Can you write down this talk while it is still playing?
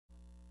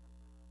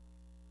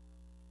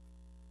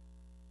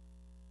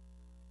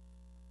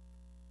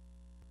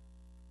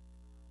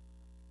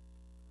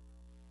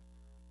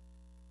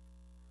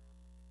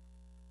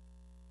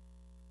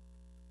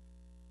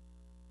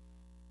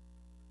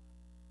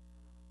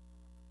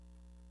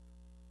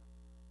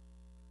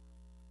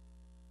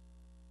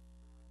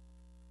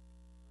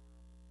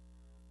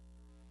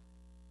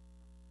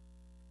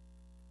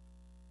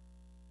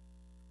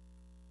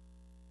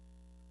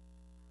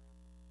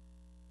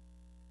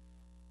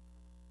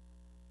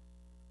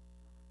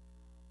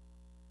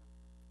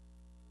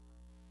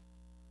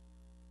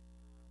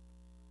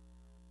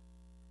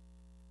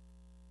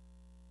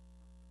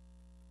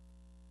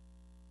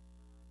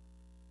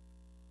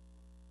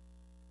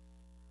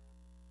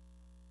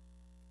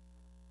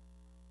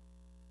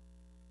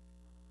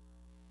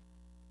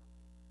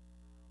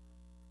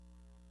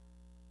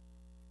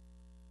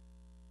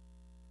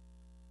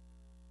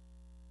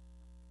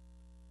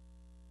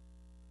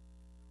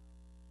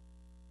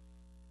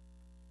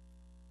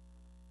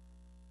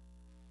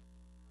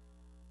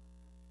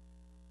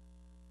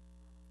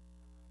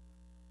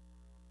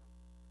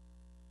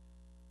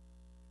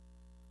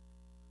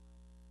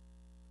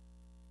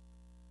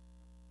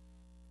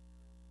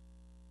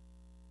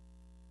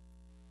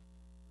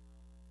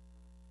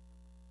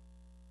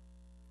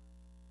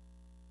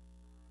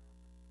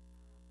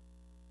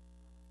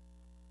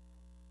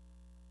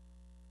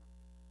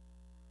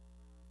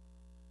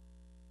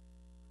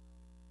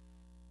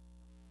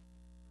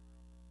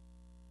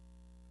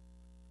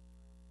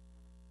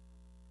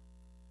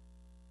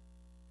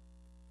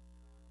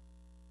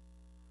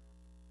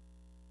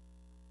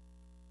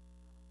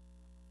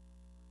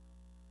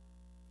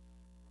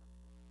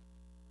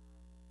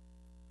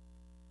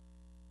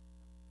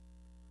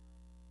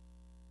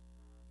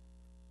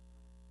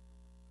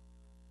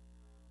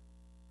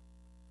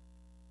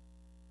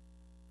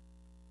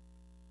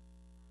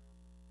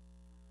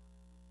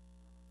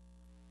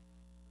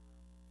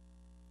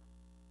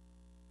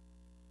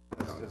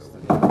All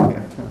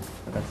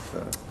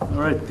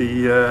right,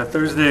 the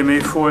Thursday, May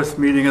 4th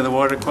meeting of the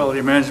Water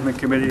Quality Management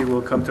Committee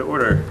will come to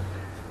order.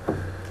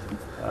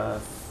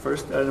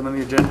 First item on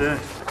the agenda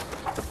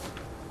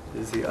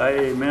is the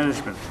IA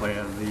management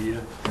plan.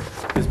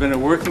 There's been a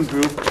working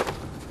group.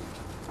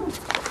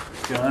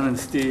 John and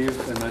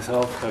Steve and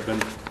myself have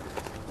been,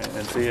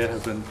 and Thea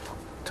have been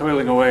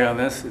toiling away on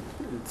this.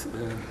 It's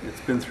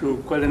been through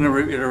quite a number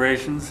of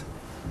iterations.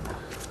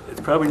 It's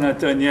probably not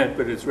done yet,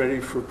 but it's ready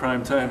for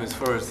prime time as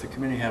far as the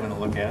committee having a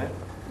look at it.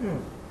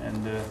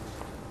 And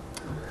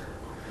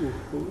do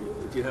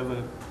you have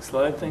a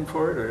slide thing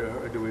for it,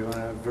 or do we want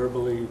to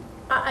verbally?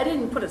 I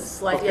didn't put a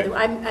slide Okay.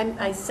 together.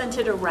 I sent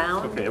it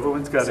around. Okay,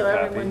 everyone's got so a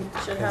copy. everyone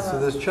should Okay, have so a.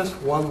 there's just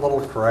one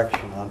little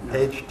correction on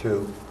page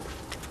 2,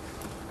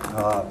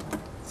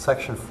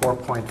 section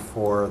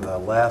 4.4, the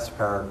last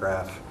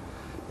paragraph.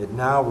 It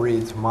now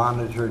reads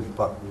monitored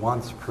but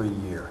once per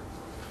year.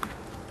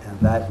 And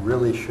that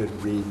really should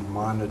read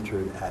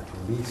monitored at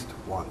least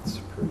once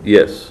per year.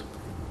 Yes,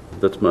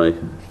 that's my, I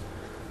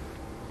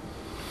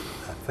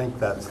think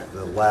that's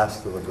the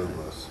last of the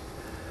boo-boos.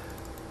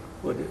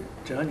 Well,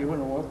 John, you want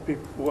to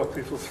walk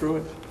people through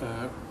it?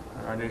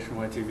 Our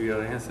nationwide TV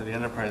audience at the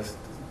Enterprise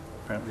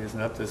apparently isn't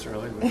up this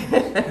early.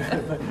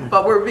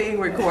 But we're being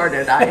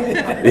recorded. I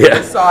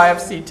Yeah. saw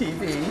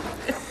FCTV.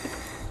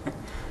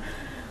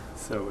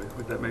 So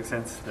would that make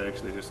sense to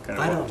actually just kind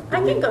of? I don't.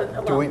 I can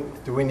go.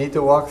 Do we need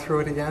to walk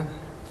through it again?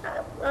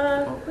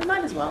 We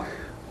might as well.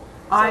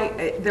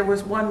 There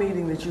was one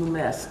meeting that you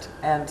missed,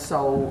 and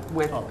so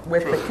with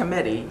true. the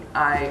committee,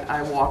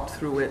 I walked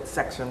through it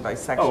section by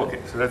section. Oh, okay,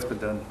 so that's been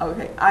done.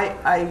 Okay,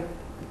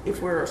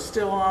 if we're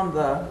still on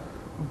the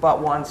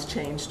but once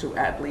change to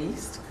at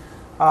least,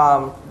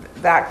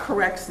 that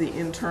corrects the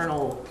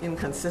internal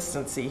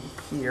inconsistency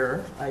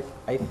here,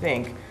 I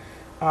think.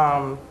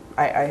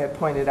 I had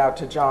pointed out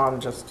to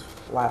John just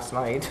last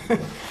night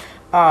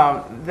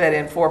that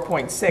in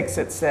 4.6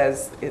 it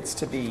says it's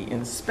to be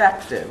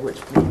inspected, which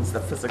means the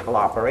physical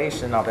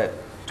operation of it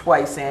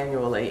twice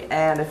annually,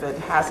 and if it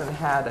hasn't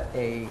had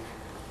a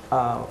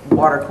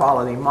water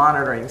quality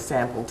monitoring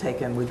sample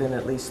taken within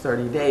at least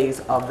 30 days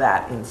of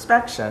that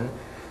inspection,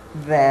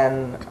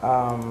 then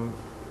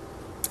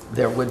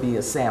there would be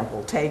a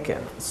sample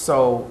taken.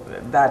 So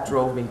that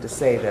drove me to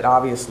say that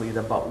obviously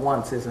the but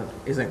once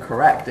isn't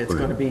correct. It's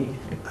going to be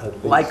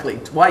likely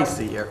twice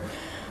a year.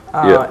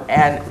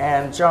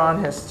 And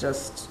John has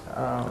just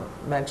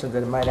mentioned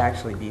that it might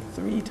actually be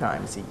 3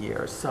 times a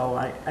year. So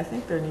I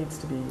think there needs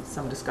to be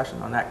some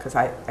discussion on that, because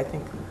I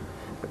think,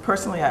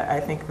 personally, I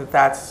think that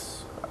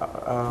that's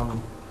a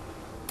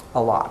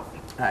lot.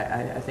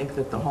 I think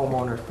that the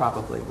homeowners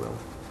probably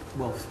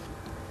will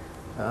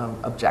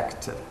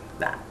object to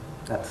that.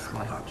 That's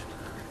my hunch.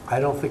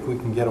 I don't think we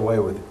can get away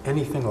with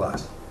anything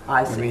less.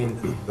 I see. I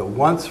mean, the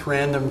once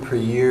random per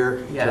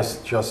year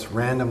Yes. just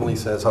randomly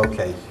says,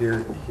 okay,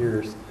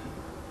 here's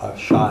a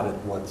shot at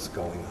what's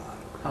going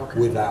on, Okay.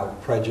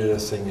 without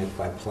prejudicing it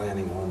by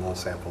planning when those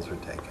samples are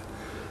taken.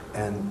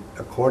 And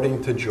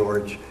according to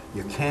George,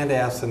 you can't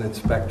ask an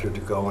inspector to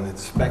go and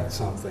inspect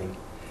something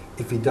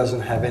if he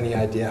doesn't have any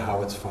idea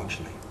how it's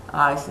functioning.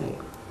 I see.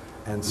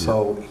 And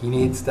so he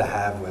needs to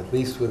have, at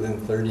least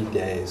within 30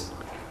 days,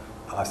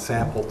 a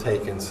sample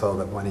taken so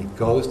that when he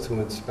goes to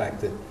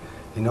inspect it,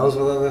 he knows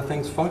whether the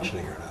thing's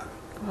functioning or not.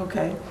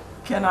 Okay.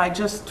 Can I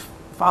just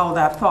follow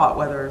that thought,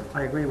 whether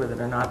I agree with it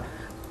or not?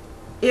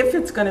 If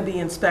it's going to be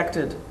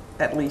inspected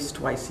at least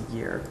twice a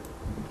year,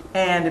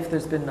 and if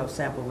there's been no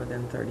sample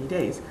within 30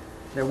 days,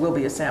 there will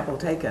be a sample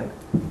taken.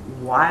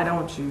 Why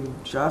don't you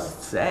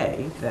just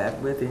say that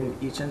within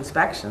each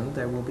inspection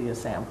there will be a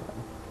sample?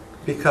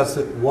 Because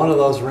one of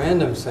those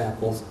random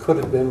samples could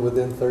have been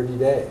within 30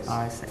 days.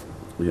 I see.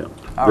 yeah.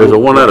 There's a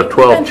 1 out of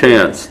 12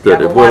 chance Yeah,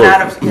 that it but will. one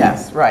out of,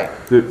 yes, right.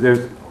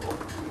 There's,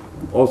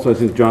 also, I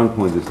think John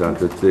pointed this out,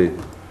 that the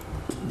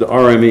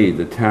RME,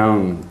 the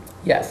town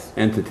Yes.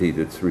 entity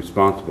that's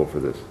responsible for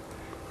this,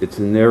 it's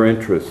in their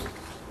interest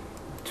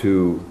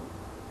to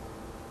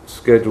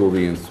schedule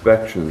the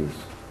inspections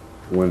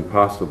when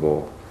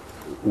possible,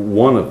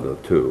 one of the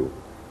 2,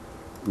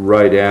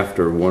 right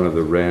after one of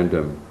the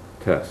random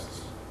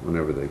tests,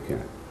 whenever they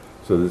can.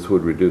 So this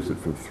would reduce it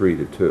from 3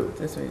 to 2.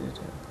 This way to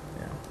do.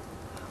 Yeah.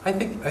 I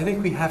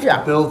think we have Yeah.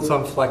 to build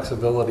some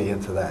flexibility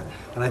into that.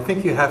 And I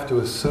think you have to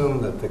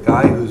assume that the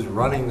guy who's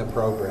running the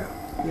program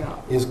Yeah.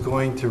 is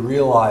going to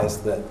realize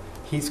that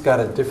he's got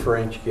to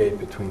differentiate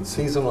between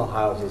seasonal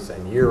houses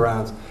and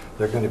year-rounds.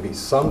 There are going to be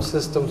some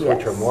systems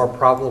which are Yes. more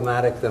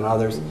problematic than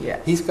others. Yes.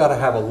 He's got to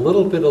have a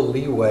little bit of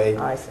leeway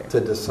I see.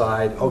 to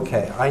decide,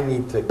 okay, I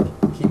need to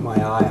keep my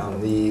eye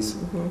on these,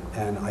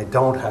 and I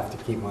don't have to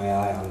keep my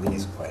eye on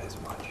these quite as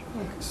much.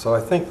 So I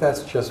think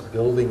that's just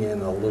building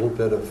in a little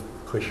bit of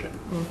cushion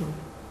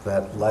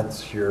that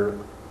lets you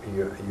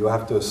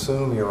have to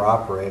assume your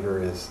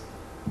operator is,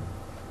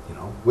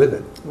 with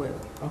it.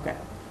 Okay.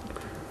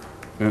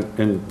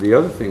 And the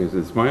other thing is,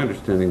 it's my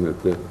understanding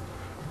that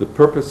the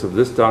purpose of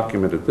this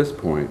document at this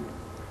point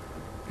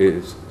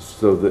is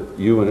so that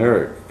you and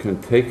Eric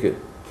can take it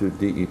to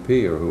DEP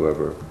or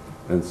whoever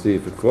and see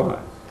if it flies.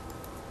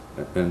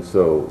 And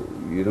so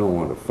you don't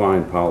want to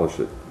fine polish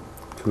it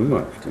too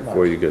much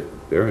before you get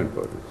their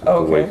input. It's just a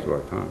Okay. waste of our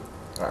time.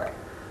 All right.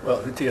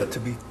 Well, to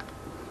be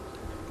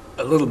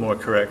a little more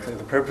correct,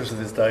 the purpose of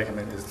this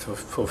document is to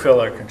fulfill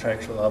our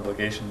contractual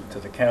obligation to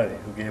the county,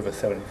 who gave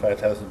us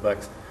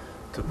 $75,000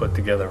 to put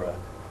together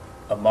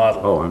a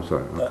model. Oh, I'm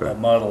sorry, A okay.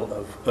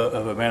 model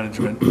of a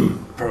management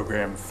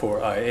program for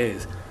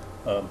IAs.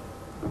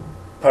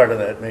 Part of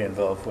that may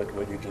involve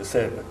what you just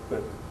said,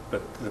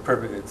 but the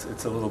purpose,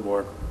 it's a little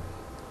more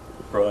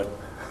broad.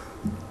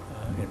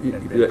 in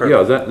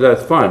purpose. Yeah,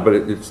 that's fine, but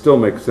it still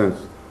makes sense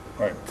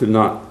Right. to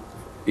not,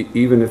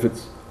 even if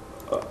it's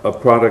a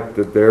product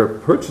that they're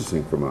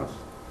purchasing from us,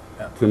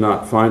 Yeah. to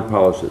not fine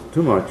polish it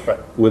too much Right.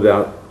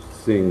 without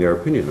seeing their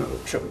opinion of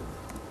it. Sure.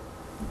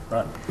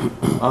 Ron?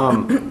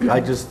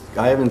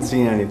 I haven't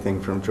seen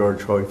anything from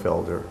George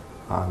Hoyfelder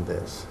on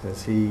this.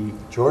 Has he,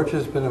 George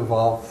has been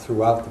involved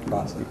throughout the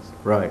process.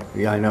 right,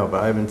 yeah, I know,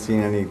 but I haven't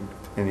seen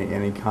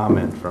any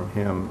comment from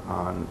him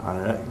on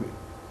it.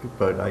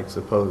 But I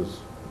suppose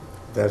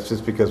that's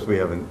just because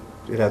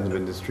it hasn't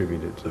been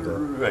distributed to the,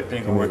 Right,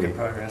 being a work in committee.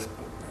 progress.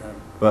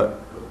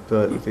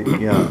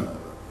 yeah.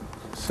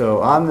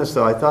 So on this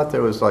though, I thought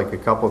there was like a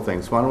couple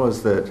things. One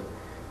was that,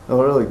 there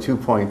were really 2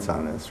 points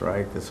on this,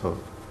 right? This whole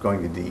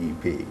going to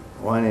DEP.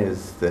 One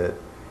is that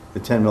the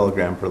 10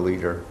 milligram per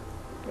liter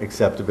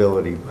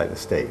acceptability by the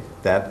state.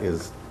 That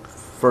is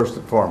first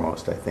and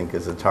foremost, I think,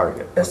 is a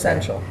target.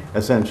 Essential.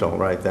 Essential,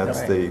 right,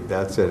 that's Right.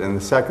 that's it. And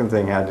the second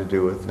thing had to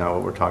do with now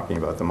what we're talking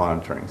about, the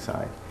monitoring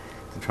side,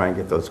 to try and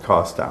get those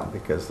costs down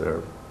because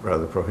they're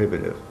rather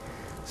prohibitive.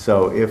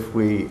 So if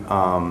we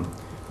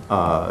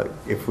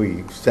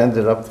send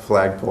it up the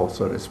flagpole,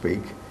 so to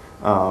speak,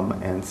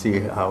 and see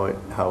how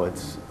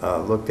it's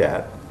looked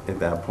at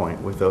that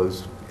point with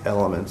those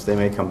elements, they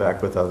may come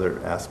back with other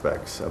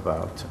aspects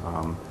about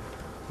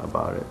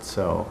it.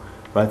 So,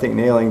 but I think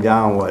nailing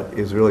down what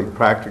is really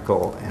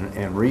practical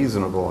and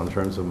reasonable in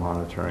terms of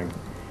monitoring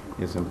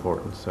is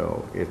important.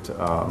 So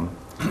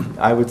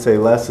I would say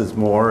less is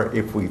more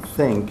if we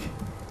think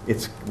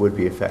it would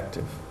be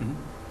effective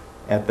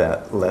at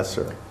that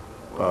lesser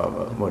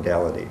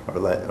modality or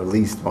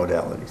least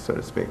modality, so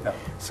to speak. Yeah.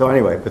 So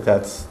anyway, but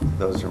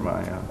those are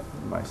my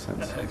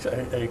sense.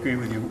 I agree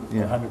with you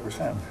Yeah.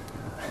 100%.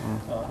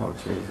 Oh,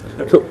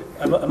 geez. So,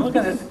 I'm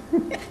looking at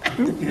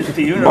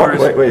the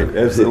universe. Wait,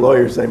 as the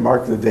lawyers say,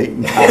 mark the date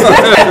and time.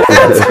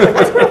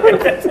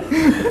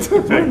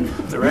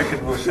 The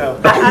record will show.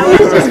 I was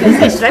just going to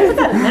say, should I put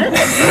that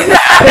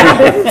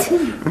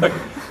in minutes?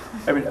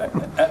 I mean,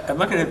 I'm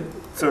looking at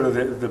sort of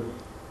the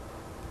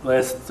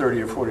last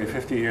 30 or 40,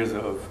 50 years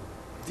of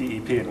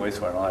DEP and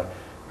wastewater and all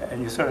that,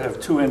 and you sort of have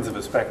two ends of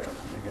a spectrum.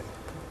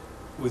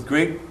 With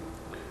great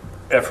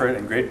effort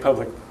and great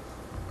public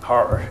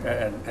horror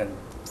and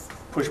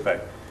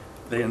pushback,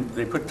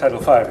 they put Title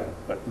V in,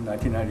 but in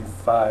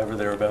 1995 or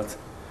thereabouts.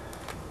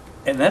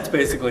 And that's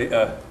basically,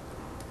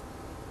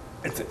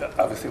 it's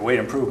obviously a weight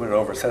improvement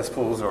over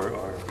cesspools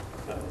or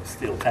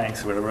steel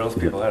tanks or whatever else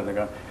people have in the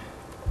ground.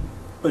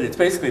 But it's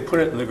basically put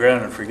it in the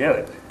ground and forget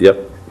it. yep,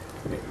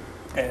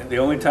 And the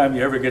only time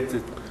you ever get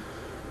to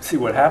see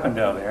what happened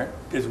down there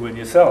is when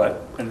you sell it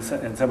and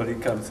somebody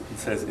comes and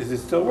says, is it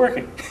still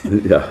working?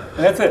 yeah,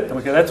 And that's it.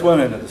 Okay, that's one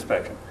end of the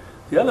spectrum.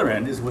 The other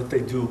end is what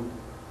they do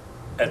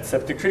at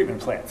septic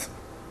treatment plants,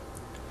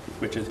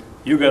 which is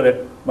you got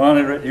to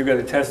monitor it, you got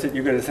to test it,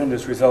 you got to send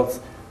us results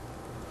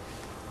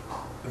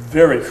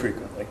very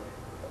frequently.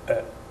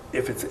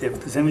 If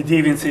there's any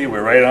deviancy,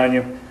 we're right on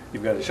you.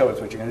 You've got to show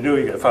us what you're going to do.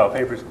 You got to file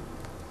papers.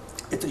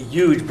 It's a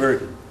huge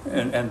burden,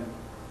 and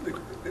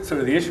sort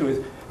of the issue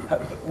is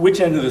which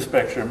end of the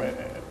spectrum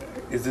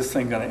is this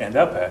thing going to end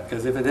up at?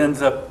 Because if it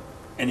ends up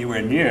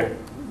anywhere near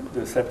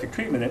the septic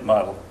treatment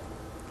model,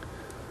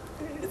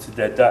 it's a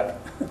dead duck.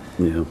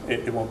 yeah.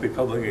 It won't be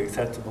publicly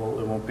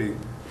acceptable. It won't be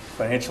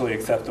financially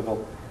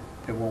acceptable.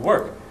 It won't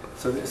work.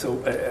 So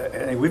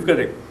and we've got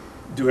to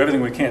do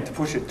everything we can to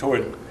push it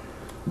toward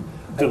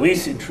the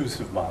least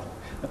intrusive model.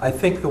 I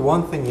think the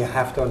one thing you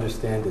have to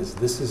understand is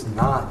this is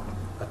not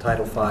a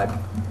Title V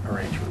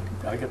arrangement.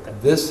 I get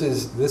that. This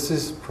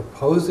is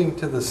proposing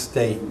to the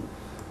state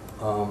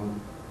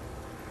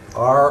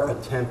our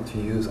attempt to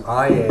use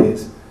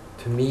IAs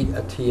to meet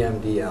a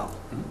TMDL.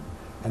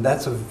 And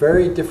that's a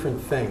very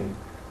different thing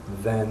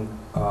than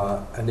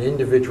an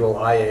individual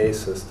IA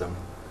system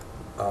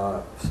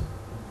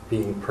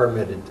being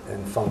permitted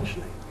and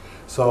functioning.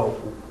 So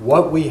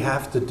what we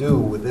have to do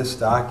with this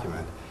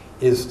document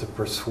is to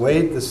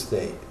persuade the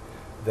state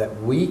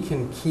that we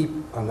can keep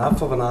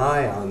enough of an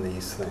eye on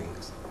these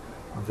things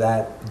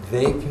that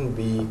they can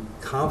be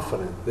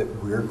confident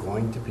that we're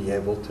going to be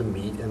able to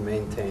meet and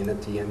maintain a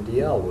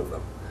TMDL with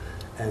them.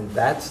 And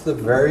that's the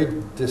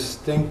very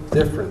distinct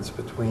difference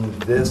between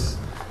this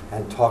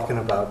and talking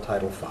about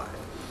Title V.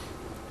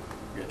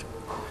 Good.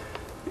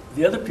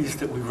 The other piece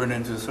that we run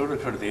into sort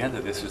of toward the end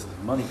of this is the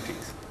money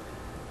piece.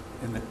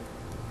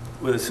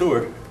 With a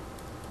sewer,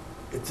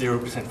 it's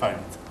 0%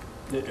 financing.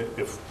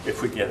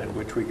 If we get it,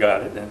 which we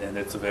got it, and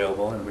it's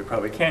available, and we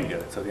probably can get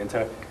it. So the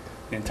entire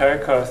The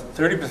entire cost,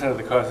 30% of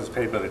the cost is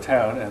paid by the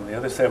town, and the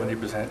other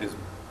 70%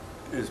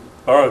 is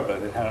borrowed by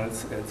the town at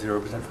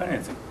 0%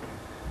 financing.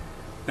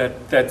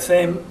 That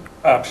same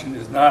option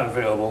is not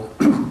available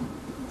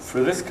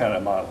for this kind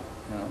of model.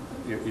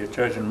 You know, you're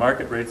charging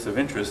market rates of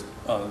interest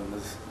on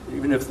this,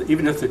 even if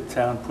the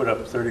town put up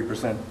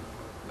 30%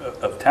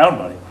 of town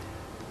money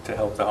to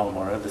help the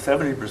homeowner, the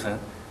 70%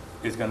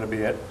 is going to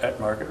be at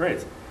market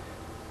rates.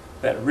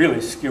 That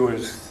really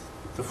skewers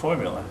the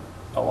formula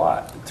a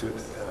lot,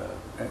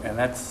 and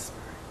that's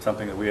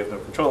something that we have no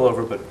control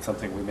over, but it's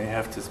something we may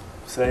have to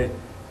say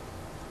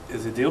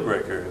is a deal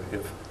breaker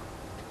if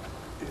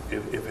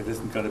it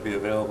isn't going to be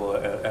available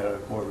at a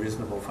more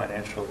reasonable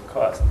financial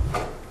cost.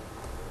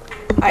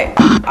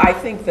 I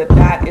think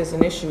that is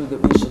an issue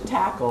that we should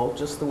tackle,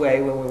 just the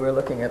way when we were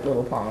looking at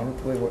Little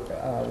Pond, we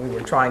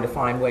were trying to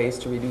find ways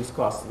to reduce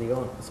costs to the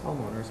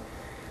homeowners.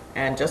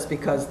 And just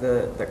because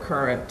the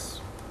current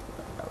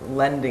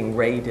lending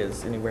rate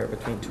is anywhere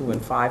between 2%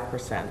 and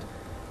 5%,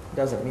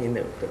 doesn't mean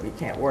that we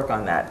can't work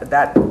on that. But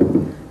that,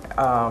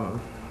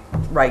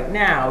 right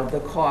now,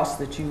 the cost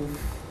that you've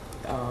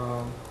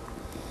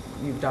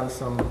done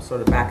some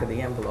sort of back of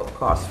the envelope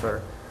cost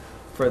for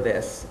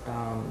this,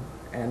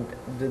 and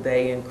do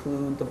they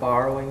include the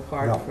borrowing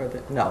part No. for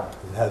the? No.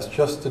 It has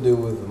just to do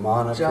with the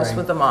monitoring. Just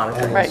with the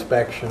monitoring. And Right.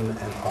 inspection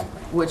and pumping.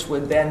 Which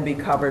would then be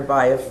covered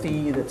by a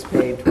fee that's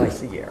paid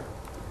twice a year.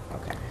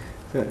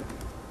 Okay.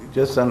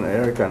 Just on,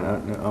 Eric,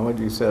 on what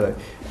you said,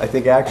 I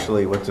think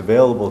actually what's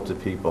available to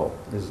people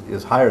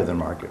is higher than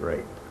market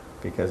rate,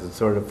 because it's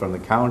sort of from the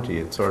county,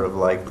 it's sort of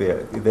like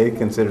they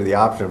consider the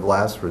option of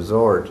last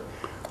resort,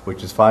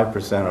 which is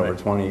 5% over Right.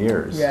 20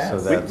 years. Yes. So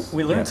that's,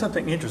 We learned yeah.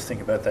 something interesting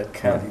about that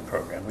county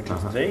program, which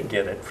is they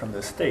get it from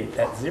the state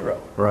at zero.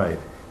 Right,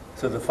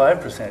 So the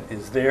 5%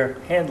 is their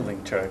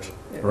handling charge.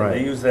 And Right.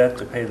 they use that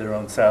to pay their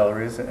own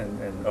salaries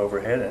and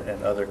overhead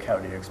and other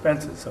county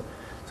expenses.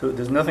 So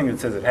there's nothing that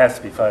says it has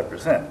to be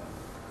 5%.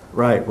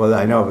 right, well,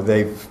 I know, but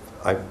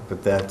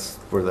but that's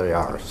where they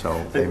are, so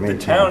they may The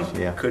town change,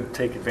 yeah. could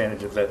take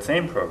advantage of that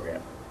same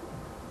program,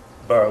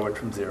 borrow it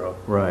from zero,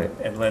 Right,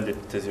 and lend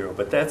it to zero.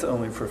 But that's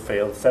only for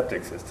failed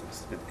septic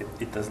systems.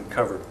 It doesn't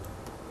cover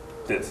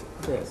this.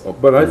 This.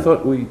 But I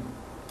thought we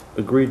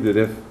agreed that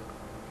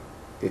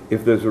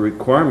if there's a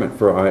requirement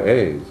for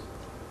IAs,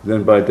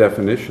 then by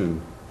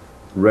definition,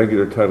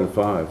 regular Title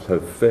Vs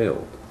have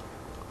failed.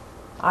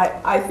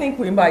 I think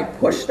we might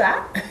push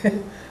that.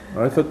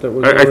 I thought that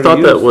was I already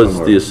thought that used was the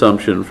somewhere.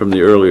 assumption from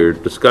the earlier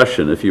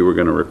discussion. If you were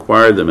going to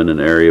require them in an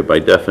area, by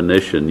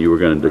definition, you were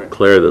going to Right.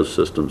 declare those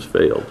systems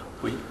failed.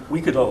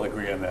 We could all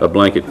agree on that. A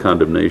blanket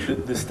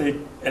condemnation. The state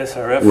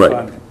SRF Right.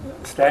 fund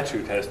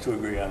statute has to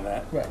agree on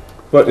that. Right.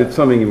 But it's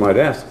something you might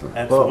ask them.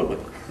 Absolutely.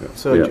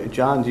 so Yeah.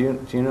 John, do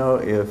you know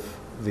if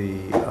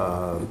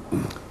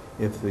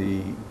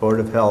the Board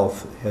of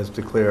Health has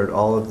declared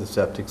all of the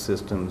septic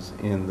systems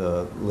in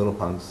the Little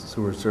Pond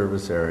sewer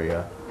service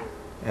area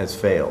as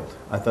failed?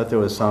 I thought there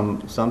was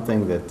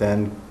something that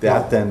then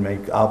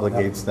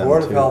obligates them to...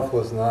 Board of Health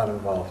was not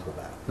involved with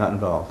that. Not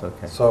involved,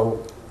 okay, So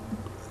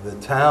the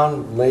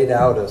town laid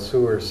out a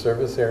sewer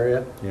service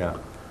area yeah.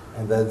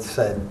 and then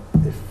said,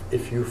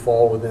 if you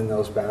fall within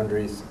those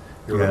boundaries,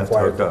 you're You have to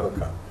required to hook up.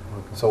 hook up.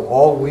 So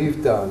all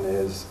we've done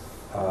is,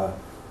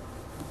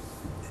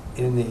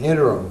 in the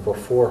interim,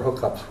 before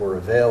hookups were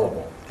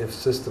available, if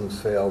systems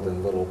failed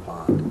in Little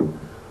Pond,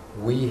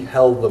 we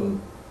held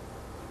them,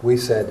 we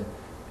said,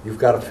 you've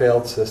got a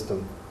failed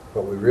system,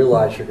 but we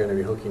realize you're going to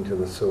be hooking to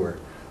the sewer.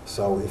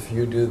 So if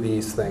you do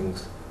these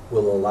things,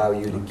 we'll allow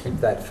you to keep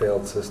that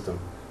failed system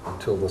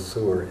until the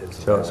sewer is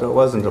available. So it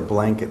wasn't a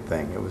blanket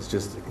thing, it was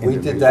just We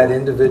did that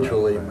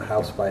individual. individually, Right, right.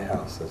 house by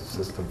house, as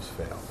systems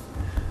failed.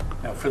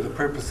 Now, for the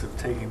purpose of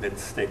taking that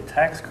state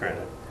tax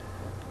credit,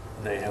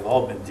 they have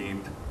all been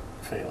deemed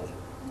failed.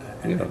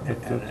 And Yeah,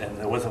 and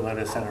there was a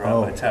letter sent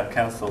around by Oh. town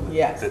council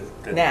Yes,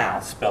 that now.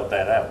 spelled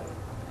that out.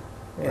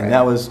 And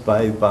that was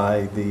by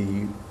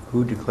the,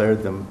 who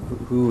declared them,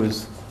 who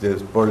was, the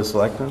Board of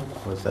Selectmen?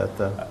 Was that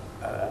the,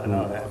 I don't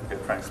know, I haven't got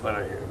Frank's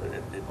letter here, but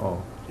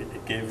oh,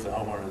 it gave the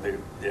homeowner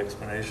the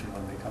explanation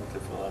when they come to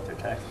fill out their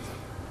taxes.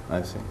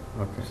 I see,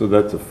 okay. So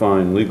that's a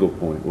fine legal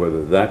point,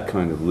 whether that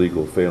kind of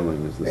legal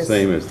failing is the It's-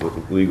 same as the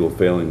legal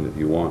failing that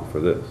you want for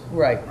this.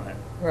 Right, Right.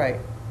 right.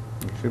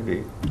 It should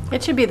be.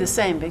 It should be the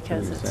same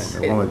because it's,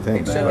 One would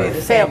think, It should be right.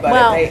 the same, but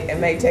Well- it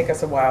may take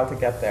us a while to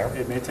get there.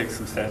 It may take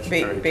some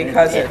statutory changes.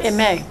 Because it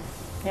may,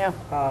 yeah.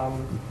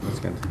 It's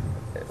gonna-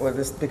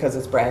 Because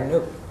it's brand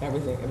new.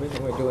 Everything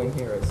we're doing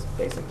here is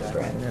basically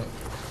brand new.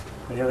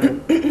 Any other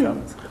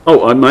comments?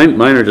 Oh,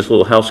 mine are just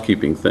little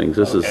housekeeping things.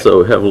 This is Okay.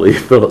 so heavily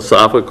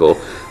philosophical.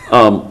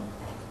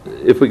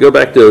 If we go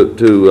back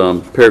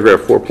to paragraph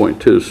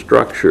 4.2,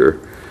 structure,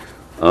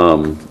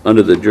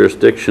 under the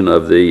jurisdiction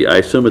of the, I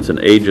assume it's an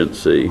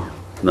agency,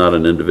 not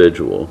an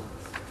individual.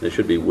 It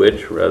should be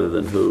which rather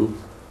than who.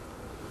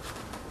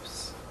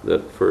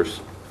 That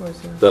first,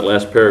 that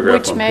last paragraph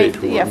Which on may,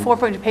 page 1. yeah,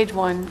 4.2, page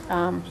 1.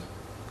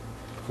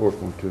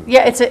 4.2.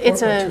 Yeah, it's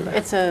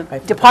a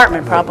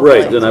department probably.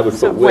 Right, then I would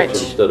So put which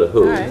instead of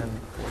All who. right.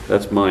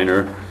 That's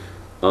minor.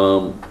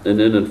 And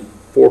then in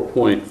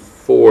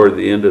 4.4,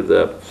 the end of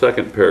that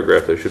second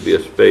paragraph, there should be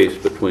a space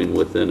between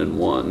within and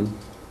one.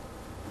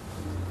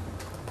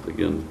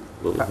 Again,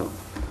 a little help.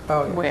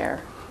 Oh, yeah.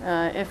 Where?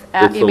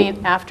 It's You a-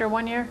 mean after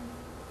 1 year?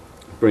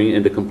 Bring it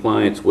into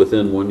compliance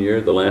within 1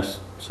 year, the last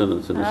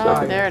sentence in the Oh,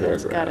 second there paragraph. it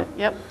is, got it,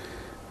 yep.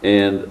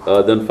 And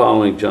then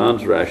following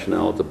John's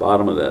rationale at the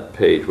bottom of that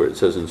page where it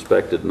says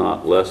inspected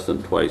not less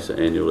than twice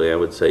annually, I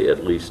would say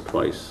at least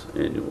twice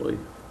annually.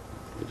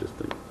 I just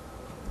think,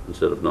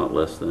 instead of not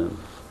less than.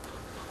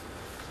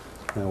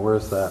 Now,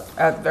 where's that?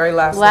 At very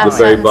last Last The line,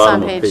 very sentence bottom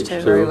on of page page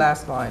 2. very two.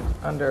 last line,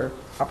 under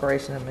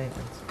operation and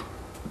maintenance.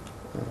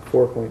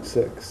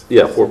 4.6.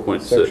 Yeah,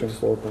 4.6. Section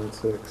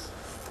 4.6,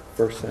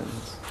 first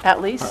sentence. At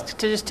least,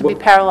 just to be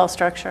Well- parallel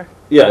structure.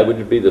 Yeah, it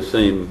would be the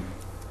same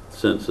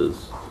sense as,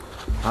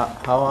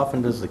 How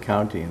often does the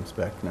county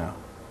inspect now?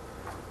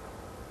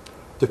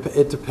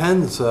 It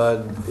depends,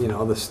 you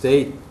know, the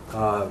state,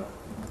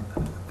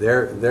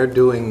 they're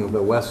doing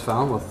the West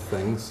Falmouth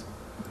things,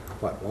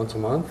 what, once a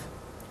month?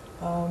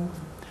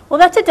 Well,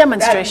 that's a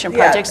demonstration That-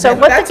 yeah, project, so that-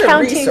 what the that's a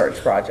county.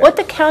 research project. What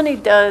the county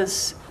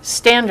does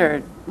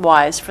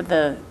standard-wise for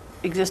the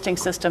existing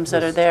systems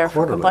that are Is there for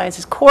quarterly. compliance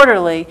is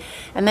quarterly,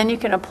 and then you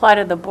can apply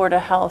to the Board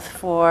of Health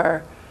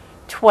for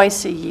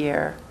twice a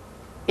year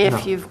No.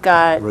 if you've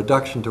got,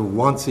 Reduction to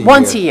once a year.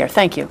 once a year,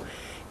 thank you,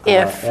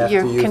 if after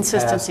your you've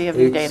consistency passed of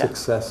your 8 data.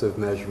 successive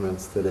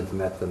measurements that have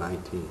met the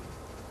 19.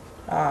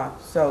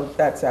 So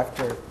that's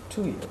after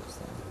 2 years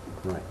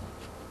then. Right.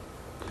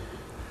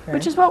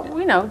 Which is what,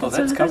 you know, Well,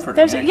 that's comforting,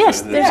 there's, actually.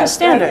 yes, that- there's a Yes,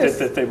 standard.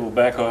 That they will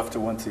back off to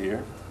once a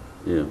year.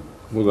 yeah.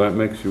 Well, that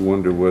makes you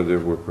wonder whether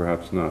we're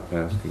perhaps not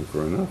asking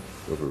for enough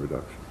of a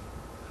reduction.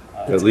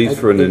 At It's- least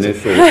for an it's-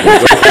 initial.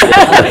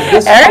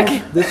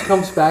 Eric? This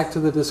comes back to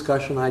the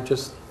discussion I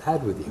just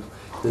had with you.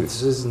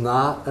 This is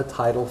not a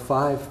Title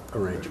V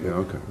arrangement.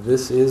 Yeah, okay.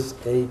 This is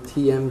a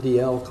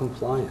TMDL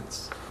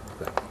compliance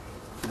thing.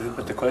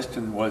 But the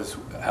question was,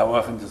 how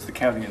often does the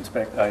county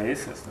inspect IA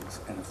systems?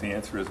 And if the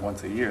answer is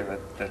once a year,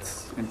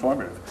 that's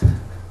informative.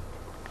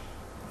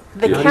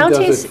 The County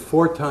counties, does it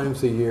 4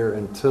 times a year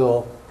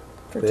until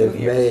For 2 they've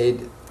years.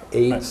 made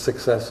 8 Right.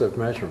 successive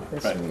measurements.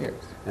 For 2 Right. years.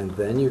 And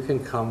then you can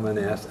come and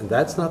ask, and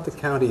that's not the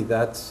county,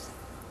 that's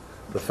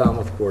the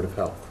Falmouth Board of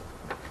Health.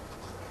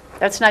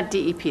 that's not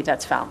DEP,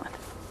 that's Falmouth.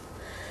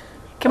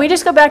 Can we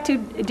just go back to,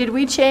 did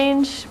we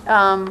change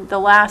the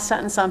last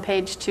sentence on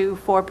page 2,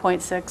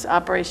 4.6,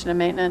 operation and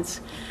maintenance,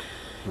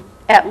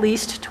 at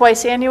least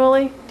twice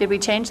annually? Did we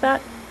change that?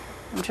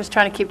 I'm just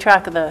trying to keep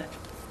track of the,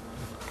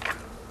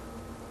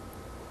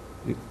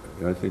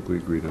 I think we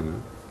agreed on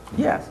that.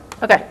 Yes.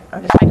 okay,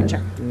 I'm just making sure.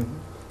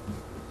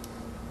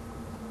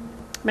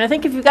 I mean, I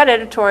think if you've got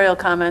editorial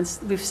comments,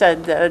 we've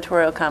said the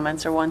editorial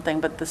comments are one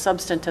thing, but the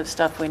substantive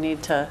stuff we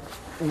need to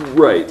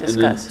Right,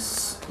 and then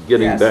discuss.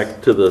 getting Yes.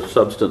 back to the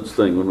substance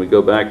thing, when we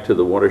go back to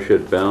the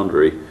watershed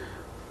boundary,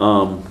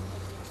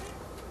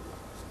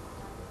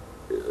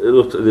 it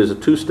looks, there's a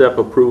two-step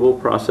approval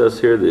process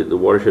here. The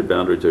watershed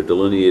boundaries are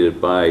delineated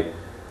by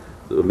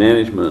the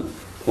management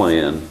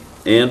plan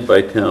and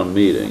by town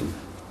meeting.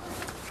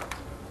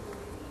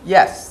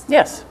 Yes,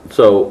 Yes,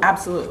 So,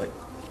 absolutely.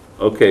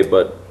 okay,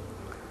 but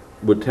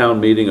would town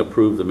meeting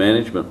approve the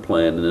management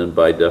plan and then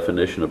by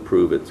definition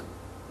approve its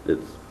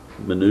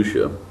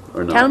minutia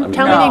or not? Town I mean,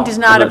 town No. meeting does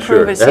not I'm not approve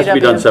sure. a It has to be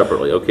done CW.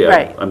 separately, okay.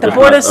 Right. I'm The just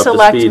Board not of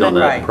up to speed on Selectmen-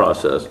 that Right.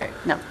 process.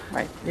 No,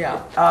 right. Yeah.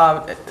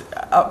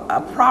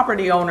 A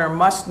property owner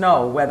must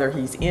know whether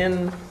he's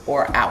in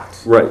or out.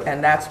 Right.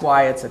 And that's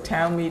why it's a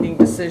town meeting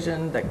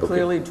decision that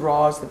clearly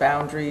draws the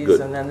boundaries,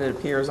 Good. and then it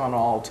appears on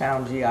all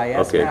town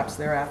GIS Okay. maps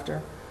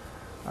thereafter.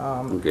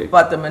 Okay.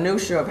 But the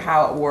minutia of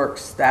how it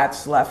works,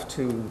 that's left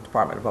to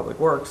Department of Public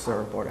Works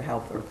or Board of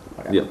Health or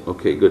whatever. Yeah,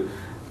 okay, good.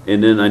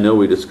 And then I know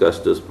we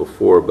discussed this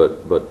before,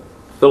 but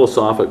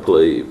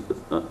philosophically,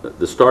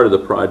 the start of the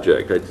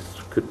project,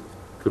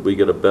 could we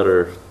get a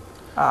better,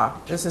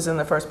 This is in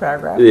the first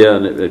paragraph? yeah,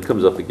 and it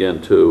comes up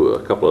again too, a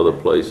couple other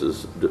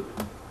places.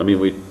 I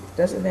mean,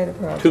 Designated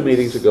projects. 2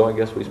 meetings ago, I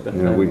guess we spent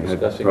You know, time we had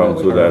discussing.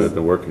 problems with that at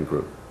the working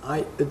group.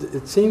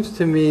 It seems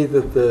to me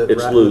that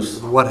It's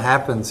loose. what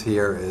happens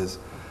here is,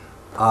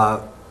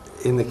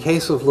 in the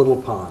case of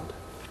Little Pond,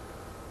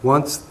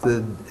 once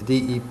the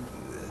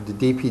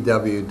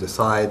DPW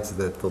decides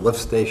that the lift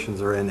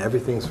stations are in,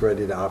 everything's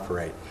ready to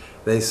operate,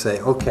 they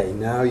say, okay,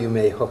 now you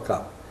may hook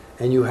up.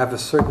 And you have a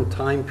certain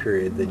time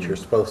period that you're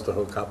supposed to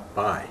hook up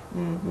by.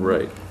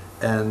 Right,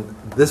 And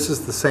this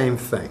is the same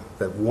thing,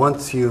 that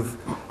once you've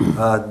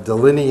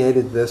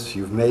delineated this,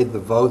 you've made the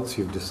votes,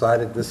 you've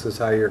decided this is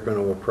how you're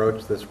going to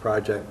approach this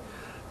project,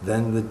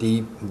 then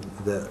the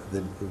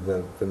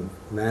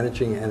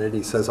managing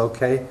entity says,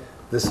 okay,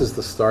 this is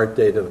the start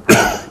date of the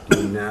project.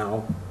 You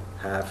now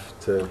have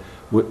to,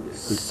 What,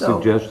 So,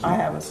 suggestion, I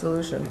have a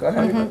solution. Go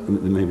ahead.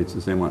 maybe it's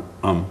the same one.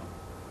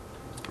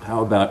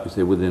 How about, you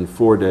say, within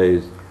 4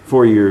 days,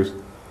 4 years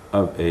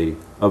of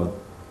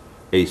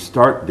a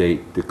start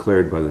date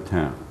declared by the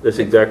town. That's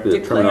exactly the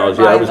Declared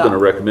terminology I by was the going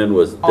to recommend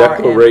was RME.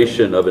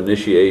 declaration of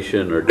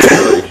initiation or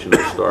declaration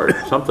of start,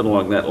 something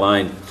along that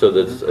line, so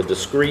that it's a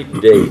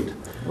discrete date.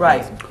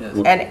 Right. Yes.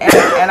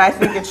 And I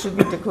think it should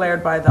be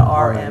declared by the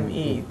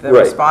RME, the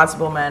Right.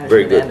 responsible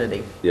Very management good.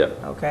 entity. Yeah.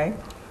 Okay?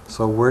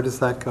 So where does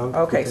that go?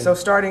 Okay, so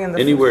starting in the.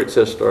 Anywhere it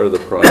says start of the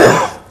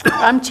project.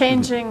 I'm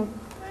changing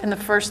in the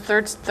first,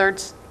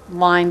 third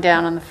line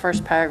down in the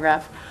first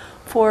paragraph,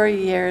 4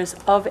 years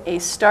of a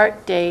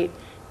start date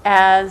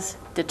as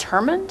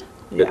determined?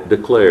 Yeah,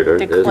 Declared, or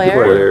as Declared.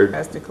 declared,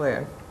 as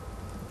declared.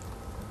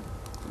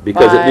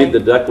 because By- the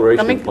Let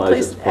declaration me, implies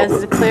please, it's as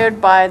public.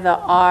 declared by the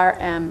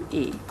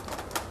RME.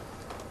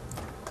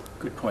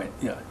 Good point,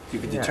 yeah. You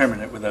could Yes.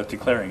 determine it without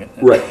declaring it.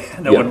 Right,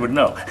 No yeah. one would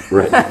know.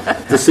 Right,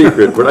 it's a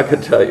secret, we're not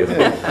going to tell you.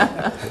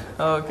 Okay.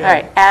 All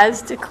right,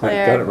 as Got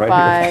declared it right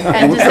by, here.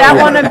 and does that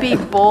want to be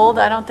bold?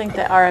 I don't think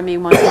the RME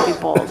wants to be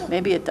bold.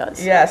 Maybe it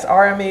does. Yes,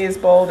 RME is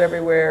bold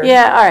everywhere.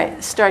 Yeah, all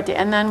right, start date,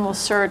 and then we'll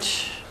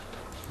search.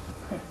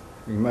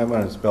 You might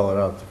want to spell it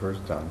out the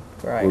first time.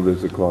 Right. Well,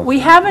 there's a clause. We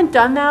haven't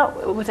done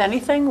that with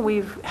anything.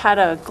 We've had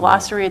a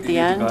glossary at the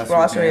You need end. the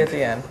Glossary at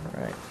the end,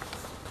 right.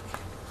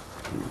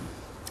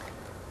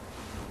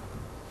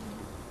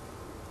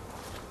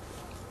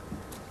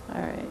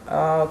 All right,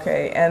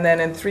 Okay, and then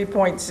in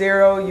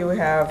 3.0, you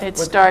have. It's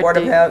with start Board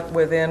of date. Health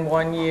within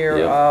 1 year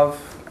Yeah. of,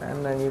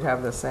 and then you'd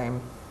have the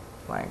same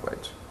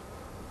language.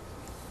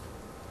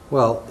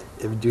 Well,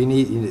 do you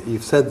need,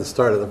 you've said the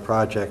start of the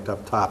project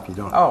up top, you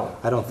don't, Oh.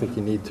 I don't think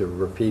you need to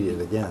repeat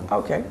it again.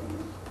 Okay,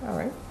 all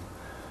right,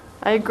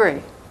 I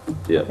agree.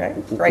 Yeah, okay,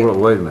 great. Well,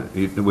 wait a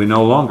minute. We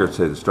no longer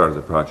say the start of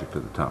the project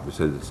at the top. We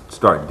say the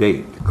start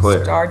date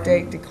declared. Start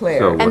date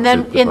declared. So- And then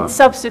What's the in bottom?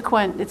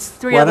 subsequent, it's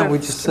three Why other. don't we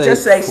just say?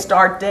 Just say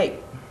start date,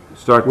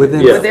 Start Within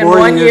date. Yeah. within 4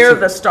 1 years year of-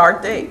 of the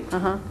start date,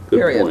 Uh-huh, good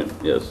period. point,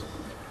 yes.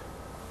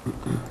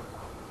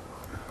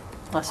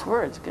 less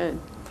words, good.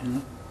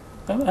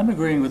 I'm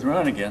agreeing with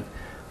Ron again.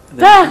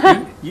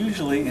 That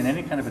usually, in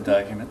any kind of a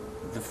document,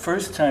 the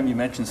first time you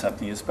mention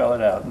something, you spell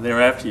it out, and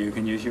thereafter you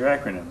can use your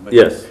acronym. But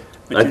Yes,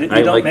 But you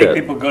I don't like make that.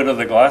 people go to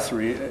the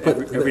glossary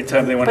every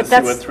time they want to But see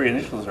what that's- 3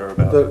 initials are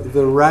about.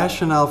 The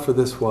rationale for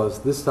this was,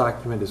 this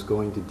document is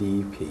going to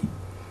DEP.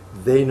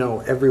 They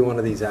know every one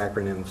of these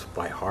acronyms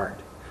by heart.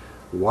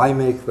 Why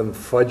make them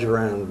fudge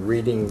around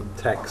reading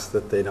text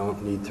that they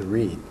don't need to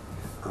read?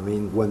 I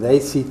mean, when they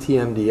see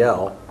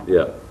TMDL,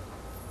 Yeah,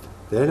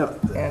 they don't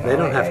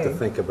have to NIA.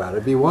 think about it.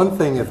 It'd be one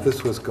thing if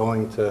this was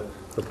going to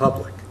the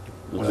public.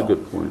 that's a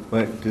good point.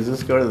 Wait, does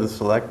this go to the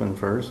selectmen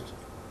first?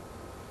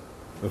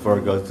 Before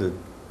it goes to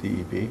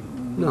DEP?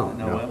 No.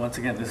 No, once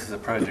again, this is a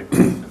project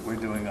that we're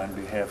doing on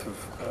behalf of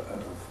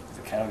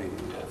the county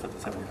for the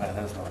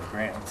 $75,000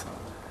 grant, so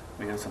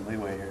we have some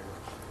leeway here.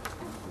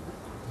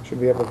 Should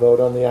we have a vote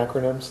on the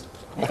acronyms?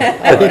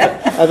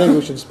 I think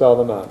we should spell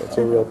them out. It's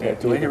a real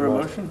pet Do I peeve hear of a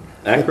mine. motion?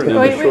 Acronym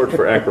Wait, is wait. short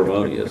for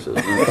acrimonious, isn't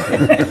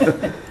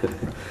it?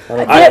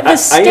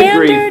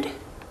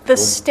 The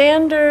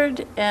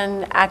standard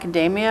in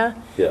academia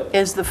Yeah.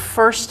 is the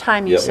first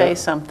time you Yep. say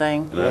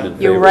something, And I'm in you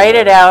favor of write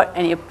that. it out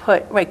and you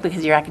put, right,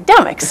 because you're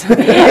academics.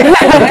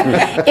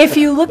 If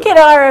you look at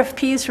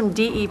RFPs from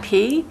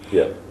DEP,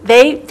 Yeah,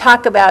 they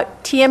talk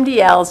about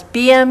TMDLs,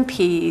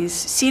 BMPs,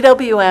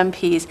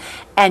 CWMPs,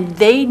 and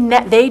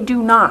they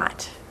do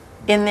not,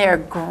 in their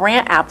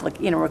grant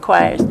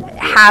requires,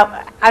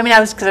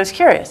 because I was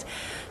curious.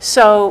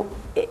 So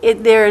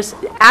there's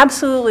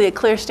absolutely a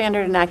clear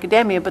standard in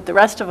academia, but the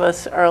rest of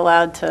us are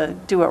allowed to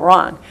do it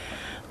wrong.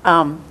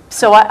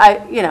 So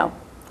Well,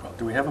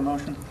 do we have a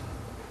motion?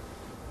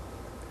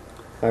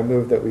 I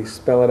move that we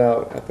spell it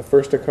out at the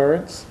first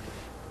occurrence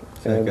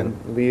and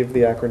Second. leave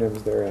the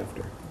acronyms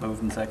thereafter.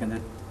 Moved and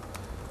seconded.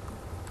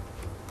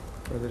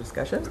 Further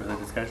discussion? Further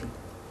discussion?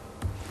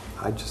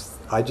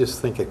 I just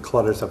think it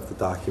clutters up the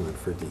document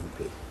for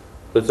DEP.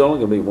 but it's only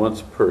going to be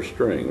once per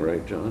string,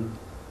 right, John?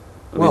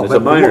 I mean, Well, it's a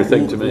but minor look-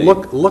 thing to me,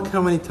 Look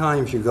how many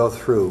times you go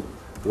through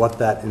what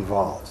that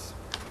involves.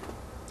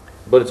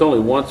 but it's only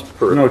once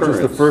per No, occurrence.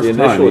 just the first time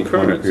initial each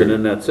one occurrence, and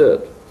then appears. that's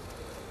it.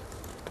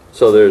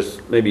 So there's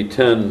maybe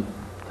 10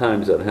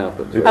 times that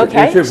happens, right?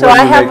 Okay, You should so I want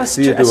to have make- a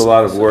see you do a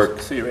lot of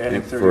work So you're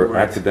adding 30 for words.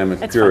 academic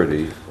That's fine.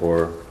 purity,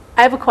 or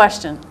I have a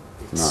question.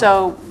 No.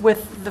 So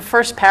with the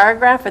first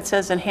paragraph, it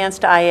says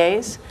enhanced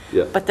IAs.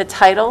 Yeah. But the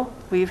title,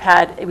 we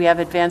have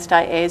advanced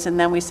IAs, and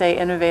then we say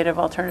innovative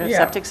alternative Yeah,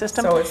 septic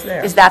system. so it's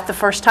there. Is that the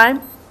first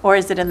time, or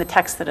is it in the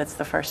text that it's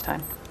the first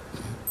time?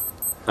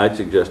 I'd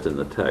suggest in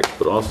the text,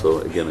 but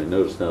also, again, I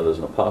notice now there's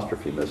an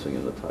apostrophe missing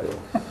in the title.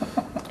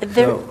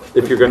 There-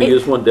 If you're going to It-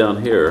 use one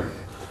down here,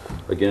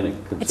 again,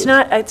 It's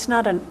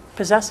not a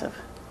possessive.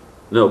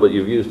 No, but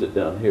you've used it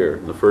down here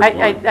in the first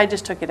one. I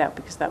just took it out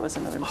because that was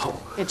another mistake.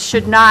 It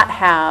should not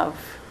have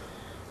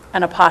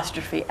an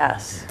apostrophe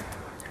S.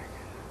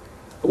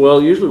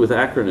 Well, usually with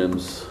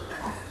acronyms,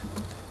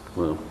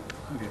 well,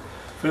 Okay.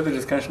 Further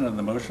discussion on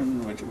the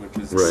motion, which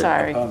is. Right.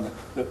 Sorry. upon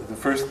the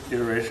first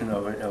iteration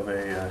of an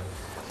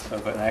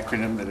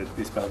acronym that it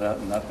be spelled out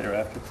and not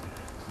thereafter.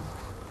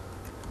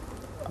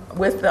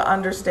 with the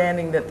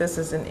understanding that this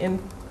is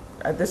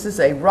this is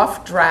a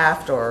rough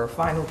draft or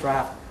final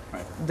draft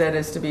Right. that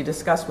is to be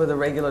discussed with a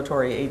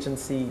regulatory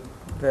agency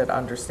that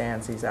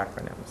understands these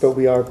acronyms. But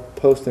we are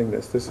posting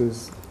this. This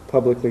is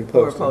publicly We're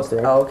posted, posted.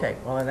 correct? Oh, okay,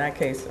 well, in that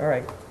case, all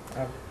right.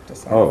 I've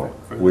decided. Oh,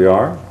 we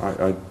are?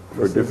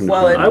 For a different.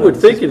 Well, I would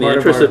think in the part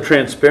of interest our- of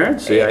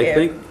transparency, I It-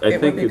 think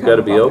it would you've got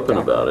to become be public open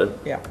about document.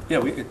 it. Yeah. Yeah,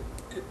 at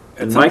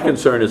And some my point-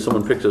 concern is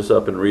someone picks this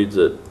up and reads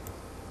it,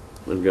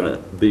 and gonna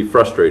be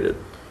frustrated,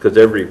 because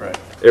every Right.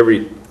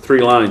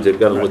 3 lines, they've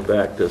got to look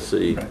Right. back to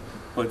see. Right.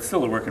 Well, it's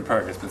still a work in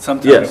progress, but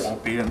sometimes Yes. it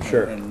won't be. And-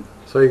 Sure. and,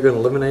 So you're going to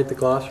eliminate the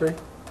glossary?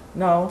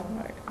 No,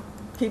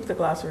 keep the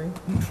glossary.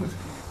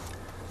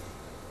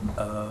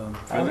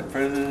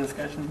 Further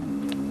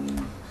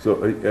discussion?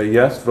 So a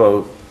yes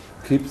vote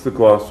keeps the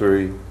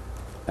glossary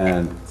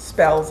and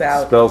Spells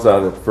out. spells out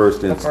the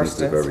first The instance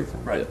first of instance.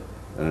 everything. Right.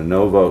 And a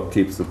no vote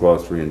keeps the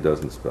glossary and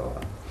doesn't spell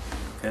out.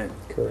 Okay,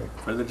 Correct.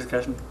 further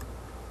discussion?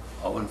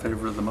 All in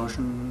favor of the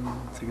motion,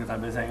 signify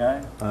by saying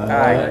aye.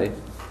 Aye.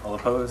 All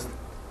opposed?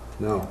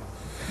 No.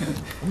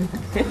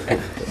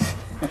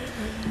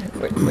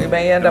 We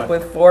may end up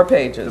with 4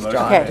 pages,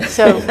 John. Okay,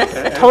 so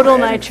total Adding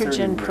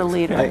nitrogen 30 per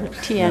liter,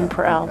 TN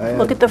per L. I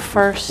Look at the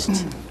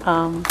first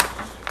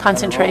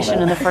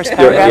concentration in the first Yeah,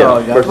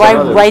 paragraph. that's Do I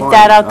another write point.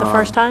 that out the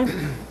first time?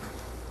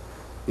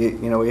 You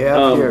know, we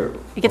have here,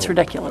 It gets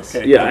ridiculous.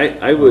 Okay. Yeah,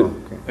 I would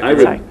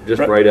Sorry.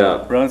 just write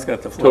out Ron's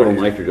got the floor. total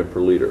nitrogen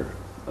per liter.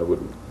 I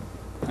wouldn't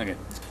Okay.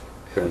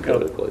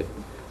 parenthetically.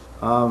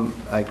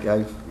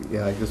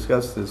 I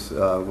discussed this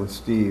with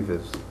Steve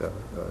as a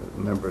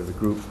member of the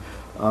group.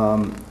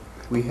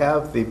 We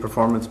have the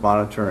performance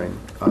monitoring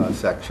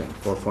section,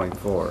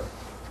 4.4,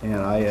 and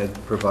I had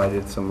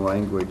provided some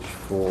language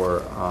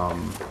for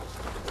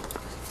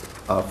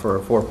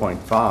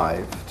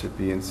 4.5 to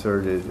be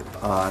inserted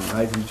on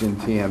nitrogen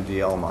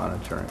TMDL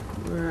monitoring.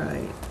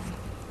 Right.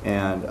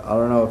 And I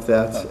don't know if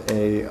that's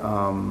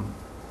an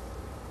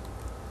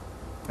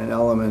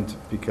element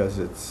because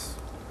it's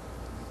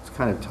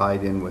kind of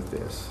tied in with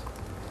this.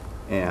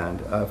 And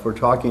if we're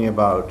talking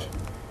about,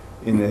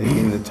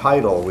 in the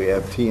title, we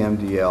have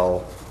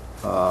TMDL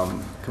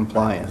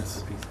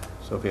compliance.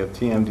 So if we have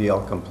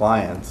TMDL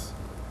compliance,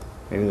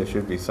 maybe there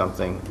should be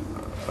something,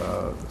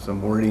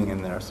 some wording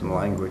in there, some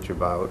language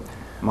about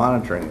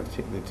monitoring of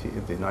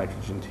the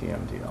nitrogen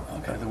TMDL.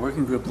 Okay, the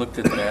working group looked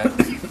at that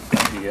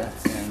idea,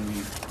 and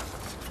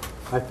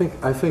I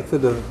think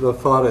that the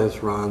thought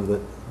is, Ron,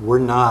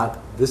 that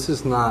this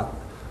is not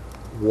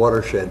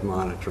watershed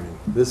monitoring.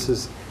 This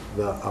is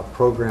a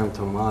program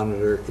to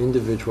monitor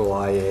individual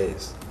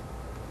IAs.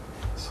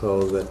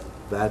 So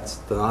that's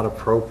not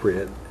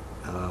appropriate.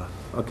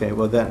 Okay,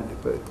 well then,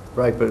 but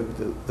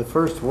the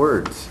first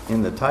words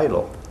in the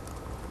title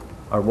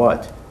are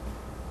what?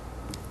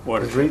 Just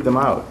watershed. read them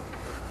out.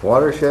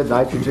 Watershed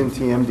nitrogen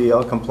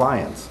TMDL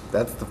compliance.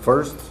 That's the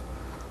first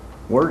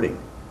wording.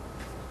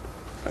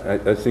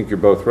 I think you're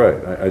both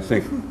right. I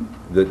think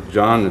that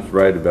John is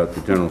right about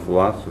the general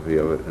philosophy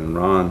of it, and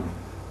Ron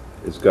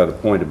has got a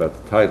point about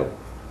the title.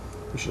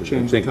 We should I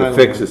change the think the title.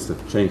 fix is to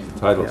change the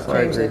title Yeah.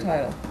 slightly. Change the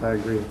title. I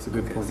agree, it's a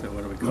good Okay, point. so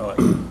what do we call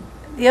it?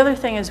 The other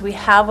thing is we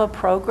have a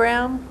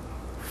program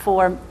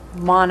for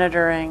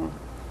monitoring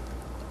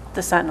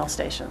the Sentinel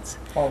stations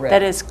Already.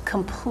 that is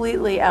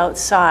completely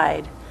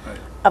outside Right.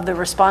 of the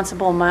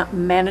responsible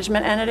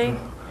management entity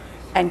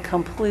and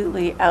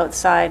completely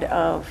outside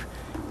of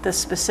the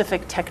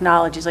specific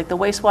technologies. Like the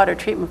wastewater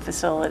treatment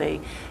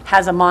facility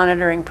has a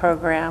monitoring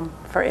program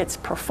for its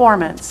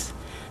performance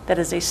that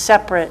is a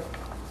separate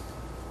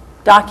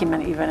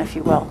document, even if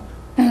you will,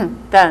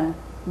 than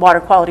water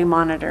quality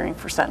monitoring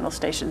for Sentinel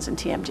stations and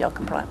TMDL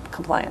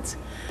compliance.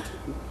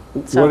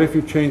 So- What if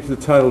you change the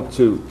title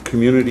to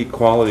Community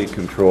Quality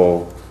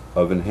Control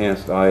of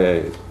Enhanced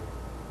IAs?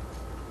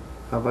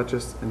 How about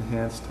just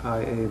enhanced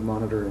IA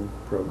monitoring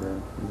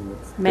program? I mean,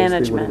 that's basically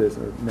Management. what it is,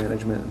 or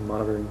management and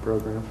monitoring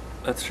program.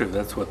 That's true,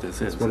 that's what this is.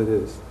 That's what it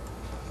is.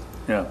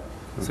 Yeah.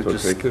 That's So okay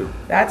just, too.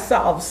 That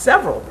solves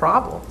several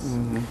problems.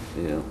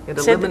 Yeah. It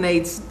Sid-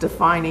 eliminates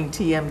defining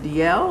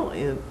TMDL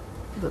in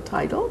the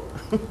title.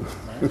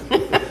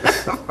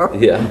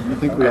 Yeah. I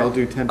think we all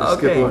do tend to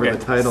skip Okay. over Okay.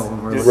 the title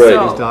when we're Right. looking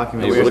at these So-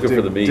 documents. We're We looking just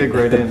for the meat. dig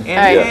right in.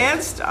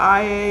 Enhanced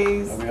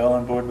IA's are we all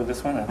on board with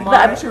this one? I think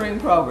monitoring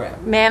program.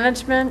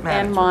 Management and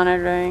Management.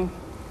 monitoring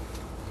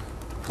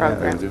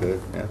program. That's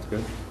good, that's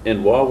good.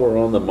 And while we're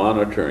on the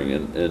monitoring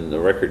in the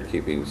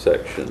record-keeping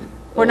section.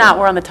 We're not,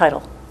 we're on the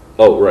title.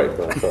 Oh, right. I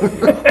thought you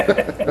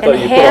put a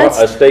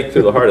Enhanced, stake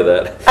through the heart of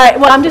that. all right,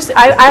 well,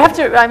 I have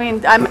to, I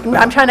mean,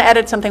 I'm trying to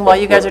edit something while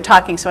you guys are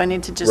talking, so I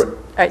need to just, Right. all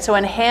right, so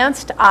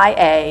enhanced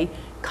IA,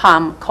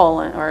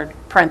 colon, or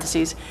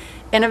parentheses,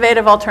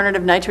 innovative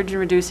alternative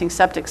nitrogen-reducing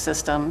septic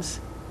systems,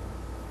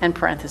 and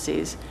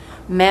parentheses,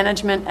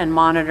 management and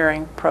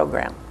monitoring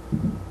program.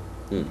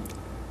 Hmm.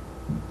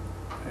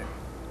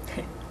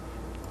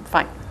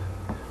 Fine.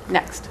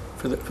 Next.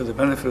 For the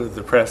benefit of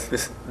the press,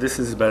 this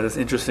is about as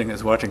interesting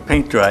as watching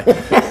paint dry.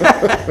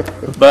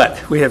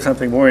 But we have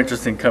something more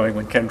interesting coming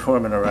when Ken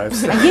Foreman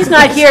arrives. He's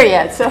not here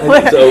yet, so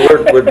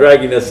So we're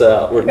dragging this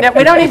out. We're- no,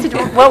 we don't need to,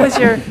 what was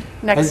your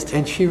next?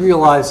 And she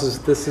realizes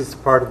this is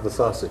part of the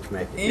sausage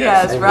making.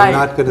 Yes, And right. we're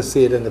not going to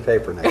see it in the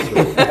paper next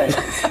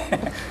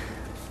week.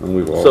 And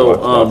we've all So,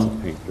 watched lots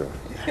of paint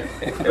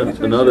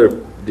dry.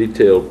 Another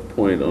detailed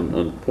point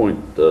on point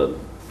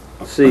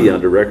C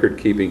under record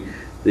keeping,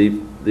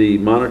 the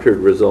monitored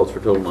results for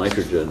total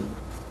nitrogen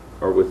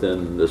are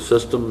within the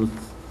system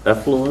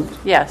effluent?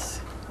 Yes.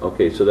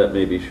 Okay, so that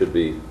maybe should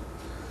be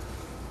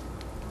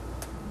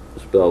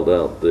spelled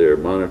out there,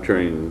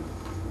 monitoring,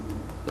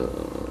 But I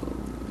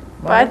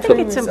think Monitoring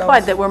it's results.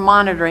 implied that we're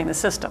monitoring the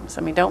systems.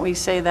 I mean, don't we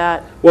say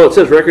that? well, it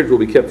says records will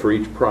be kept for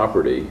each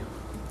property.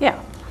 Yeah.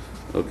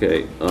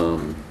 Okay,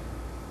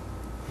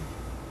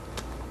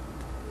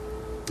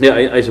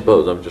 yeah, I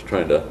suppose, I'm just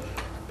trying to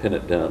pin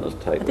it down as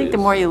tightly I think the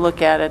as- more you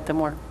look at it, the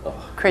more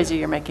crazy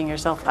you're making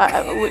yourself.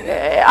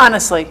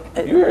 Honestly,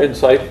 You're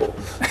insightful.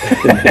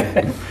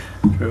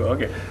 True,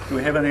 okay. Do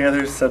we have any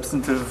other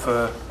substantive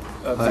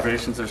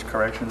observations or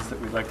corrections that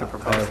we'd like to I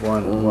propose? have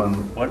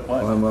What?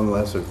 one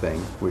lesser thing,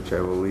 which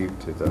I will leave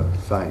to the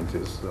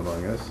scientists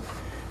among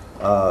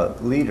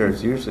us. Liter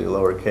is usually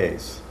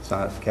lowercase. It's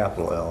not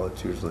capital L,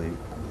 it's usually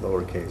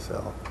lowercase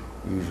l,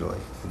 usually.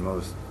 In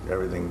most,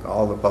 everything,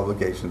 all the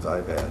publications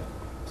I've had,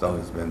 it's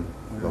always been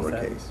Where is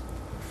that?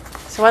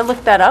 lowercase. so I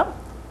looked that up,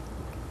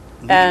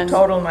 and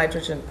Total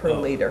nitrogen per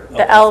liter.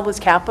 the L was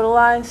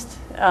capitalized.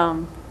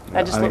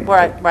 I just looked where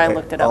I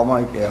looked it All up.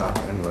 my, yeah,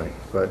 anyway,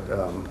 but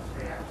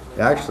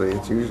actually,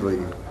 it's usually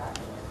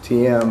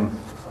TM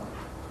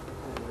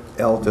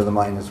L to the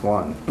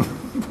 -1.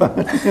 But,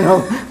 you know,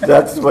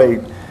 that's the way,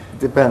 it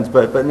depends,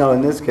 but no,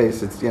 in this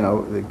case, it's, you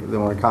know, the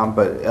more common,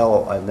 but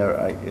L,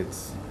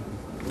 it's,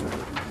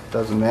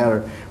 doesn't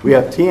matter. We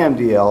have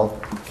TMDL,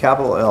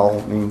 capital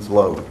L means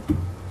load.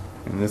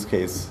 In this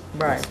case,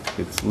 Right.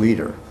 it's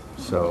liter,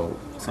 so.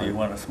 So you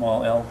want a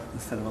small L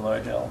instead of a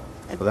large L?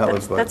 Well, that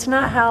was what- That's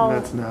not how,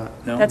 That's not.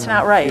 No? that's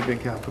not right. Keep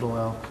it capital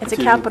L. It's a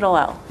capital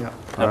L. Yeah.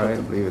 All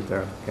right, leave it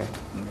there, okay.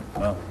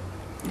 Well,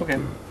 okay.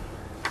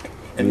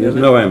 And there's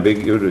no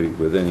ambiguity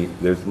with any,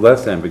 there's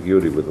less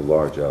ambiguity with a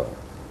large L.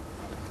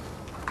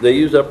 They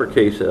use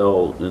uppercase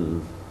L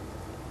in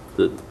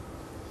the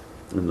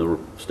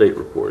state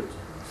reports,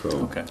 so.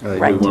 Okay. We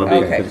Right. want to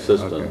be Okay.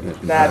 consistent.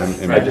 That's- And I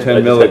just- 10 I just had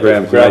to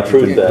milligrams ground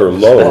truth nitrogen that. per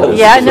load.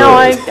 Yeah, no,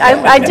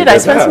 I did. I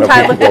spent some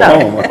time looking it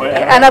up.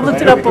 And I've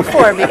looked it up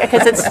before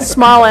because it's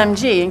small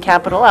mg in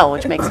capital L,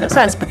 which makes no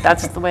sense, but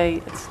that's the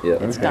way Yeah.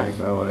 it's done.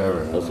 Well, whatever.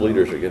 Those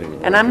leaders are getting.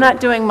 And I'm not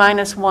doing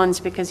 -1s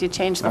because you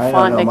change the I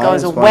font don't and know, it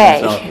goes -1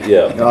 away. sounds-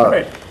 Yeah. No,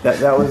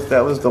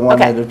 that was the one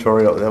Okay.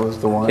 editorial, that was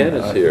the one Ken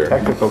is here.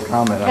 technical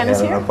comment I Ken is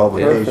had in here? a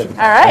publication.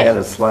 All right. I had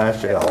a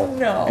 /L.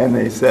 No. And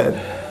they said,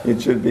 it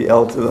should be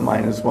L to the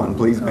 -1,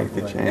 please make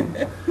the change.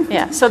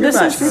 Yeah, so this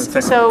much. is,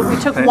 so we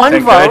took one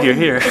Thank God vote. you're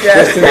here.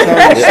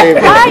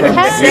 Hi,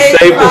 Ken. You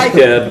saved us,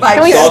 Ken.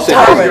 Can we Sausage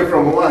stop?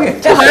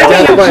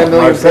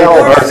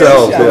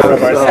 Ourselves,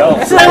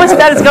 Ourselves. So that was,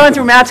 that is going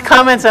through Matt's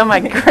comments on my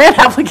grant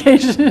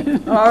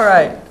application. All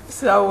right,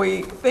 so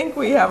we think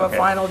we have a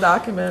final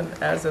document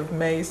as of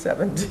May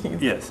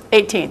 17th. Yes.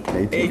 18th.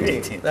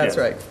 18th, that's yes.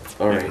 right.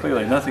 All Yeah, right.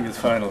 Clearly, nothing is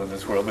final in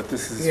this world, but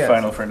this is Yes.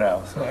 final for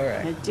now. so. All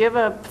right. Do you have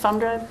a thumb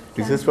drive?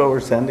 Is this what we're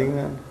sending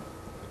then?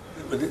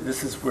 But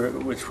this is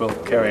which will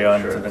carry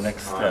on to the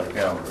next step,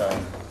 yeah.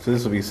 So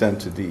this will be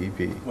sent to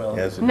DEP? Well,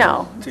 as it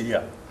No. Yeah.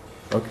 is?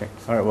 Okay,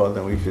 all right, well,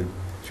 then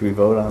should we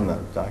vote on the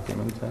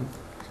document then?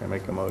 Should I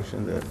make a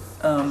motion that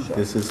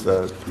this is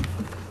the,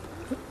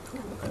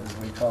 As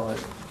we call it,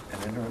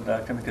 an interim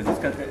document, because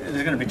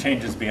there's going to be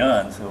changes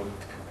beyond, so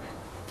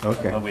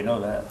okay. well, we know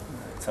that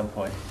at some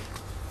point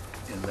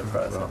in the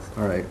process. Well,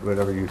 all right,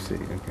 whatever you see,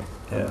 okay.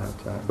 Yeah.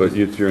 But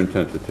it's your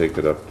intent to take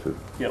it up to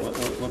Yeah, we'll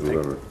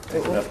whoever.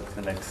 take it up to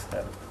the next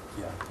step,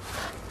 yeah.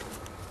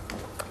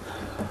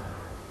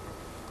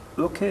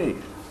 Okay,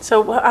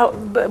 So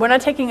but we're not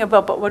taking a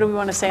vote, but what do we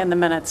want to say in the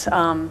minutes?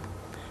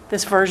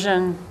 This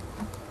version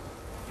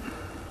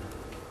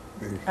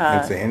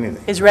Can't say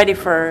anything. is ready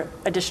for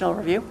additional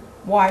review?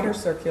 Wider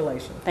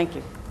circulation. Thank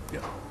you.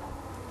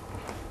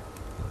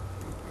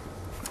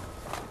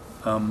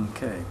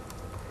 okay.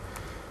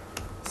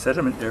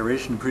 Sediment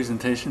aeration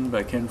presentation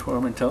by Ken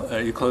Foreman.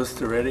 Are you close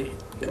to ready?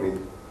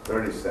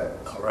 30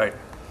 seconds. All right.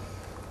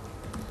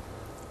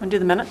 Want to do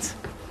the minutes?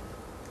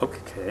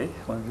 Okay,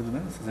 want to do the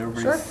minutes? Has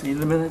everybody Sure. seen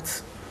the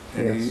minutes?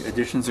 Any Yes.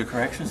 additions or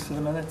corrections to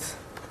the minutes?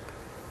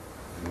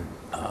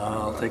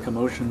 I'll take a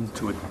motion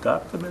to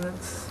adopt the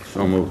minutes.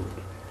 So moved.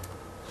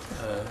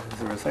 Is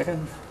there a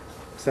second?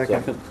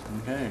 Second.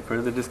 Okay,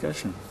 further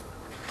discussion.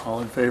 All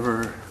in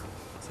favor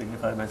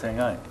signify by saying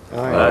aye.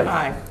 Aye.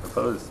 Aye.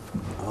 Opposed?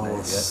 I'll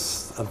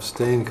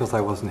abstain because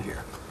I wasn't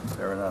here.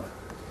 Fair enough.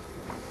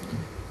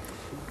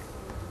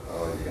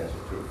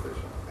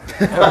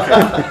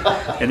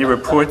 Any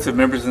reports of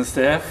members and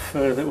staff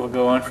that will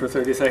go on for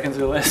 30 seconds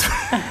or less?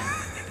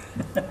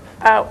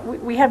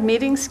 We have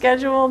meetings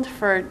scheduled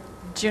for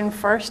June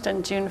 1st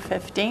and June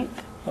 15th.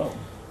 Oh,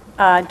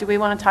 Do we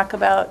want to talk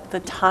about the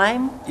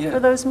time yeah. for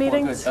those Well,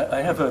 good. meetings?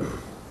 I have a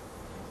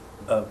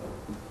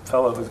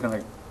fellow who's going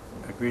to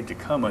agree to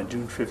come on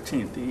June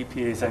 15th, the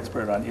EPA's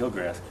expert on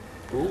eelgrass.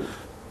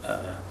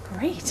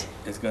 Great.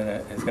 Is going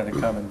to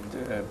come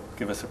and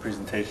give us a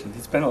presentation.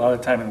 He spent a lot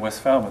of time in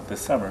West Falmouth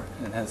this summer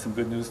and has some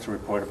good news to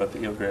report about the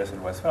eelgrass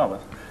in West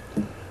Falmouth.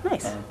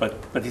 Nice. But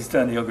he's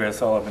done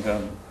eelgrass all up and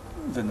down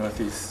the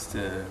northeast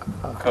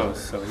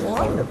coast, so he's,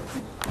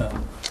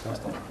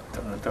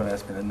 don't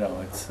ask me to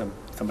know. It's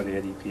somebody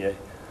at EPA.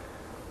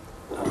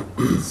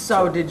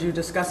 So did you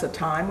discuss a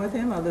time with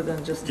him other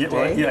than just a Yeah,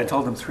 well, day? yeah, I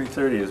told him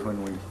 3:30 is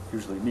when we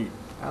usually meet.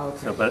 Okay.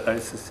 So, but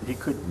he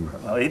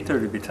could, well,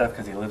 8:30 would be tough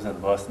because he lives in the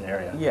Boston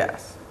area.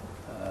 Yes.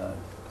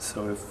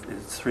 So if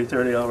it's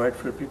 3:30 all right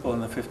for people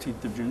on the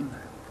 15th of June?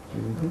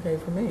 Okay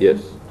for me.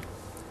 Yes.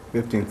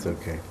 15th's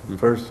okay.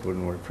 First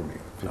wouldn't work for me.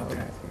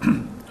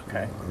 15th.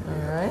 Okay.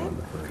 All right.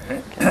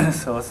 Okay.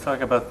 So let's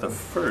talk about the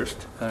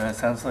first. It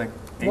sounds like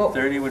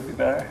 8:30 would be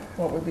better.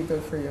 What would be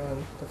good for you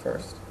on the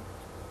 1st?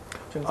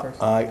 June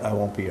 1st? I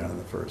won't be on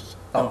the 1st.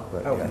 Oh,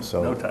 But, okay. yeah,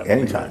 so No time.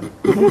 anytime.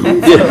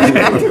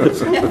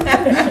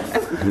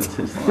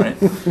 All right.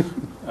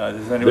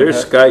 Does anyone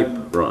There's have-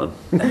 Skype, Ron.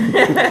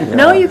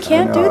 No, you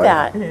can't do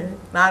that.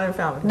 Not in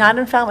Falmouth. Not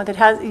in Falmouth. It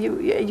has,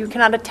 you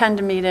cannot attend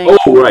a meeting.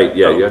 Oh, right,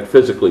 yeah, you have to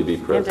physically be You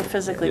have to present.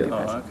 physically be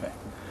Yeah. present. Oh, okay.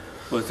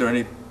 Was there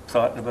any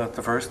thought about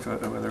the first,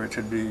 whether it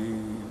should be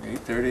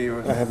 8:30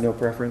 or? I have no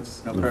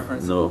preference. No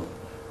preference? No.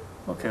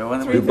 Okay, well,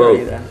 then we Do 3:30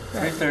 both. then.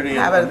 3:30.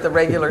 Have it at the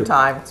regular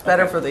time. It's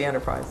better for the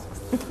enterprise.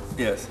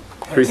 Yes.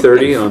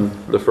 3:30 on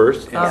the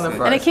 1st? On the Yes.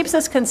 And it first. keeps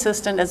us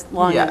consistent as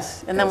long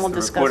Yes. as, and then Yes, we'll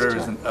discuss The reporter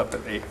it. isn't up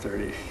at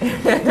 8:30.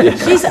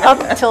 She's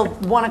up till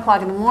 1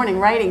 o'clock in the morning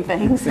writing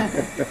things.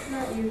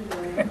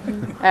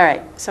 All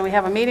right, so we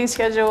have a meeting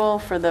schedule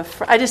for the,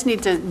 I just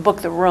need to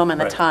book the room and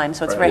the Right, time,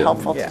 so it's right. very Yeah.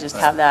 helpful to Yeah. just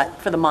have that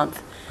for the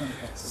month.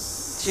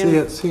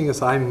 Seeing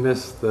as I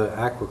missed the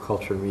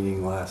aquaculture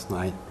meeting last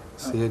night,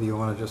 Sia, do you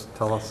want to just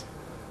tell us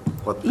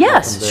what happened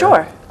Yes, there?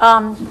 sure.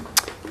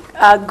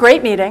 A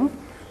great meeting.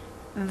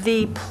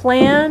 The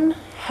plan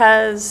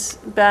has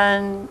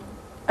been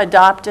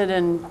adopted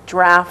in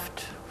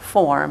draft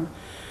form.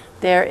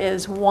 There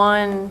is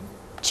one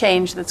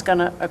change that's going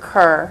to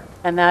occur,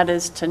 and that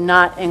is to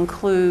not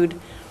include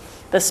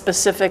the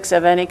specifics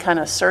of any kind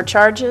of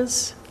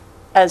surcharges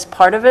as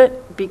part of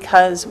it,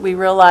 because we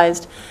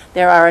realized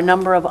there are a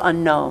number of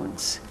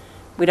unknowns.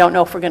 We don't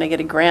know if we're going to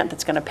get a grant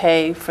that's going to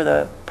pay for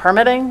the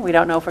permitting. We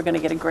don't know if we're going to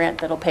get a grant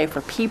that'll pay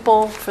for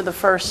people for the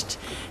first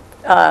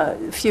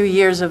few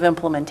years of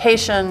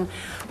implementation.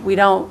 We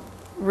don't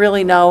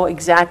really know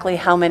exactly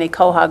how many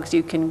cohogs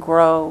you can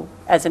grow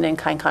as an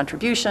in-kind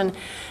contribution.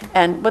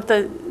 And what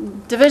the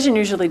division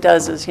usually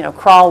does is,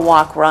 crawl,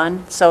 walk,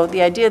 run. So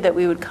the idea that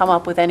we would come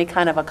up with any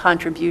kind of a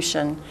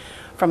contribution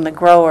from the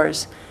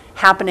growers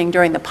happening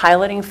during the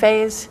piloting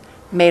phase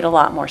made a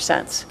lot more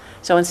sense.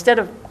 So instead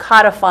of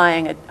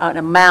codifying an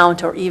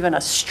amount or even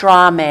a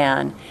straw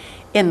man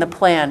in the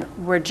plan,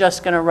 we're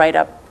just going to write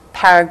a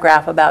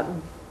paragraph about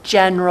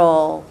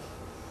general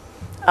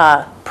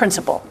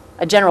principle,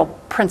 a general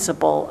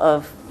principle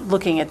of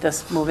looking at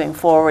this moving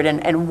forward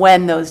and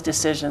when those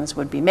decisions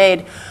would be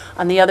made.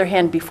 On the other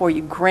hand, before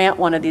you grant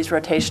one of these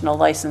rotational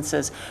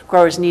licenses,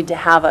 growers need to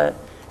have a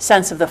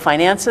sense of the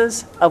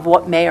finances of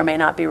what may or may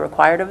not be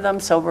required of them.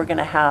 So we're going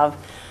to have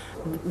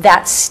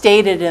that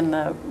stated in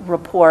the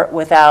report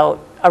without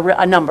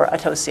a number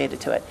associated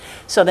to it.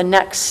 So the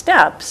next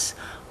steps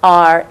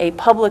are a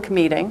public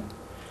meeting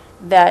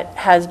that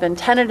has been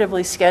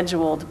tentatively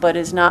scheduled but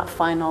is not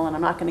final, and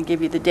I'm not going to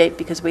give you the date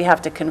because we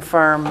have to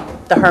confirm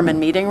the Herman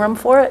meeting room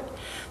for it.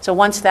 So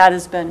once that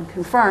has been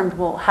confirmed,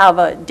 we'll have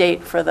a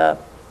date for the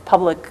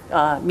public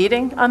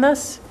meeting on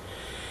this.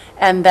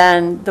 And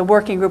then the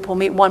working group will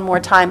meet one more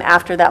time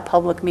after that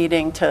public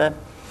meeting to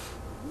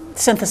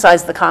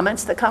synthesize the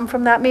comments that come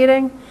from that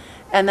meeting.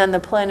 And then the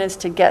plan is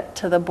to get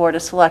to the Board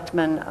of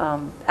Selectmen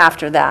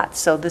after that.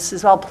 So this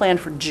is all planned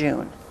for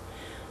June.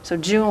 So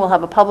June, we'll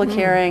have a public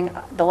hearing,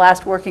 the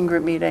last working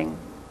group meeting,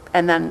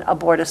 and then a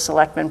Board of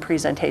Selectmen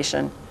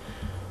presentation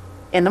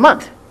in the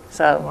month.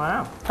 So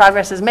Wow.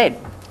 progress is made.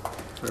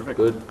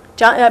 Good.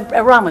 John,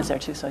 Ron was there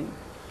too, so.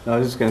 I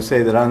was just going to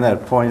say that on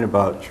that point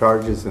about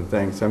charges and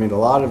things, I mean, a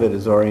lot of it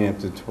is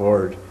oriented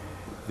toward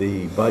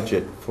the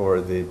budget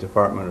for the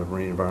Department of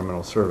Marine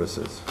Environmental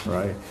Services,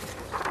 right?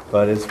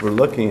 But as we're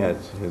looking at,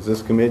 as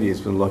this committee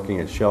has been looking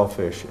at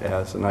shellfish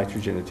as a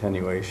nitrogen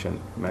attenuation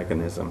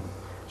mechanism,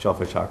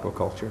 shellfish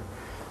aquaculture,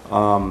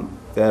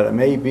 that it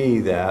may be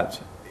that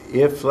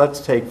if, let's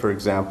take for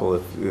example,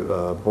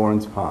 if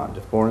Bourne's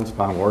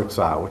Pond works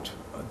out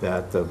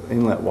that the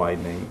inlet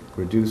widening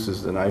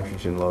reduces the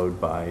nitrogen load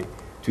by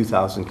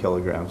 2,000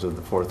 kilograms of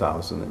the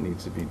 4,000 that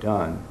needs to be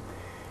done,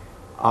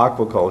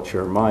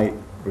 aquaculture might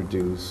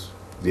reduce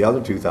the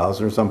other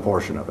 2,000 or some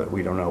portion of it.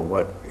 We don't know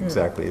what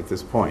exactly at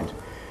this point.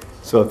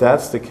 So if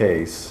that's the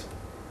case,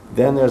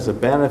 then there's a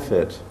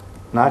benefit,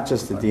 not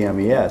just to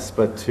DMES,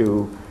 but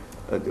to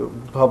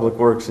public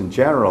works in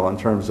general in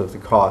terms of the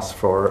costs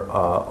for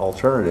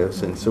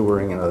alternatives and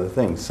sewering and other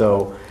things.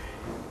 So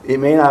it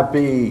may not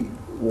be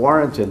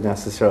warranted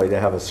necessarily to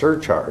have a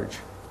surcharge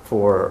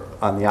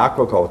on the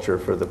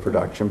aquaculture for the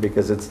production,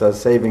 because it's the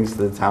savings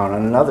to the town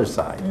on another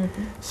side.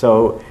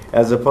 So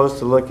as opposed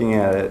to looking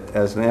at it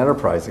as an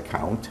enterprise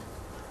account,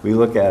 we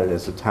look at it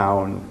as a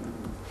town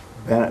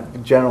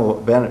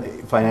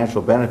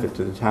financial benefit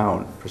to the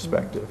town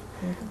perspective.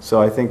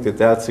 So I think that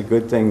that's a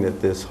good thing,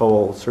 that this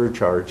whole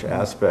surcharge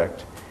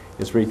aspect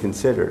is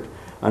reconsidered.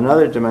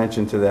 Another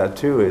dimension to that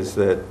too is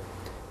that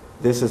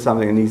this is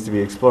something that needs to be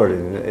explored,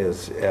 and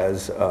as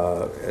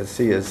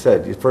Sia has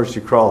said, first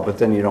you crawl, but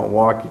then you don't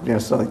walk. You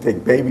necessarily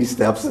take baby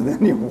steps and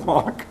then you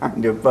walk,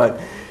 kind of. But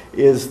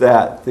is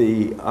that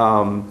the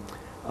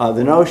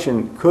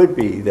notion could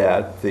be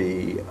that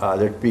there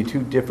could be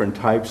two different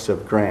types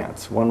of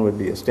grants. One would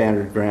be a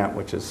standard grant,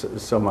 which is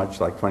so much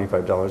like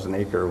 $25 an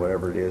acre or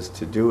whatever it is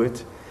to do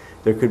it.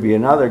 There could be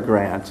another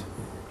grant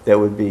that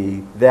would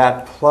be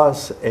that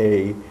plus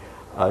a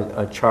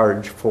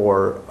charge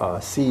for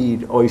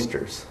seed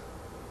oysters,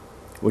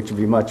 which would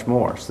be much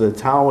more. So the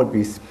town would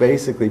be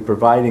basically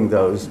providing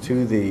those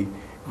to the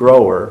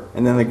grower,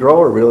 and then the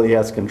grower really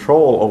has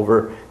control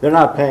over, they're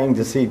not paying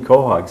to seed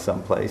quahogs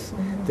someplace.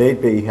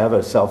 They'd have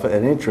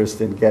an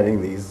interest in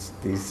getting these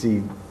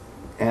seed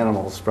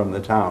animals from the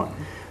town.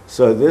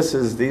 So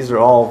these are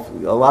all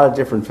a lot of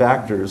different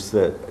factors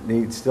that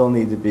still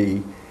need to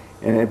be,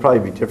 and it'd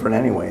probably be different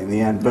anyway in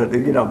the end, but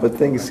but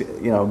things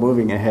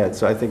moving ahead.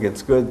 So I think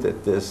it's good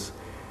that this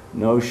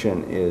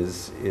notion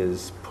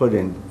is put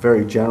in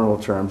very general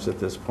terms at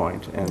this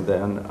point, and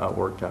then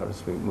worked out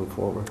as we move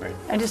forward.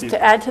 And just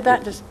to add to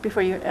that, just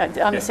before you,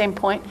 on the same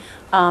point,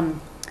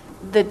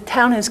 the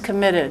town is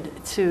committed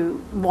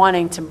to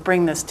wanting to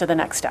bring this to the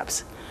next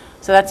steps.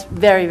 So that's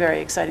very, very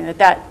exciting,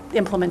 that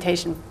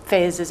implementation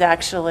phase is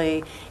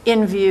actually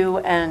in view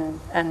and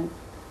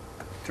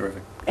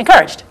Terrific.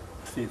 encouraged.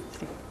 Steve?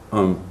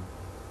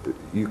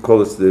 You call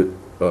this the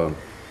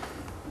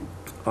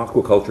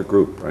aquaculture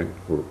group, right?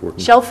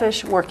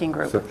 Shellfish Working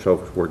Group.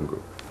 Shellfish Working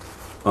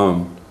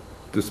Group.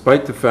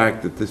 Despite the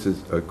fact that this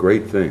is a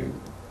great thing,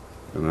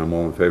 and I'm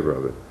all in favor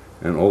of it,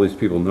 and all these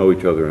people know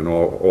each other and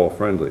all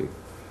friendly,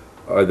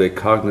 are they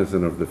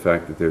cognizant of the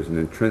fact that there's an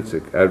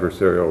intrinsic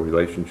adversarial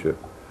relationship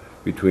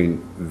between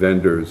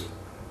vendors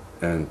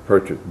and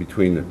purchase,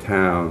 between the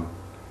town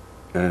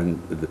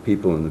and the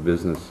people in the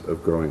business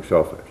of growing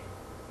shellfish?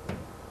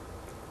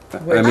 I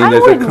mean, there's a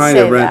wouldn't kind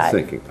say of rent that.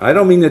 sinking. I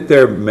don't mean that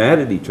they're mad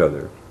at each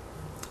other.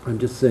 I'm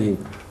just saying,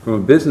 from a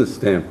business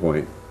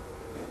standpoint,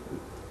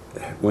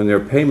 when there are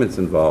payments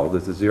involved,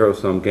 it's a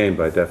zero-sum game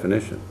by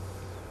definition.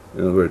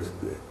 In other words,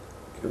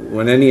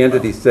 when any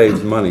entity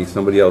saves money,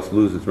 somebody else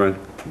loses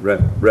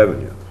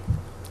revenue.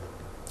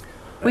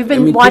 We've I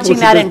been mean, watching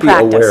people that should in just be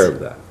practice. aware of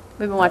that.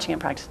 We've been watching it in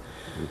practice.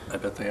 I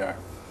bet they are.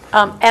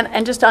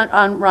 And just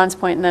on Ron's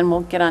point, and then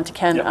we'll get on to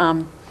Ken.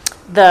 Yep.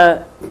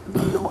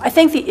 I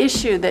think the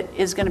issue that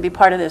is going to be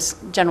part of this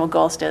general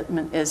goal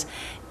statement is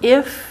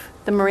if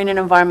the Marine and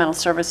Environmental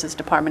Services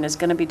Department is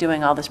going to be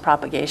doing all this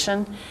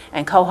propagation,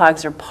 and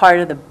quahogs are part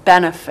of the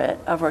benefit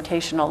of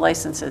rotational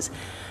licenses,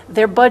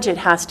 their budget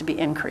has to be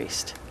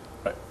increased.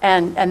 Right.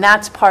 And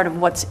that's part of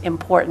what's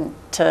important,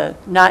 to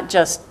not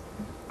just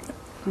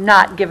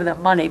not give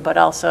them money, but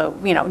also,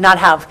 not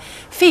have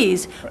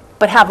fees, Right.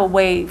 but have a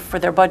way for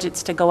their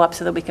budgets to go up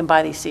so that we can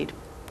buy these seed.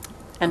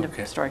 End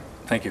Okay. of story.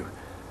 Thank you.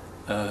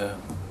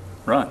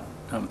 Ron,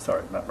 I'm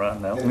sorry, not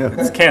Ron, no,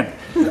 it's Ken.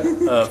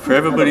 For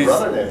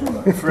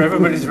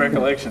everybody's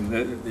recollection,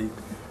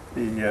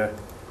 the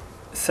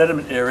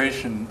sediment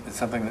aeration is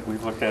something that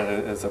we've looked at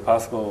as a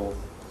possible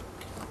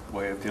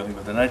way of dealing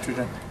with the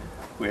nitrogen.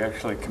 We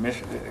actually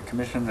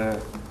commissioned a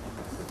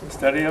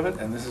study of it,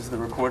 and this is the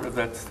report of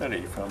that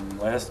study from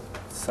last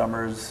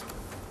summer's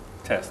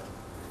test,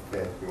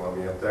 Okay, you want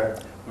me up there?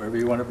 wherever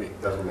you want to be.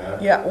 Doesn't matter.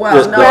 Yeah, well,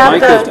 Just no, the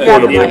mic is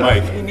grab the You need a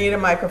mic. mic. you need a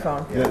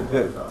microphone.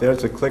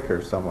 There's a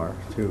clicker somewhere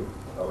too.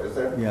 Oh, is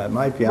there? Yeah, it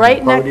might be on Right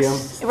the podium.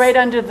 next, right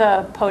under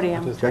the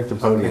podium. Check the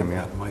podium,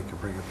 yeah. Mike can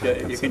bring it Yeah,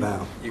 back and sit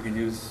down. you can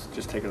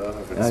just take it off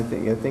if And I it's,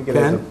 think it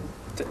has a, Ken?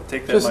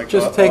 take that mic off.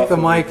 Just take the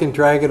of mic and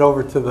drag it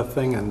over to the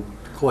thing and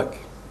click.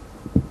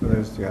 Well,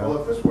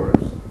 if this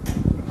works,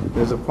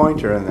 there's a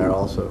pointer in there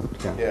also,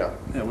 Ken. yeah.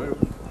 Yeah,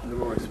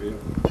 whatever works for you.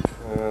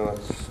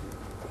 Let's-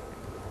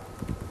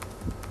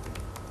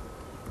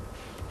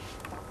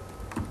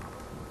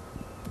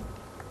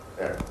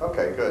 There,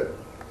 okay, good.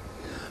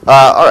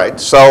 All right,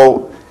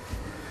 so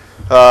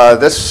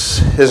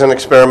this is an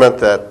experiment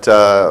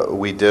that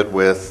we did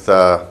with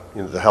the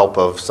help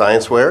of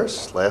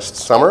ScienceWares last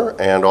summer,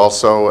 and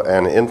also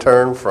an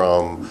intern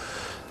from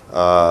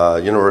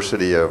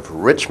University of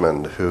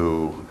Richmond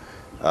who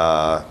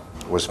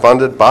was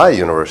funded by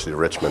University of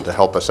Richmond to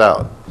help us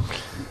out.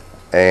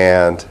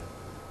 And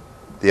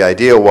the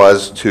idea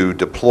was to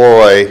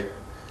deploy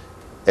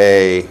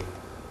a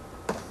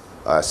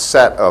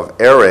set of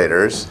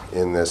aerators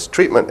in this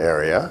treatment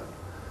area,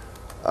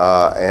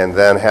 and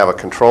then have a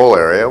control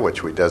area,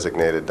 which we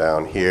designated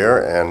down here,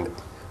 and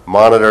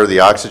monitor the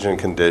oxygen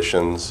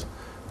conditions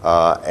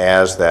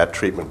as that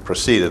treatment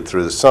proceeded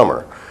through the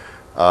summer.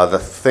 The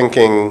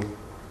thinking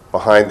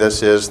behind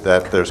this is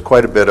that there's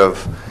quite a bit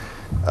of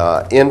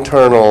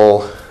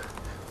internal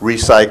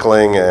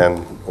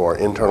recycling or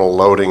internal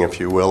loading, if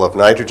you will, of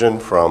nitrogen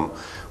from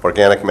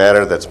organic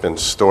matter that's been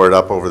stored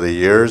up over the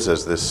years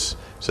as this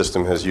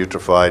system has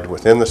eutrophied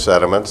within the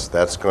sediments.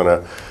 That's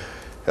going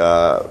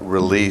to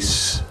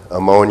release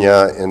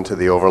ammonia into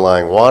the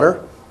overlying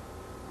water.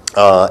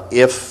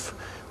 If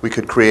we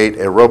could create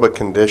aerobic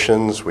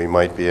conditions, we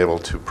might be able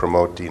to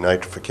promote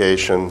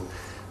denitrification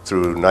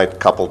through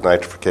coupled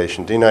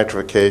nitrification,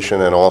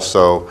 denitrification, and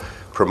also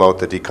promote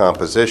the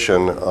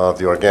decomposition of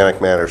the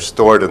organic matter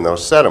stored in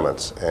those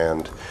sediments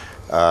and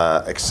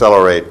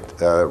accelerate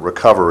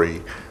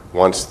recovery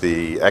once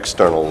the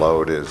external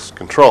load is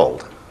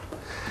controlled.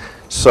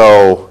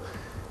 So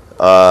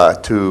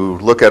to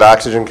look at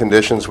oxygen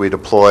conditions, we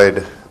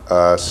deployed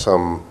a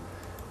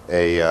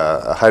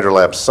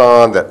hydrolab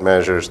sonde that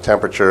measures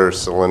temperature,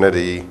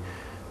 salinity,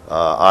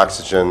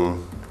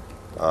 oxygen,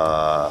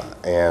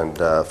 and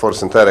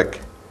photosynthetically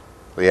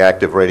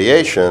active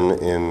radiation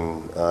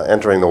in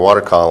entering the water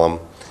column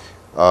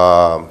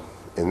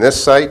in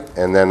this site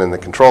and then in the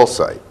control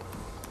site.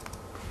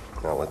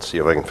 Now let's see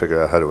if I can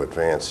figure out how to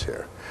advance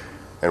here.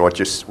 And what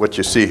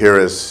you see here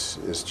is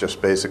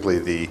just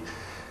basically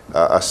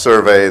a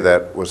survey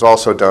that was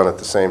also done at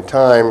the same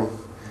time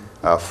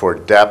for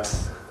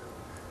depth.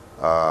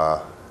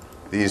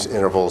 These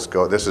intervals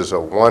go, this is a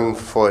 1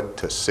 foot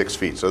to 6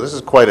 feet. So this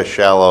is quite a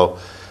shallow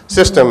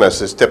system, as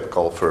is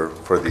typical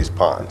for these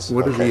ponds.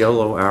 What do the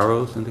yellow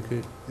arrows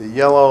indicate? The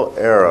yellow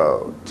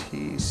arrow,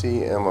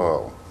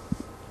 TCMO.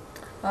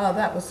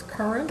 That was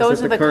current?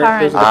 Those are the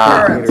Those current. are the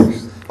current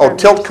meters. Oh,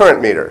 tilt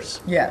current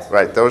meters. Yes.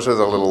 Right, those are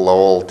the little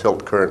Lowell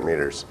tilt current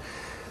meters.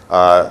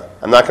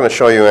 I'm not going to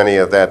show you any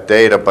of that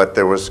data, but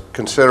there was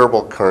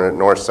considerable current,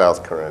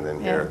 north-south current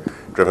in here,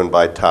 driven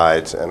by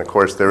tides. And of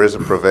course, there is a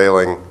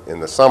prevailing, in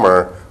the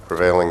summer,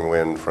 prevailing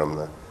wind from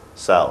the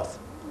south.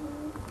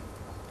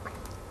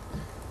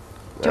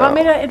 Do you want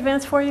me to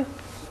advance for you?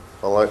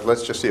 Well,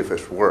 let's just see if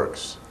this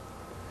works.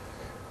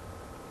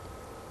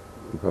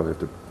 You probably have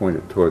to point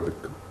it toward the,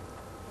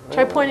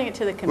 Try pointing it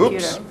to the computer.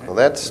 Oops, well,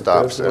 that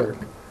stops does it. work.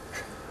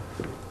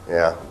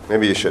 Yeah,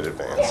 maybe you should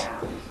advance.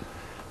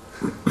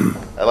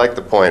 I like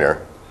the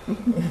pointer. See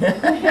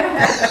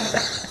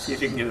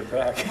if you can get it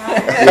back.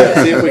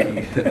 Yeah, see if we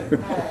can,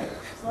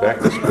 back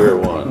to square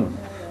one.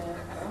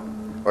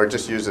 Or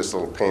just use this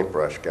little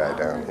paintbrush guy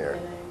down here.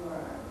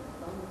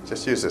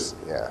 Just use this,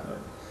 yeah.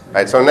 All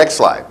right, so next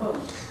slide.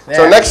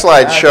 So next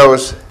slide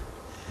shows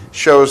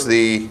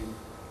a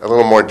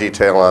little more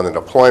detail on the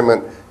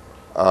deployment.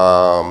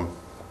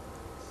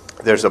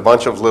 There's a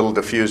bunch of little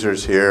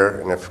diffusers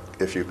here, and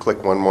if you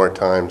click one more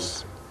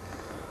times,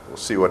 we'll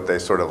see what they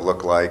sort of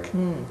look like.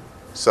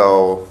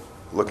 So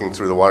looking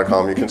through the water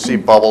column, you can see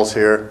bubbles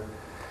here.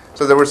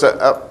 So there was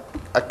a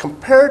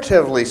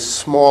comparatively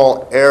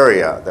small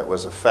area that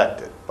was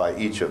affected by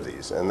each of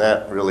these, and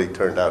that really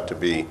turned out to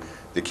be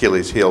the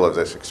Achilles heel of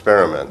this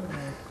experiment.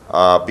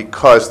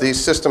 Because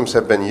these systems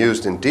have been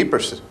used in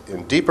deeper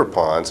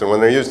ponds, and when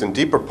they're used in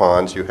deeper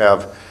ponds, you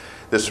have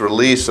this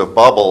release of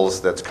bubbles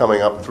that's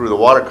coming up through the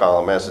water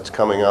column. As it's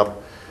coming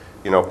up,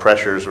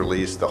 pressure is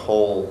released, the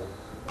whole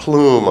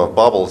plume of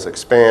bubbles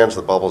expands,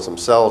 the bubbles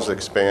themselves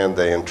expand,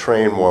 they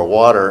entrain more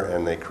water,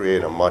 and they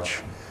create a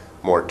much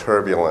more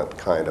turbulent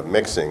kind of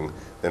mixing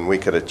than we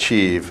could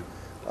achieve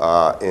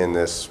in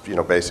this,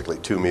 basically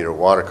 2-meter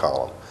water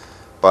column.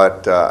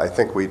 But I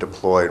think we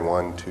deployed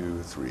 1,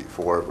 2, 3,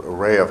 4,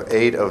 array of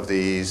 8 of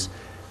these.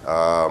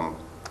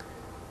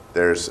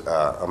 There's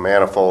a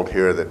manifold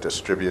here that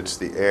distributes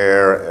the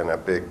air and a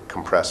big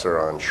compressor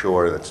on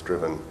shore that's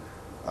driven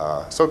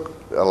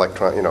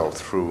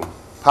through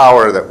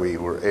power that we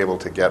were able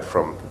to get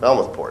from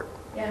Falmouthport.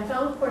 Yeah, and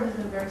Falmouthport has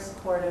been very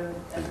supportive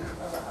and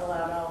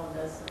allowed all of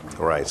this.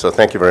 Right, so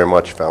thank you very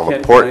much, Can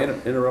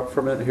Falmouthport. I interrupt for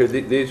a minute here?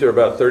 These are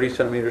about 30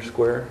 centimeters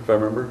square, if I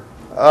remember?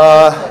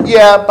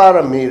 Yeah, about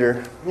a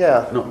meter,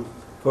 yeah. No,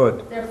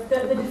 Foot. The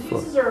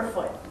diffusers are a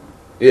foot.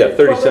 yeah, 30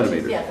 Well, which is-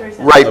 centimeters. Yeah, 30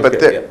 centimeters. Right, but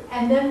Okay,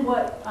 And then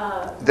what,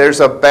 there's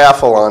a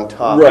baffle on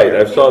top. Right,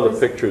 I saw the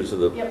pictures of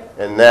the, yep,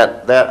 And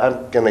that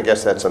I'm going to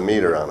guess that's a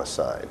meter on a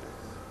side.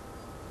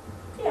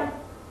 yeah.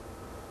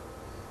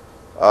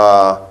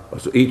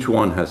 so each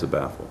one has a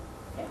baffle.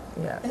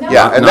 Yeah. And that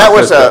Yeah, was- and Not that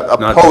was just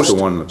a not just post,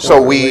 the one that's-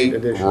 so we, Late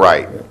addition,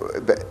 right.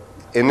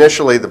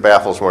 Initially, the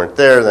baffles weren't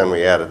there, then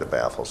we added the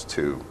baffles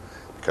too,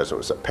 because it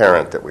was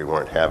apparent that we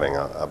weren't having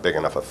a big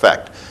enough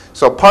effect.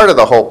 So part of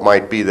the hope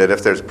might be that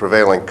if there's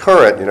prevailing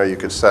current, you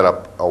could set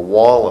up a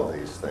wall of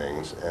these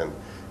things and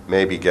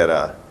maybe get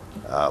a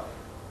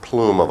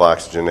plume of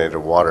oxygenated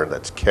water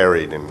that's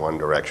carried in one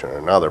direction or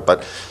another.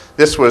 But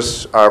this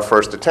was our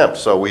first attempt,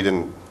 so we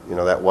didn't,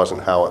 that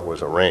wasn't how it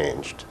was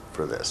arranged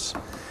for this.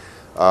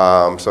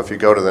 So if you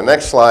go to the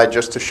next slide,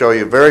 just to show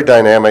you a very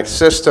dynamic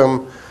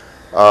system,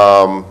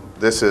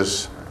 this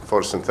is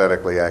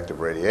photosynthetically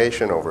active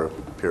radiation over a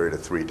period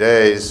of 3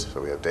 days.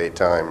 So we have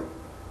daytime,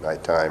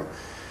 nighttime.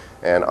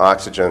 and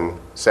oxygen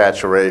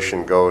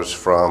saturation goes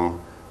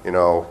from,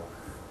 here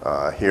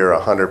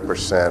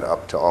 100%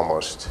 up to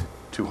almost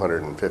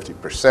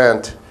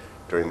 250%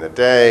 during the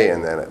day,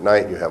 and then at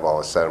night you have all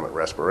the sediment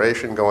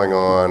respiration going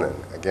on, and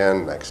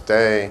again next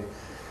day.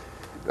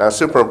 Now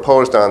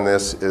superimposed on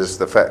this is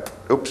the fact,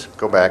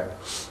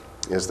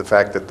 is the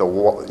fact that the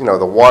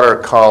water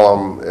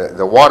column,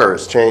 the water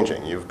is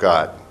changing. You've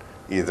got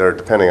either,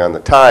 depending on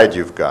the tide,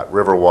 you've got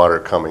river water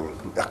coming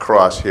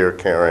across here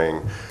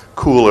carrying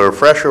cooler,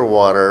 fresher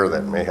water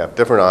that may have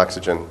different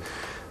oxygen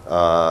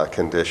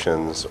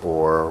conditions,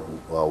 or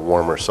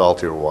warmer,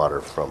 saltier water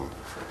from.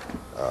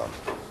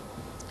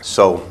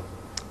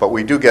 But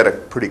we do get a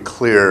pretty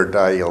clear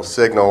diel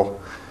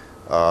signal.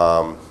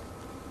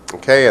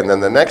 Okay, and then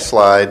the next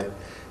slide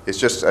is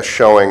just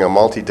showing a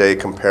multi-day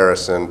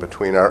comparison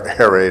between our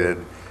aerated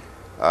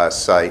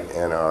site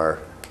and our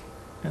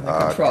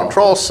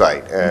control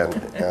site. And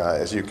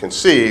as you can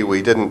see,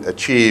 we didn't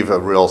achieve a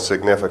real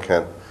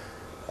significant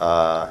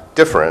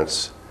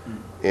difference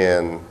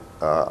in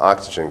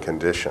oxygen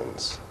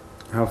conditions.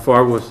 How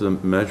far was the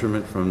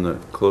measurement from the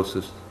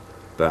closest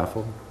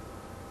baffle?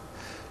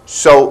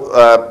 So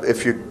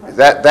if you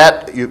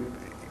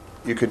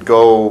you could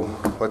go,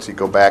 let's see,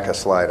 go back a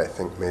slide, I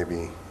think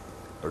maybe,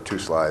 or 2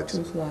 slides.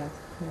 2 slides.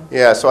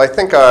 Yeah, so I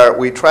think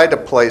we tried to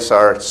place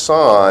our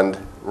sonde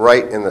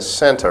right in the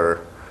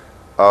center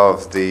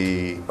of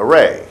the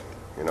array.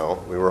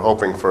 We were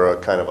hoping for a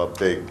kind of a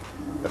big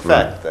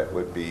effect that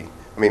would be,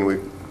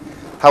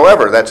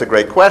 however, that's a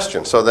great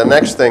question. So the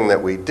next thing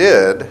that we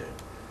did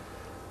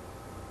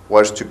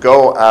was to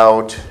go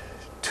out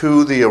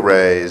to the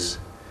arrays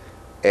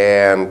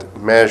and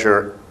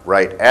measure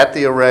right at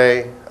the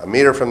array, 1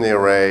 meter from the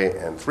array,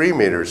 and 3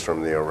 meters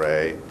from the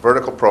array,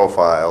 vertical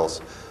profiles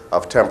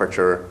of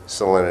temperature,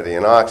 salinity,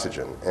 and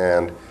oxygen.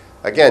 And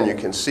again, you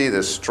can see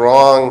this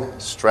strong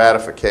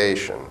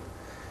stratification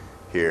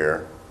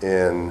here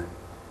in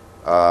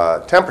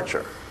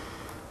temperature.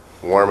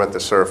 Warm at the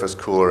surface,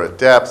 cooler at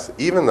depth,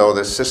 even though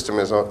this system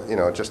is,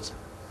 just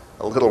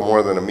a little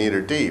more than 1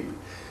 meter deep.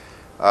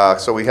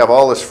 So we have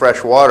all this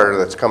fresh water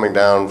that's coming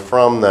down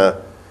from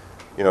the,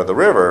 the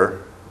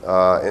river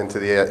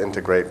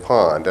into Great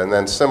Pond. And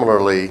then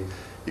similarly,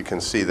 you can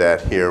see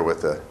that here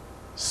with the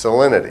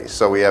salinity.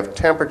 So we have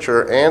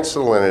temperature and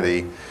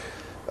salinity.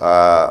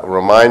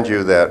 Remind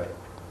you that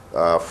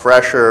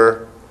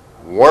fresher,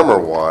 warmer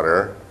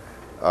water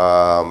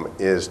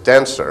is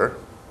denser,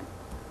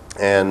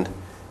 and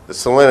the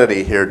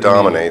salinity here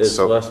dominates. It's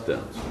less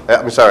dense.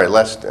 I'm sorry,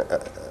 less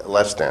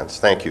dense.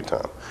 Thank you,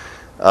 Tom.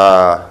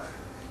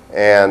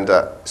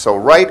 So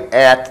right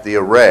at the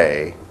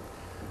array,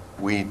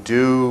 we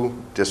do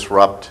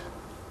disrupt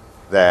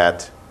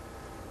that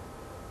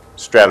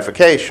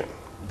stratification.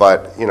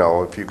 But,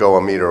 if you go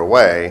 1 meter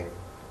away,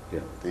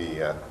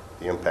 the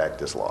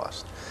impact is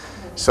lost.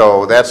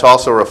 So that's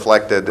also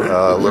reflected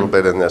a little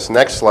bit in this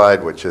next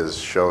slide, which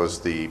shows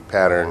the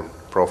pattern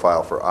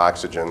profile for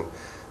oxygen.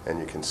 And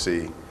you can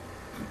see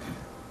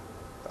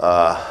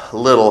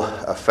little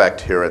effect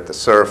here at the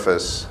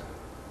surface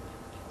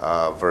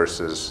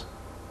versus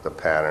the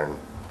pattern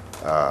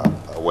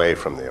away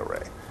from the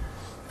array.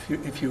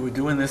 If you were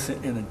doing this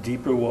in a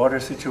deeper water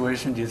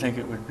situation, do you think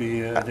it would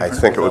be a different I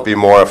think it would be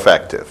result? more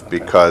effective,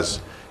 because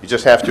you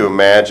just have to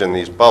imagine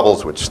these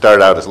bubbles, which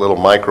start out as little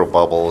micro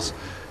bubbles,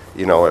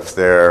 if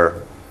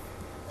they're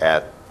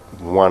at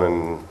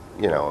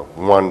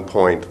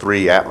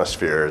 1.3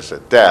 atmospheres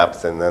at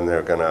depth, and then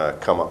they're going to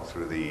come up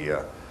through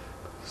the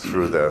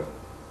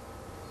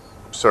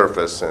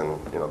surface, and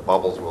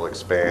bubbles will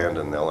expand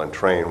and they'll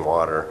entrain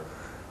water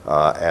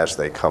as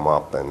they come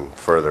up and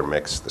further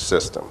mix the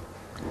system.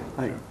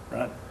 I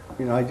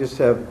just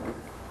have,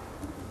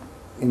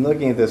 in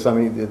looking at this,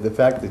 the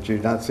fact that you're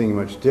not seeing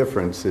much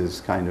difference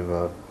is kind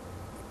of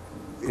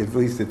at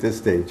least at this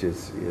stage,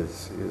 is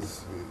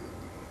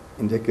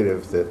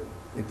indicative that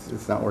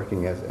it's not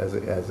working as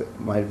it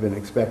might have been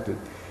expected.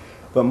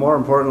 But more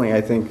importantly, I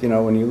think,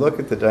 when you look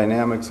at the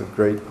dynamics of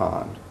Great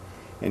Pond,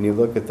 and you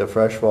look at the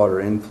freshwater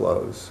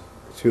inflows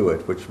to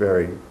it, which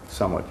vary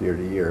somewhat year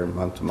to year,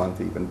 month to month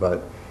even,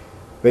 but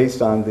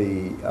based on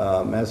the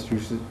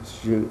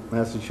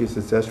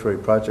Massachusetts Estuary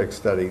Project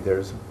study,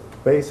 there's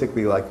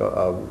basically like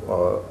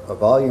a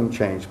volume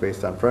change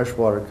based on fresh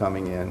water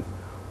coming in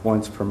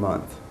once per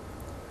month.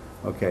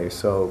 Okay,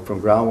 so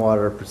from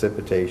groundwater,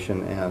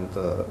 precipitation, and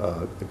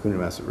the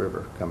Coonamessett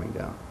River coming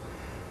down.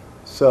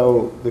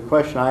 So the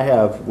question I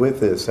have with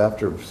this,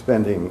 after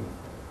spending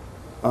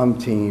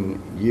umpteen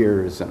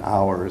years and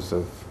hours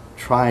of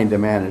trying to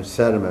manage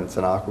sediments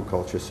in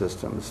aquaculture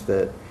systems,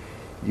 that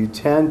you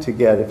tend to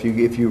get, if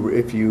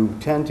you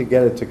tend to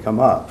get it to come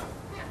up,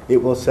 it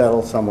will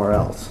settle somewhere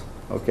else.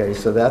 Okay,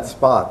 so that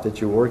spot that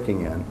you're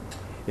working in,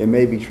 it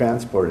may be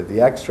transported.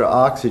 The extra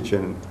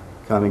oxygen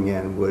coming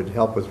in would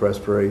help with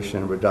respiration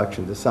and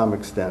reduction to some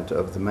extent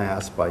of the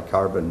mass by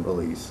carbon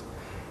release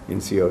in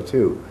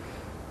CO2.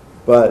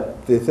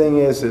 But the thing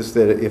is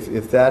that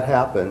if that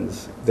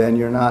happens, then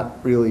you're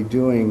not really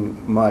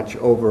doing much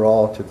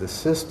overall to the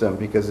system,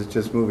 because it's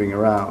just moving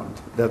around.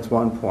 That's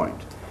one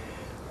point.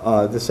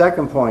 The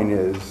second point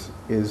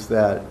is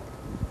that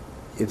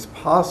it's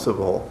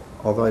possible,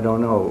 although I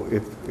don't know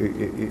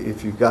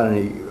if you've got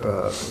any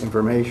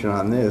information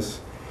on this,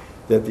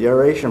 that the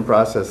aeration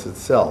process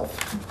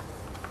itself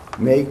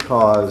may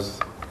cause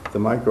the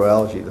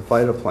microalgae, the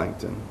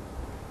phytoplankton,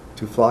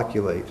 to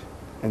flocculate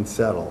and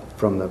settle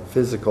from the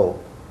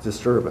physical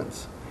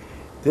disturbance.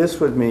 This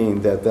would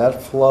mean that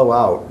that flow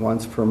out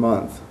once per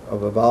month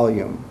of a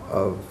volume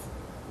of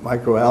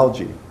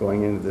microalgae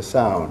going into the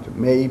sound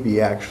may be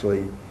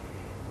actually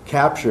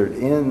captured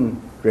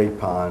in Great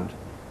Pond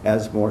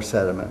as more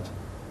sediment.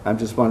 I'm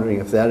just wondering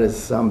if that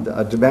is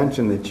a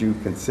dimension that you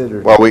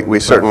considered. Well, we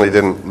certainly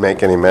didn't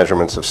make any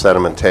measurements of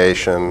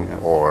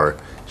sedimentation or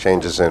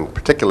changes in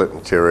particulate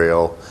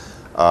material.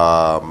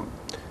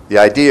 The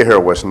idea here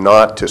was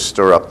not to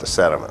stir up the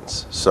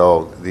sediments.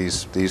 So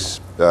these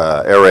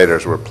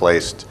aerators were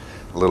placed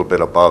a little bit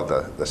above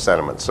the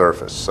sediment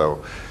surface.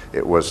 So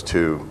it was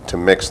to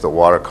mix the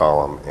water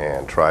column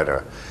and try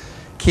to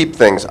keep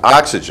things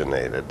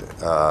oxygenated.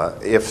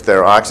 If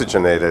they're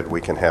oxygenated,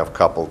 we can have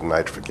coupled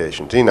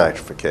nitrification,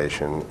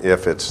 denitrification.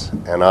 If it's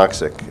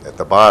anoxic at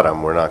the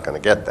bottom, we're not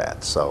going to get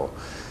that. So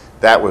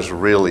that was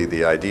really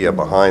the idea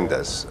behind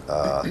this.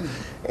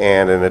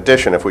 And in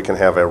addition, if we can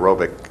have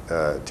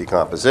aerobic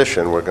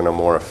decomposition, we're going to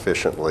more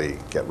efficiently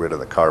get rid of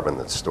the carbon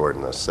that's stored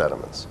in those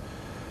sediments.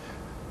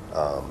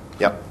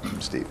 Yep,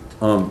 Steve.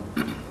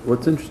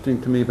 What's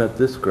interesting to me about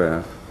this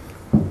graph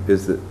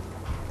is that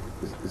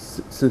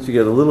since you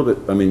get a little bit,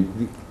 I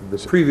mean, the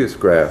previous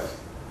graph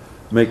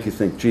make you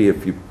think, gee,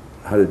 if you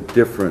had a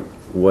different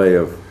way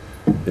of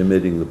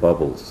emitting the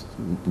bubbles,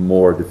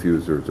 more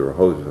diffusers or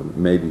hoses,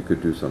 maybe you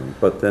could do something.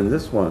 But then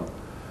this one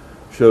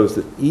shows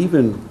that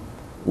even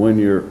when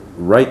you're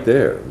right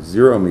there,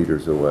 0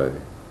 meters away,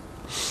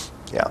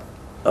 Yeah.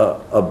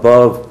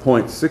 above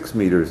 0.6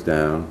 meters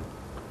down,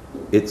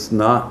 it's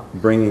not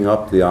bringing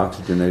up the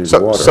oxygenated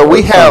water. So we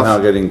It's have somehow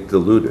getting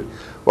diluted.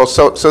 Well,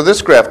 so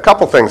this graph,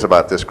 couple things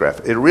about this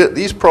graph.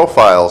 These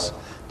profiles,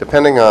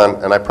 depending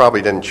on, and I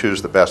probably didn't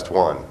choose the best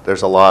one.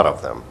 There's a lot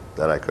of them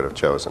that I could have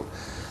chosen.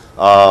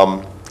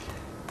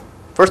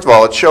 First of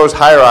all, it shows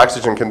higher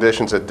oxygen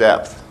conditions at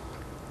depth.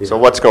 So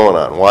what's going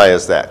on? Why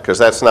is that? Because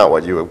that's not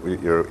what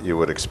you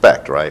would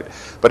expect, right?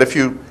 But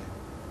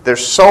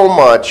there's so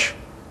much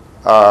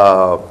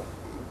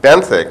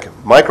benthic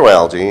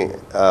microalgae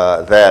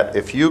that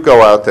if you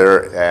go out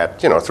there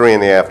at 3 in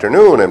the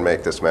afternoon and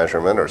make this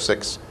measurement, or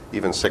 6,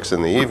 even 6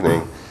 in the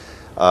evening,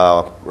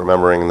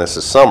 remembering this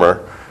is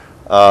summer,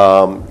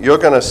 you're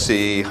going to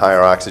see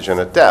higher oxygen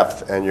at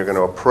depth, and you're going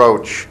to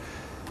approach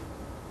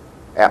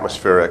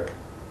atmospheric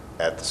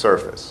at the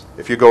surface.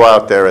 If you go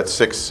out there at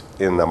 6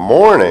 in the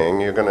morning,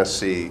 you're going to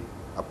see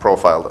a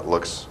profile that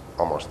looks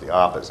almost the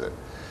opposite.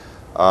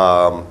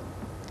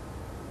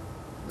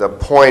 The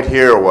point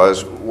here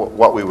was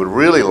what we would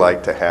really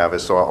like to have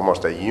is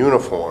almost a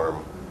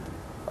uniform,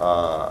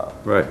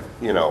 Right.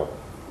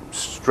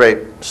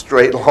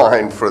 straight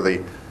line for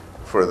the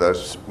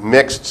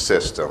mixed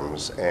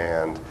systems,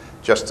 and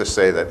just to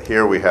say that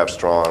here we have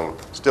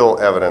still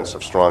evidence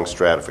of strong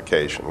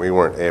stratification. We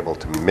weren't able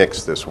to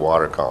mix this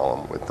water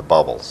column with the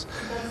bubbles.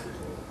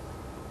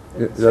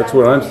 That's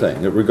what I'm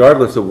saying, that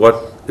regardless of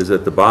what is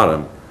at the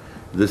bottom,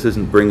 this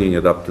isn't bringing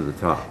it up to the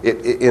top.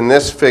 In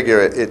this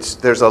figure,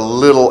 there's a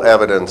little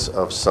evidence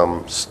of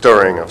some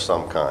stirring of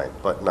some kind,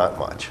 but not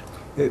much.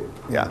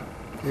 Yeah.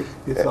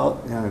 It's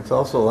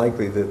also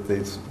likely that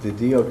the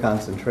DO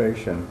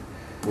concentration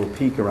will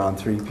peak around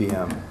 3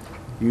 p.m.,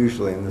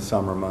 usually in the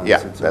summer months.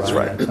 Yeah, It's that's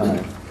around right. that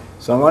time.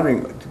 So I'm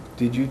wondering,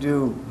 do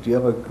you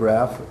have a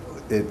graph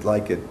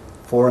like at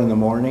 4 in the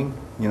morning?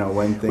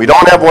 When things... We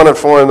don't have one at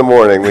 4 in the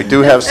morning. We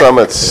do have some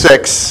at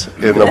 6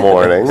 in the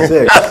morning. 6,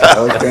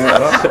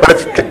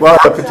 okay. Well,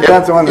 if it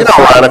depends on the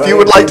Ron, if you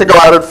would like to go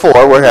out at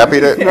 4, we're happy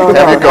to have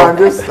you go. I'm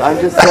just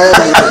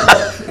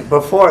saying,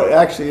 before,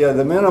 actually,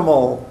 the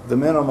minimal,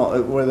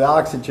 where the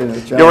oxygen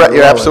is generally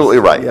You're absolutely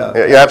right. Yeah.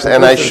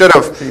 And I should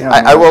have,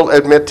 I will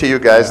admit to you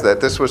guys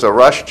that this was a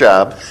rush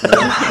job,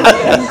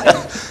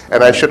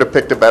 and I should have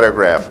picked a better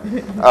graph.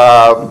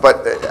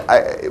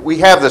 But we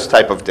have this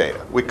type of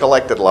data. We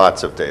collected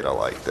lots of data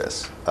like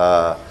this.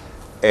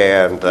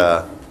 And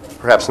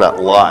perhaps not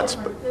lots,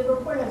 but... The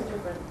report has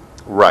different.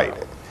 Right.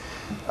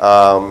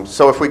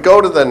 So if we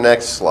go to the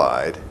next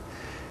slide,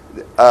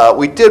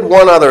 we did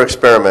one other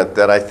experiment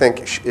that I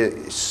think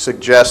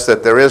suggests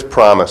that there is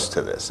promise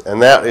to this,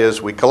 and that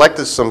is we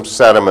collected some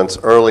sediments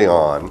early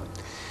on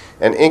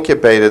and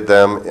incubated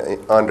them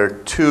under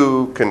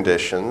 2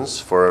 conditions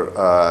for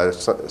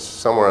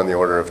somewhere on the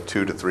order of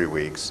 2 to 3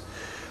 weeks.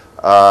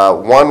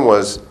 One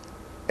was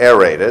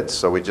aerated,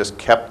 so we just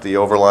kept the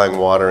overlying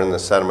water in the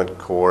sediment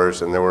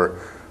cores, and there were,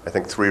 I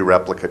think, 3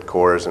 replicate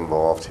cores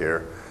involved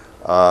here.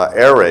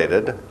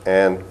 Aerated,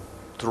 and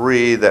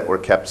 3 that were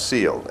kept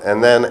sealed.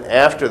 And then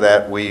after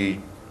that, we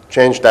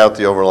changed out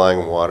the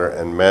overlying water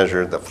and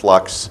measured the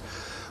flux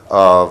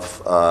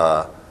of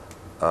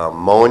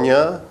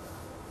ammonia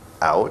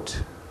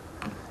out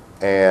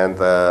and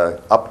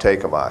the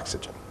uptake of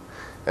oxygen.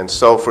 And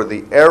so for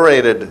the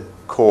aerated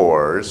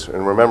cores,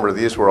 and remember,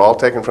 these were all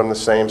taken from the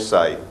same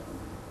site,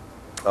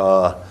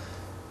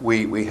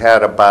 we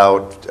had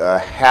about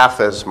half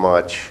as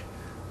much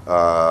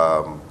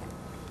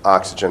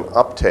oxygen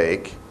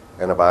uptake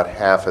and about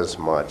half as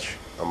much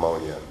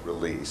ammonia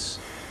release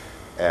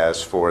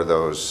as for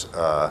those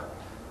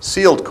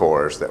sealed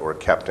cores that were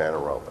kept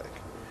anaerobic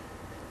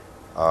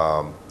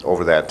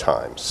over that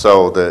time.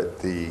 So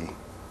the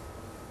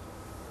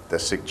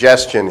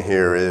suggestion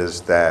here is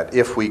that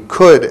if we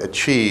could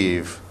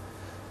achieve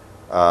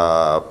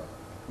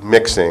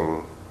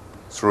mixing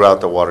throughout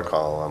the water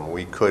column,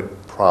 we could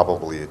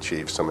probably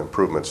achieve some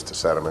improvements to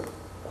sediment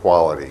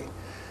quality.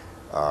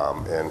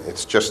 And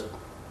it's just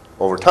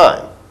over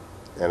time.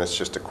 And it's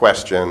just a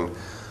question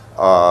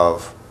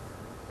of,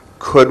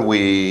 could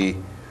we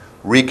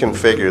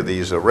reconfigure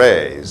these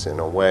arrays in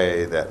a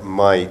way that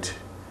might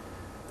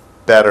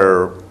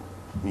better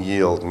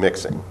yield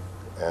mixing?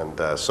 And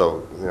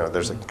so,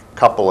 there's a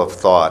couple of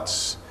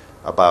thoughts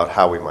about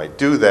how we might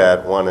do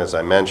that. One, as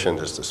I mentioned,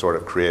 is to sort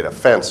of create a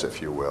fence,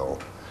 if you will,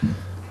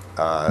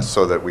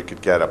 so that we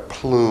could get a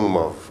plume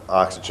of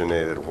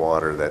oxygenated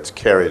water that's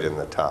carried in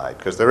the tide,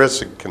 because there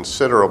is a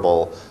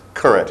considerable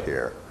current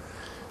here,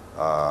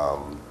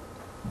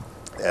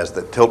 as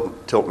the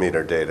tilt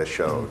meter data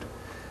showed,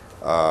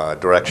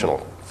 directional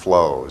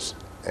flows.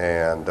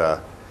 And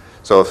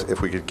so if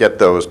we could get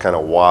those kind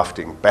of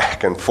wafting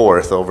back and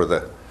forth over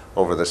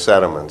the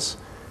sediments,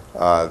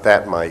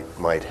 that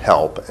might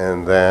help.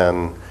 And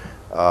then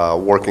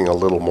working a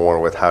little more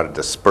with how to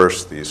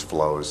disperse these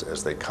flows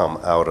as they come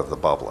out of the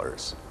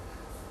bubblers.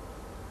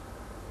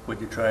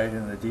 Would you try it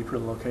in a deeper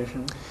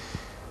location?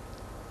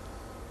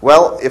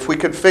 Well, if we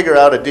could figure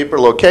out a deeper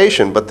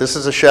location, but this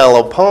is a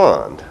shallow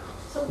pond.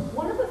 So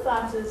one of the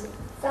thoughts is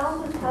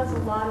Falmouth has a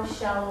lot of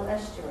shallow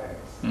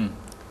estuaries.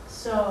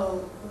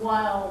 So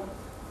while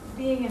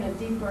being in a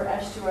deeper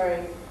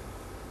estuary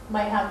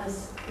might have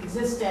this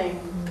existing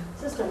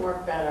system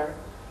work better,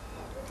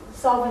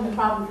 solving the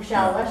problem for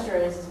shallow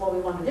estuaries is what we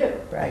want to do.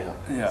 Right.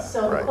 Yeah.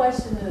 So the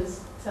question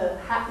is to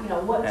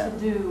what to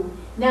do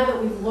now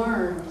that we've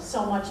learned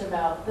so much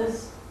about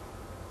this,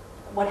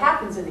 what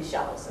happens in these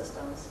shallow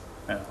systems,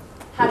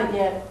 how to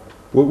get.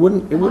 Well,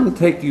 it wouldn't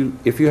take you,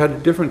 if you had a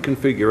different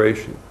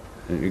configuration,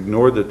 and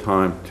ignored the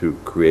time to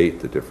create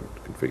the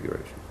different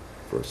configuration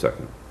for a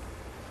second,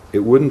 it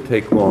wouldn't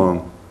take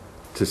long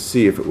to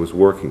see if it was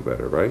working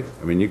better, right?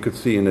 I mean, you could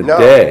see in a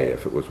day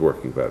if it was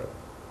working better.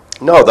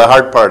 No, the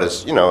hard part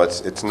is,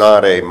 it's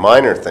not a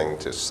minor thing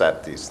to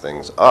set these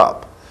things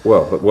up.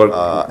 Well, but what,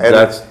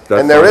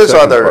 and there is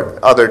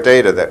other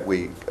data that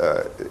we,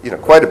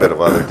 quite a bit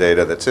of other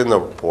data that's in the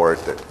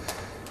report, that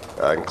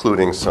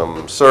including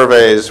some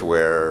surveys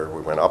where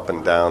we went up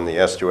and down the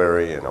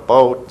estuary in a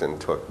boat and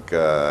took,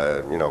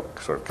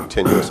 sort of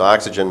continuous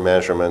oxygen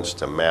measurements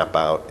to map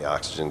out the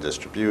oxygen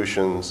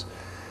distributions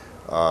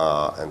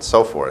and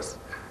so forth.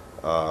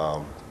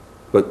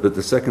 But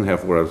the second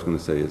half of what I was going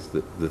to say is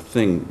that the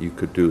thing you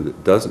could do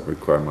that doesn't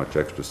require much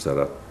extra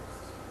setup,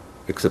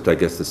 except I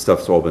guess the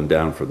stuff's all been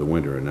down for the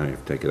winter and now you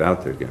have to take it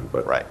out there again.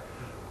 But, right.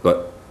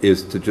 But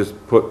is to just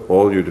put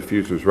all your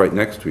diffusers right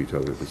next to each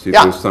other to see if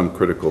there's some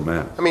critical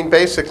mass. I mean,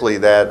 basically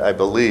that, I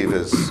believe,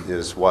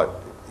 is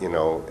what,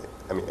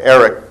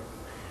 Eric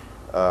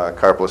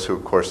Karplus, who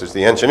of course is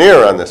the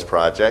engineer on this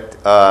project,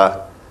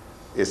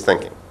 is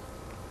thinking.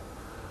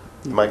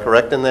 Am I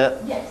correct in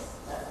that? Yes.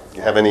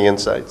 You have any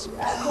insights?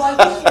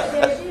 Well, I think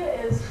the idea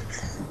is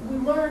we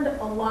learned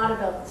a lot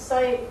about the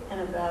site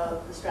and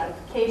about the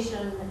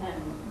stratification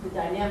and the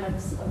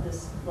dynamics of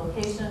this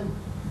location.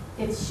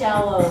 It's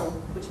shallow,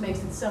 which makes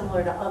it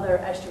similar to other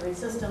estuary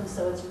systems,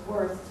 so it's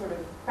worth sort of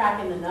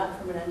cracking the nut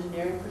from an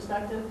engineering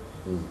perspective.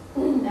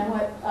 And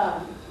what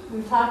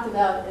we've talked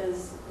about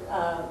is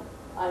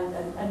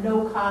a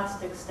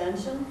no-cost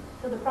extension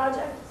to the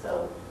project,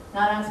 so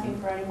not asking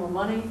for any more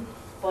money,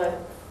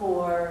 but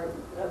for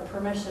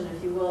permission,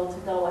 if you will, to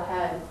go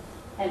ahead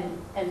and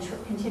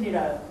continue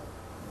to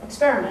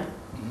experiment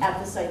at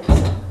the site.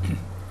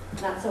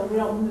 Not so we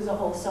don't lose a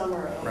whole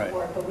summer of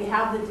work, but we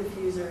have the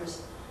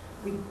diffusers.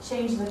 We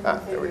changed the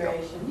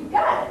configuration. You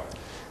got it.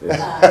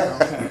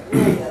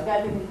 There you go.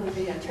 Got the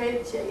configuration.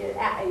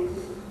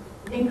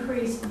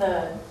 Increase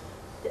the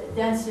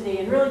density,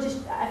 and really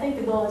just, I think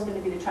the goal is going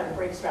to be to try to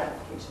break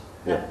stratification.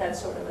 That's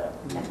sort of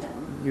the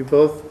end. You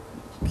both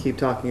keep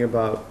talking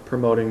about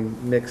promoting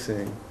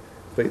mixing,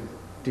 but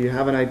do you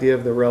have an idea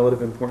of the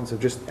relative importance of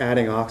just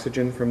adding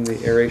oxygen from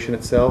the aeration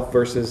itself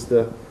versus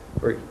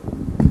or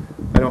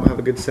I don't have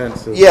a good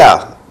sense of.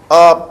 Yeah.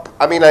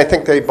 I mean, I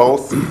think they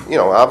both,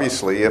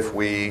 obviously if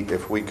we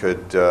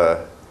could,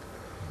 the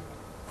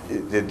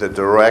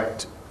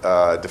direct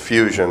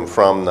diffusion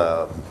from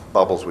the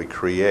bubbles we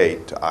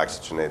create to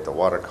oxygenate the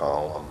water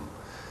column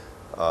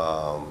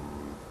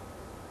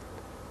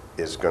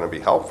is going to be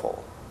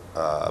helpful.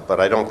 But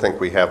I don't think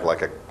we have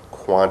like a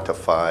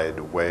quantified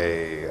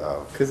way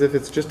of. Because if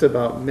it's just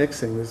about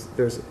mixing,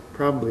 there's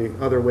probably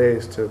other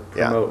ways to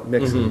promote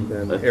mixing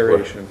than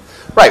aeration.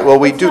 Right. Well,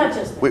 we do.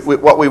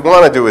 What we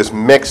want to do is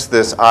mix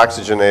this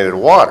oxygenated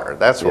water.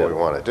 That's what we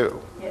want to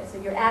do. Yeah. So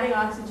you're adding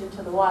oxygen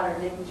to the water,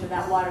 making sure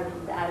that water that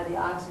you've added the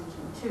oxygen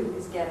to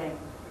is getting.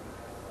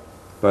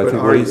 But I But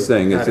think are what you- he's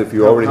saying is if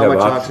you how- already how have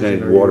much oxygenated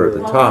oxygen are water you at the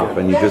really- top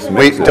and you just We-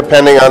 mix it.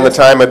 Depending on the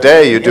time of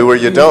day, you do or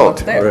you don't.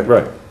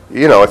 Right.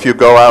 You know, if you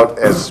go out,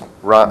 as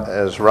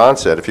Ron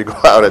said, if you go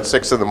out at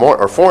 6 in the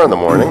morning, or 4 in the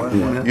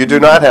morning, you do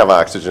not have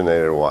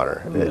oxygenated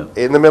water. Yeah.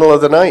 In the middle of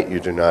the night, you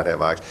do not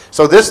have oxygen.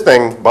 So this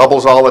thing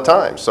bubbles all the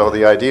time. So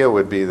the idea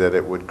would be that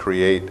it would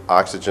create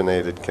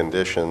oxygenated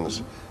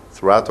conditions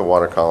throughout the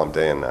water column,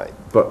 day and night.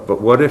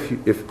 But what if,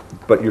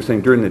 but you're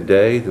saying during the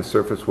day, the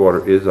surface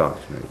water is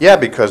oxygenated? Yeah,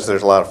 because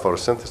there's a lot of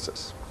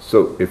photosynthesis.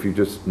 So if you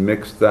just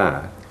mix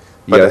that,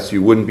 But yes,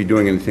 you wouldn't be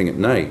doing anything at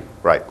night,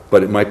 Right.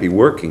 but it might be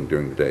working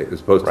during the day,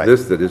 as opposed to Right.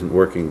 this that isn't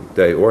working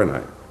day or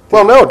night.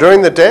 Well, no,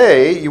 during the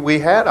day, we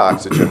had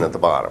oxygen at the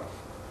bottom.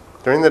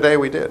 During the day,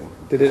 we did.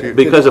 Did it?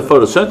 Because of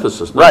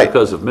photosynthesis, not Right.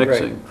 because of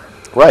mixing.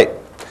 Right.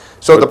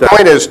 So the But that-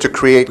 point is to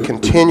create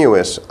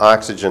continuous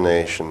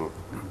oxygenation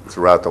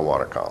throughout the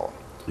water column.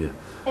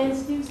 And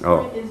Steve's Oh.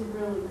 point is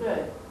really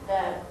good,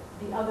 that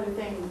the other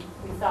thing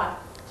we thought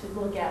to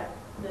look at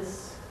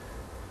this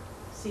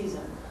season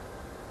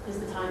is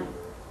the timing.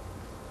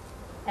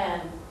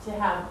 And to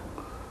have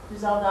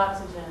dissolved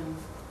oxygen,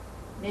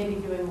 maybe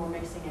doing more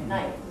mixing at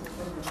night,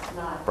 when it's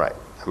not. Right.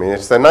 I mean,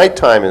 it's the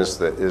nighttime is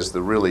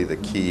the really the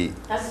key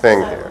That's the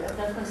thing cycle. there.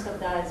 That's when stuff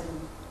dies and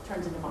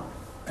turns into muck.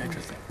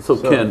 Interesting. So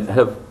Ken,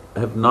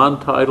 have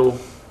non-tidal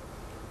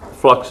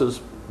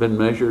fluxes been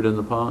measured in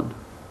the pond?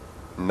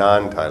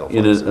 Non-tidal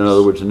In fluxes.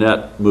 other words,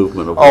 net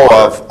movement of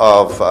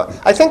water?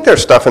 I think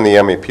there's stuff in the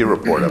MEP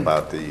report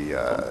about the,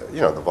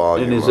 the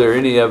volume. And is there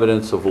any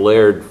evidence of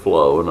layered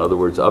flow, in other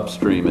words,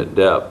 upstream at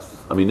depth?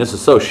 I mean, this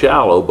is so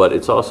shallow, but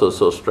it's also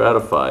so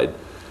stratified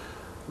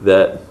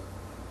that,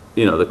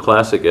 the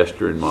classic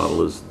estuarine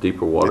model is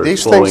deeper water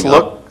These flowing things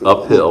look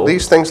uphill.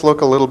 These things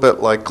look a little bit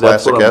like That's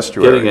classic what I'm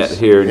estuaries. getting at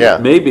here. Yeah.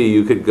 Maybe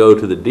you could go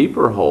to the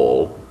deeper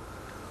hole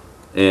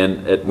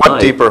and at night.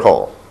 What deeper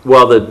hole?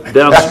 Well, the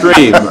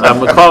downstream,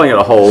 I'm calling it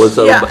a hole, it's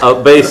Yeah.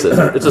 a basin.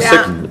 It's a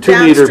Down-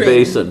 2-meter downstream.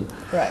 basin.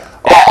 Right.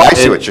 Oh, I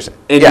see And- what you're saying.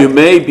 And Yeah. you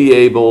may be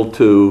able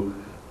to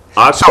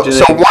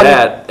oxygenate one-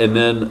 that and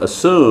then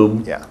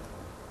assume, Yeah.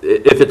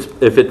 if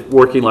it's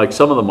working like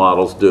some of the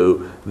models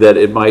do, that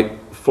it might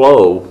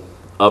flow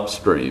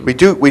upstream. We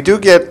do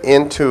get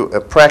into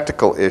a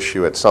practical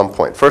issue at some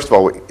point. First of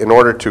all, in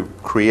order to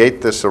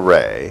create this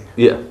array,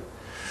 Yeah,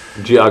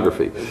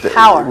 geography.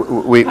 Power.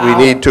 we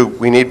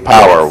need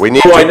power. We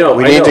need Oh, I to, know,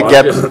 we I need to know,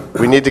 get, I'm just-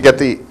 we need to get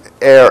the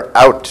air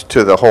out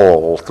to the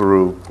hole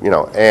through,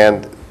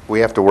 and we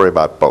have to worry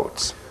about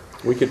boats.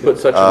 We could put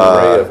such an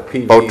array of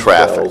boat PV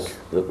traffic, cells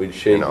that we'd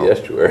shade know. the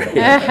estuary.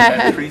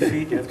 At 3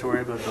 feet, you have to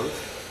worry about those?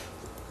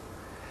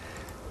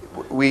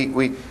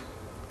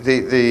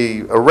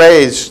 The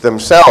arrays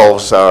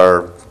themselves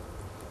are,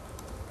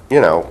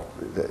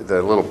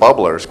 the little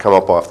bubblers come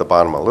up off the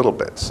bottom a little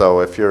bit. So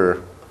if you're,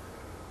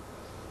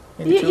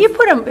 You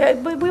put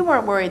them, we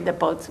weren't worried that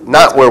boats.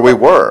 not where we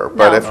were,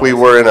 but No. if we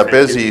were in a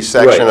busy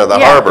section of the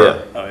Yeah.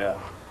 harbor, Oh, yeah.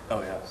 Oh,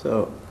 yeah.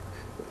 So,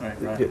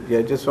 Right.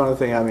 yeah, just one other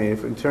thing, I mean,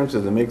 in terms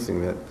of the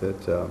mixing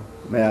that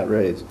Matt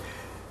raised,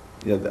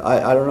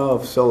 I don't know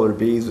if solar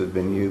bees have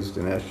been used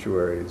in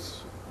estuaries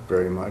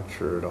very much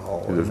or at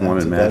all. There's And one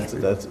in that's-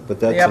 Mashpee. But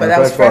that's Yeah, in but a that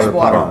was freshwater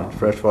freshwater. pond,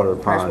 freshwater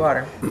pond.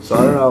 Freshwater. So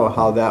I don't know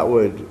how that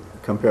would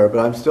compare, but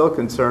I'm still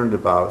concerned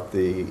about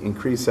the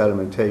increased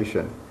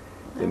sedimentation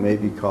that may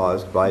be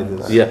caused by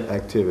this Yeah.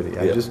 activity.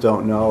 I Yeah. just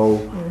don't know,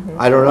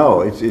 I don't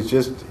know, it's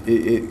just,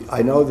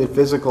 I know that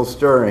physical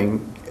stirring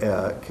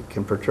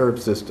can perturb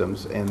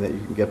systems and that you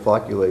can get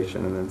flocculation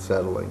and then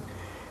settling.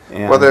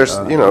 well, there's,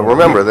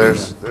 remember,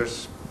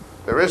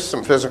 there is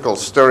some physical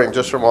stirring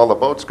just from all the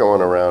boats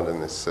going around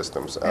in these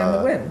systems. And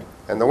the wind.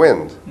 And the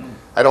wind.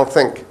 I don't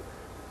think,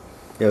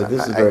 Yeah,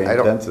 this is I- very I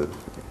don't- intensive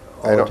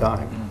I all the don't-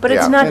 time. But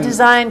it's Yeah. not And-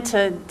 designed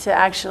to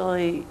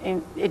actually,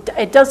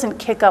 it doesn't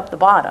kick up the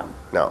bottom.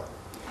 no.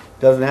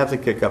 Doesn't have to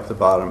kick up the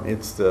bottom,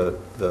 it's the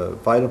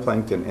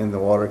phytoplankton in the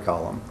water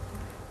column,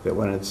 that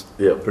when it's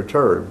Yep.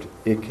 perturbed,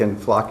 it can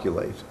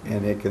flocculate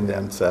and it can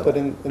then settle. But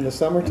in the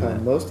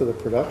summertime, most of the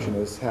production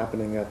is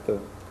happening at the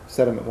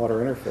sediment water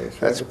interface,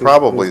 right? That's With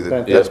probably these the-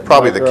 bent that's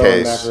probably the micro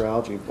and case.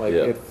 Macroalgae, like, Yeah.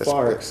 it That's-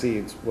 far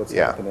exceeds what's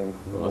Yeah. happening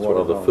in the That's what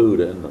all water the column. food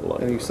and the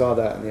like. And you saw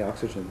that in the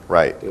oxygen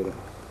Right. data.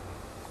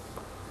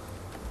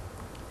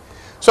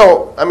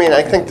 So, I mean,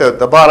 I think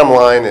the bottom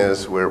line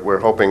is we're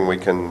hoping we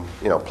can,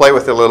 play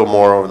with it a little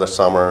more over the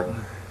summer,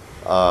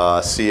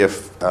 see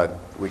if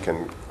we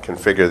can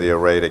configure the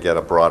array to get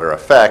a broader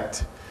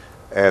effect,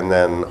 and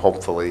then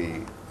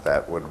hopefully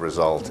that would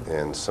result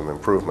in some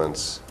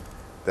improvements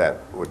that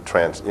would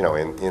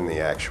in the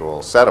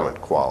actual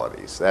sediment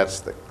qualities.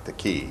 That's the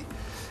key.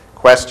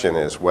 Question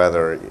is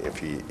whether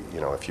if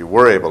you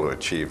were able to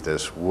achieve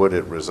this, would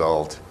it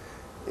result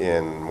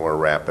in more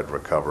rapid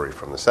recovery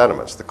from the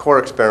sediments? The core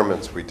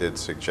experiments we did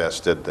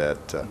suggested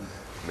that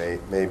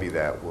maybe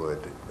that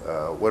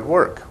would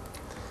work.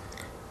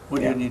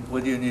 What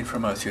do you need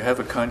from us? You have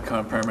a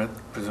Concom permit,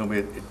 presumably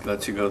it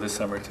lets you go this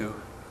summer too?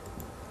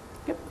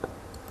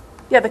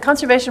 Yeah, the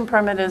conservation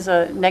permit is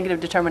a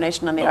negative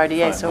determination on the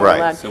RDA, fine. so we're Right.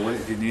 allowed. So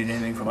what, do you need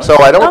anything from us? So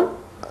I don't,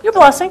 Your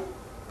blessing.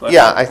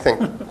 yeah, I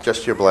think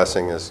just your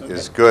blessing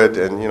is good,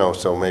 and, you know,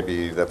 so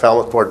maybe the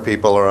Falmouth Board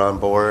people are on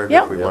board.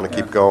 Yep. If we want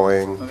to keep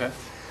going. Okay.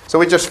 So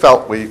we just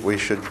felt we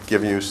should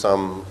give you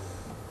some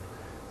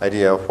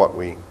idea of what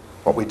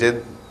we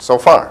did so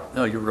far.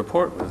 No, your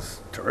report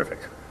was terrific.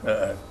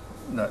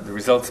 Not, the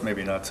results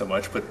maybe not so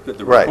much, but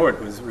the Right.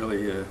 report was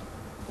really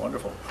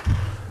wonderful.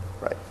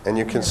 Right. And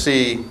you can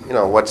see, you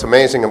know, what's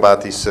amazing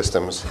about these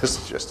systems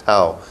is just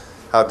how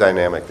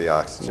dynamic the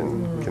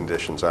oxygen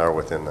conditions are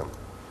within them.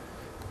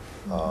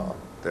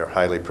 They're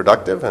highly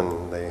productive,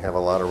 and they have a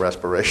lot of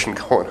respiration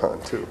going on,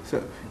 too.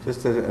 So,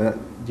 just, do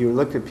you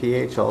look at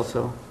pH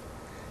also?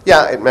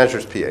 Yeah, it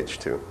measures pH,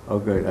 too. Oh,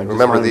 good. I just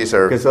Remember, wanted- these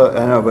are 'cause,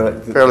 I know,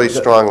 but. Fairly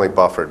strongly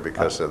buffered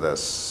because of the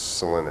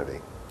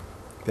salinity.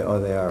 Oh,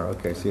 they are,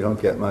 okay, so you don't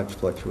get much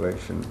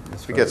fluctuation.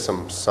 as We far get as-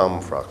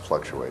 some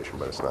fluctuation,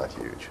 but it's not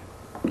huge.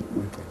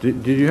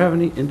 Did you have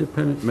any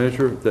independent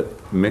measure that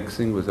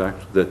mixing was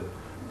actually, that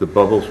the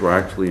bubbles were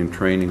actually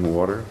entraining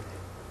water?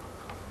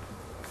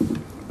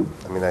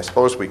 I mean, I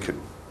suppose we could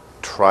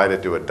try to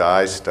do a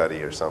dye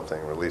study or something,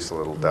 release a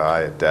little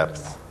dye at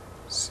depth,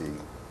 see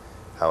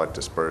how it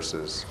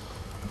disperses.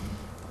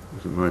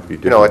 It might be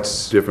You know,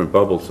 different, different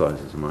bubble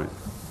sizes, might.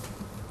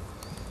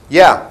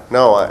 Yeah,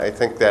 no, I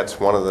think that's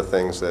one of the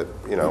things that,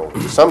 you know,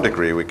 to some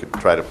degree we could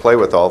try to play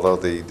with, although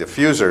the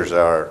diffusers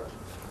are,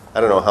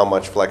 I don't know how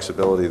much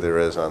flexibility there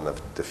is on the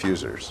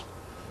diffusers.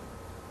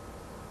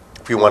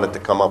 If you wanted to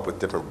come up with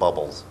different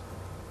bubbles.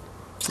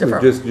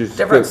 Different- Just different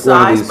get one of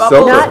size these bubbles?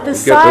 soaker- Not the Get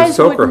size the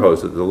soaker wouldn't-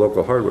 hose at the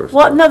local hardware store.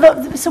 Well,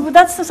 no, so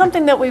that's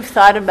something that we've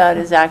thought about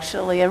is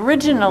actually,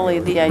 originally,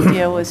 the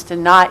idea was to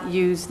not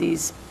use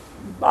these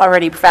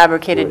already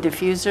fabricated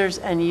diffusers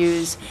and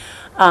use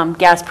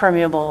gas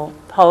permeable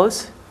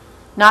hose,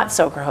 not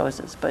soaker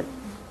hoses, but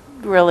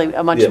really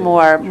a much Yeah.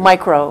 more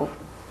micro,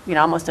 you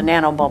know, almost a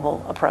nano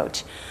bubble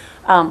approach.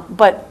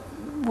 But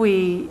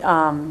we,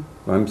 I'm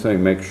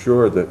saying make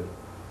sure that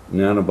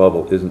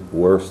nanobubble isn't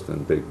worse than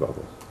big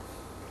bubbles.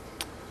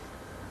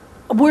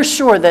 we're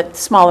sure that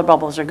smaller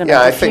bubbles are going to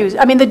Yeah, I think- diffuse.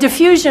 I mean, the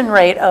diffusion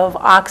rate of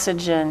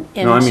oxygen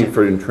into. No, I mean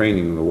for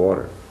entraining the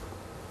water,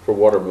 For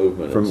water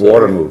movement. from and so-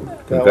 water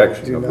movement, That will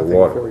convection do of the nothing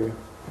water. for you.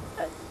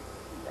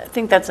 I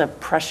think that's a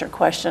pressure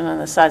question, and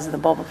the size of the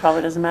bubble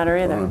probably doesn't matter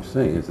What either. I'm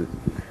saying is that,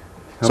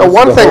 how So much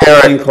one does the thing, whole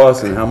Eric- thing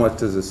cost and how much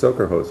does a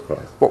soaker hose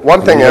cost? Well,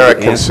 one thing And you have Eric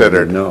to answer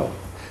considered No.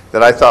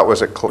 that I thought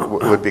was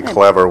would be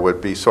clever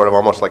would be sort of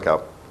almost like a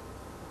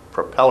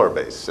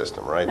propeller-based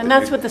system, right? And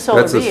that's what the solar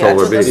That's a bee is. solar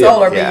That's what the bee.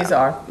 solar Yeah. bees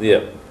are. Yeah,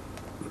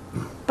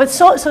 But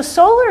so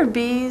solar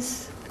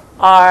bees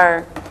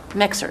are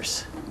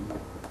mixers,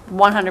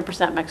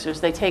 100%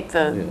 mixers. They take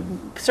the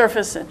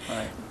surface and,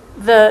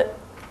 the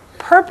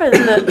purpose,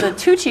 the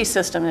Tucci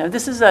system, you know,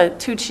 this is a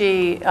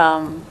Tucci,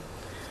 now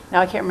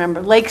I can't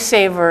remember, Lake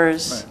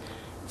Savers,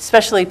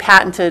 specially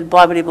patented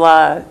blah, blah,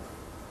 blah,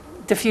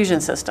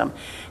 diffusion system.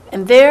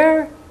 And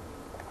their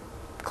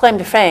claim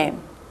to fame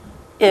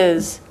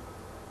is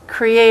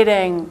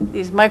creating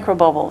these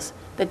microbubbles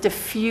that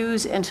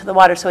diffuse into the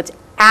water. So it's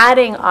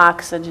adding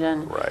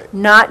oxygen, Right.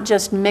 not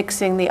just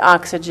mixing the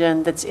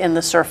oxygen that's in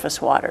the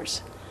surface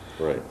waters.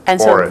 right. And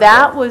For so it,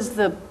 that was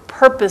the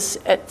purpose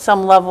at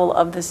some level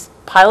of this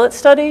pilot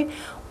study,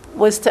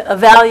 was to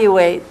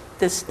evaluate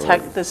this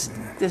tech, this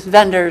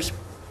vendor's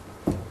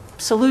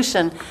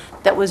solution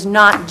that was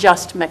not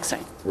just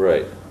mixing.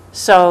 Right,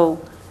 So,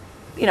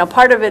 you know,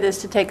 part of it is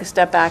to take a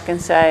step back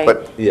and say,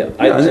 But yeah.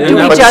 Yeah, and Do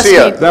we that was- just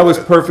need- That was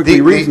perfectly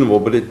The- reasonable,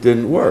 but it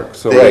didn't work,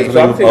 so The- we're Right, looking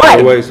so I'm for thinking- other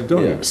Right. ways of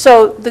doing Yeah. it.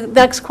 so the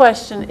next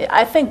question,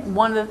 I think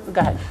one of the,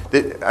 go ahead,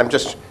 I'm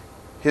just,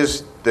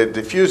 the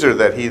diffuser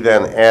that he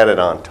then added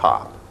on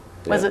top,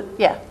 was it,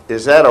 yeah,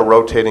 is that a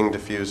rotating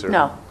diffuser?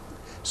 no,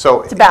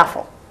 So, it's a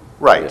baffle.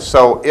 right,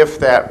 so if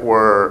that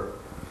were,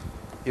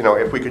 you know,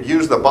 if we could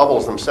use the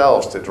bubbles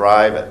themselves to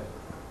drive it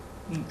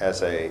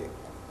as a,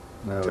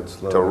 That would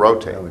slow to it.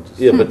 rotate. That would just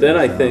Yeah, but then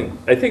slow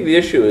I it think the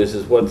issue is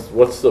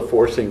what's the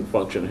forcing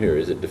function here?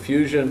 Is it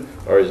diffusion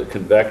or is it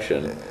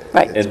convection?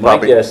 Right. It's And my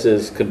probably- guess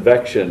is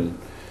convection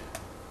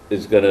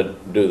is gonna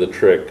do the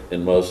trick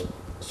in most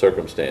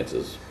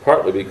circumstances,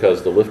 partly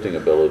because the lifting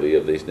ability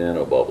of these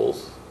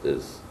nanobubbles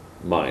is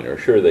minor.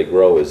 Sure, they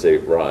grow as they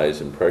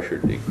rise and pressure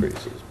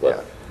decreases,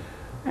 but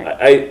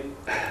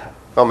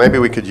Well, maybe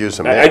we could use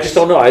a mix. I just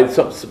don't know.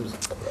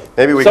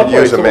 Maybe we could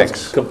use a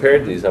mix.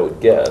 Compared these, I would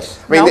guess.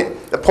 I mean, No.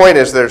 the point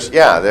is,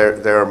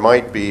 there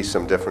might be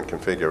some different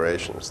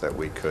configurations that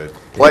we could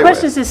The play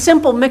question is, with. is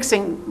simple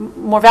mixing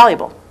more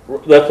valuable?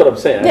 That's what I'm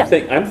saying. Yeah.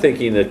 I'm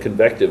thinking a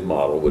convective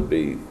model would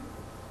be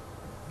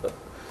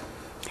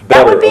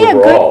That would better be a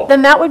overall. good,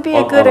 then that would be a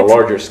On good. a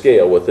larger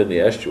scale within the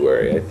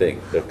estuary, I think.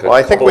 Well,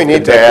 I think we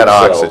need to add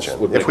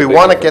oxygen. If we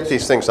want to get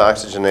these things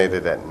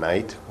oxygenated at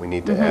night, we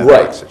need to add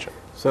Right. oxygen.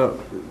 So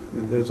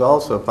there's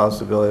also a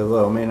possibility,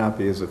 although it may not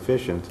be as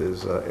efficient,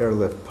 is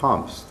airlift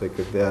pumps that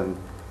could then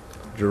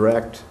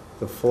direct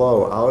the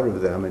flow out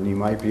of them, and you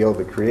might be able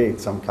to create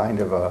some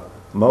kind of a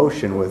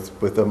motion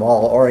with them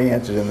all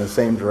oriented in the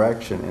same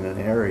direction in an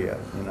area,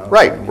 you know.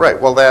 Right, right.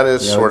 Well, that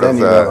is You know, sort of then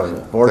you have a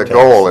the vortex,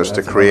 goal, and is to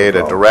that's create a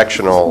another problem.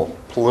 directional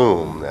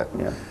plume that,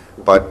 Yeah.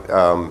 but,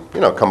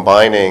 you know,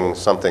 combining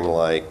something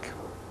like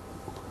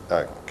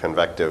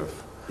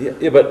convective Yeah,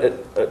 but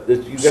you've got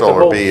the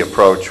solar whole, bee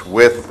approach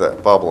with the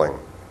bubbling.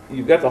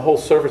 you've got the whole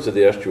surface of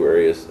the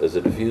estuary as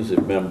a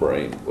diffusive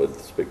membrane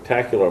with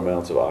spectacular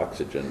amounts of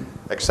oxygen.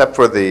 Except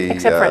for the...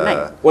 Except for at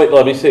night. Wait,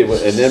 let me see, and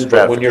then,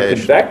 but when you're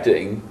Stratification.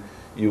 convecting,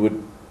 you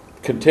would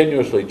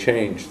continuously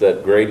change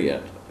that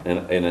gradient. And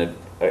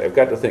I've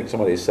got to think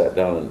somebody sat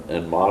down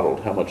and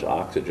modeled how much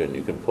oxygen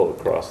you can pull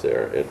across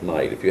there at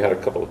night. If you had a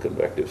couple of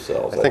convective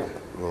cells, I think,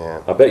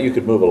 yeah. I bet you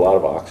could move a lot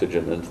of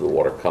oxygen into the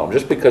water column,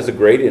 just because the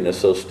gradient is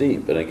so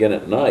steep. And again,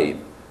 at night,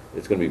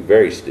 it's going to be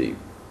very steep.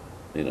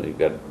 You know, you've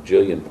got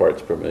jillion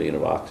parts per million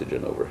of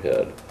oxygen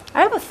overhead.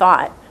 I have a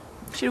thought.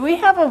 Should we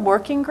have a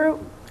working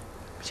group?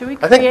 Should we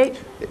I create?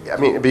 think, I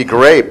mean, it'd be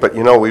great, but,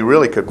 you know, we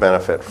really could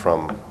benefit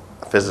from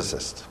a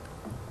physicist.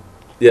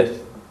 Yes.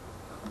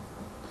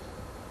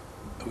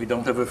 We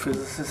don't have a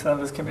physicist on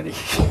this committee.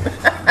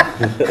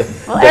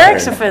 Well,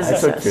 Eric's a I took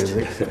physicist.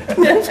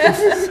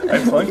 physics. I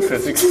flunked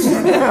physics.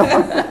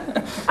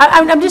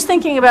 I'm just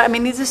thinking about, I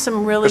mean, these are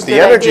some really Because good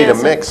the energy to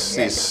ideas. mix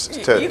these,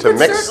 You to could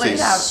mix certainly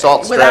these have-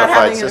 salt without stratified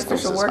having an systems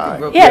official is working high.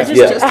 group, Yeah, you could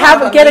just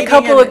have, a get a meeting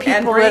couple of and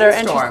people that are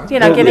brainstorm. interested, you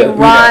know, Yeah, getting yeah.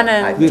 Ron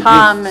Yeah. and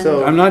Tom and.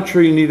 So- I'm not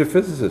sure you need a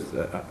physicist.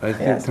 I think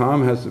Yes.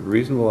 Tom has a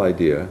reasonable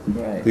idea.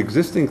 Right. The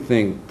existing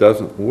thing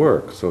doesn't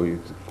work, so the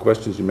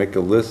question is you make a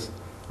list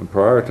and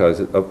prioritize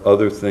it of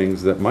other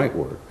things that might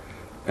work.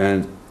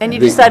 And And you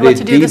decide what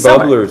to do this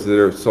summer. The debubblers that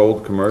are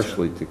sold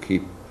commercially to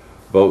keep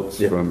boats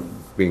Yeah. from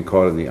being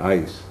caught in the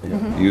ice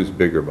use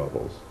bigger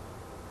bubbles.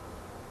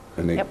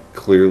 And they Yep.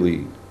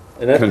 clearly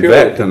And that's purely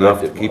convect a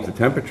enough to convective keep the model.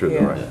 temperature the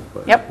Yeah. right.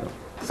 but, Yep. you know.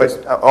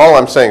 But all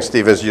I'm saying,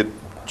 Steve, is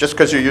just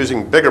because you're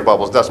using bigger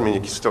bubbles doesn't mean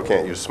you still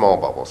can't use small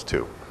bubbles,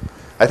 too.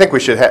 I think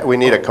we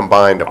need a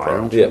combined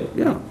approach. Yeah.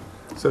 Yeah.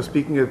 So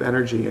speaking of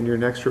energy, in your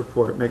next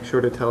report, make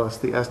sure to tell us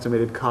the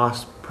estimated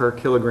cost per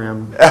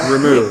kilogram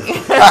removed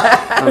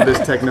of this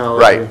technology.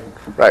 Right,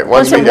 right.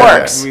 Once we it get there.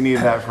 works. We need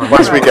that from.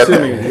 Once we get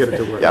there. Assuming you get it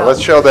to work. Yeah, let's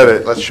show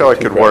it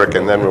could work,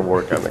 and then we'll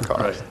work on the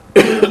cost.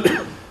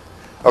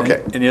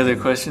 Okay. Any other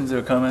questions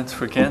or comments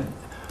for Ken?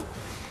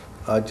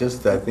 I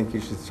think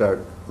you should start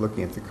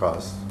looking at the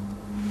costs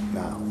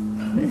now.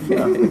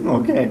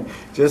 Okay,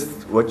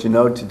 just what you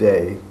know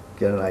today,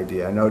 get an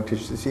idea. I know to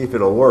see if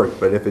it'll work,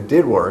 but if it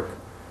did work,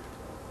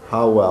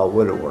 how well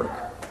would it work,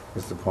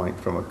 is the point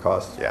from a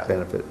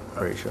cost-benefit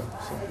ratio.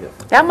 So,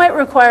 That might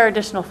require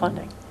additional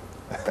funding.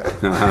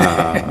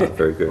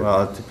 Very good.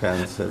 well, it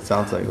depends. It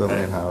sounds like a little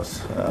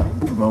in-house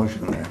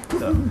promotion there.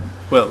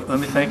 Well, let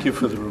me thank you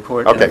for the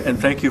report. Okay. And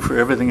thank you for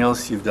everything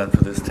else you've done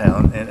for this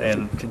town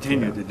and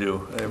continue to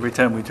do. Every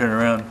time we turn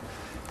around,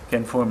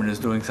 Ken Foreman is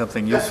doing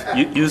something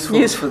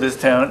useful for this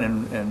town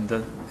and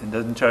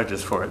doesn't charge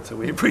us for it, so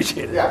we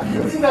appreciate it. Yeah,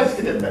 it's nice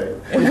to get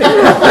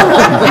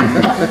paid.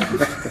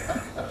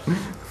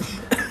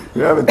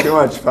 You're having too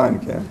much fun,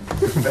 Ken.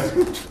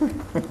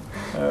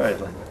 All right.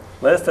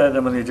 Last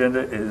item on the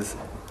agenda is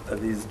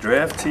these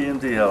draft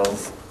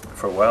TMDLs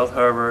for Wild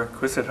Harbor,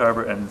 Quistit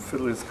Harbor, and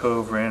Fiddler's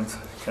Cove Rance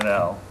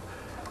Canal.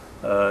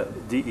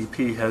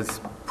 DEP has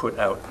put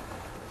out.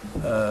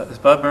 As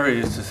Bob Murray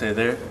used to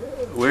say,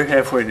 we're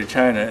halfway to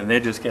China and they're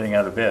just getting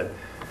out of bed.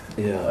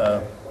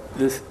 Yeah.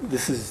 This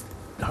is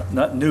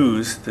not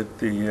news that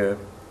the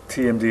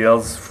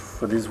TMDLs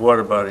for these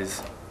water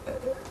bodies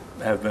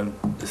have been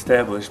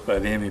established by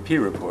the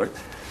MEP report.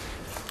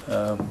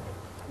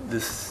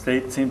 This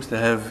state seems to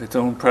have its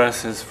own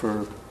process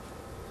for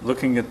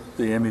looking at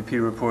the MEP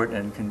report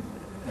and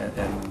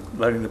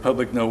letting the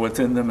public know what's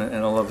in them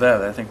and all of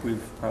that. I think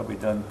we've probably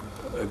done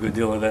a good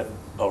deal of that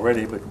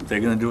already, but they're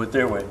going to do it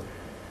their way.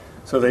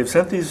 So they've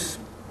sent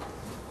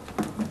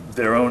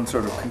their own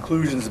sort of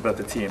conclusions about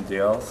the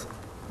TMDLs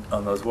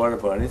on those water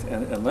bodies,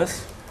 and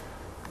unless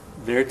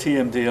their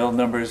TMDL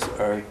numbers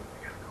are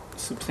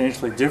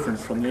substantially different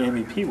from the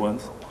MEP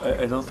ones,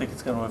 I don't think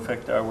it's going to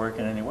affect our work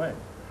in any way.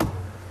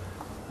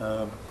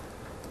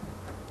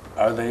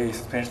 Are they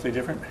substantially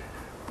different?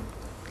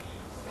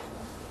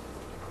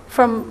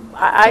 From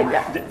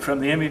From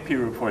the MEP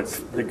reports,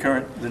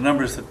 the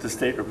numbers that the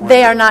state reports.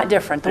 they are not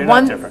different. The They're not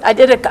one different.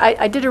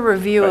 I did a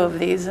review Right. of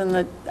these, and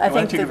I Why think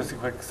don't you the give us a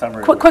quick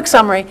summary? quick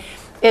summary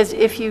is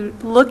if you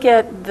look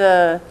at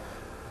the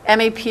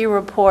MEP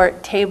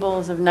report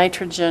tables of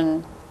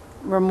nitrogen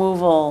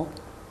removal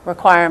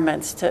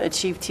requirements to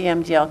achieve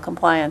TMDL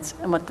compliance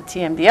and what the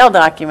TMDL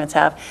documents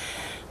have,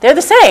 they're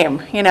the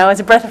same, it's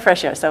a breath of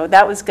fresh air, so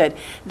that was good.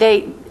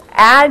 They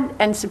add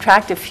and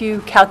subtract a few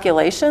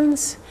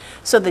calculations,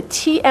 so the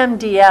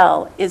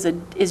TMDL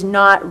is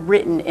not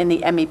written in the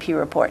MEP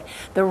report.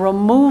 The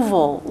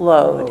removal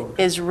load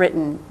is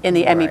written in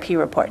the MEP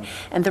report,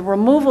 and the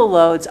removal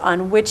loads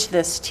on which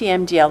this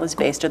TMDL is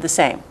based are the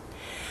same.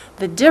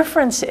 The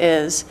difference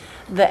is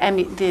the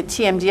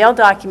TMDL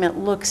document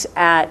looks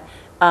at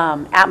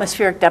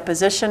atmospheric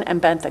deposition and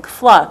benthic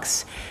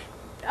flux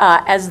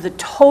as the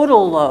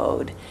total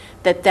load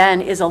that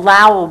then is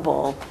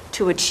allowable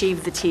to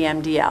achieve the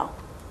TMDL.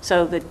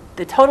 So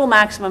the total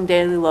maximum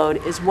daily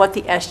load is what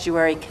the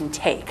estuary can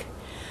take.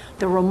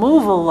 The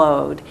removal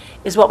load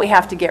is what we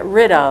have to get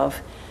rid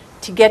of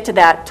to get to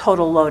that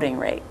total loading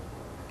rate.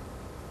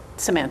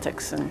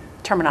 Semantics and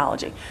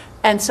terminology.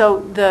 And so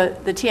the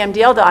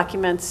TMDL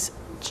documents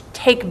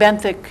take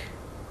benthic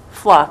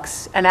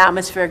flux and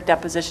atmospheric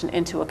deposition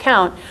into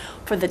account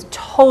for the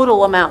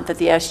total amount that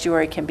the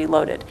estuary can be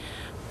loaded.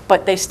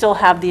 But they still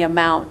have the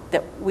amount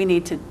that we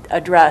need to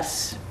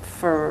address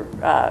for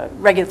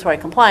regulatory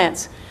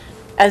compliance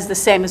as the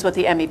same as what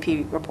the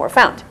MEP report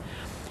found.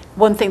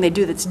 One thing they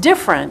do that's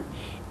different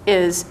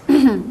is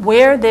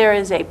where there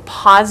is a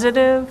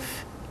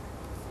positive,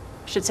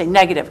 I should say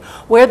negative,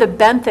 where the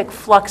benthic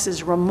flux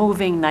is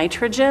removing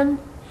nitrogen,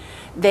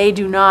 they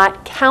do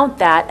not count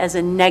that as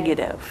a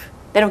negative.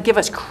 They don't give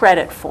us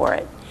credit for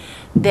it.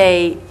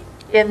 They,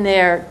 in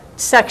their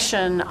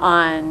section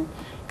on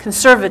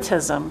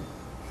conservatism,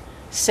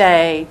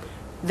 say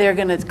they're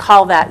going to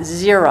call that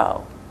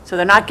 0. So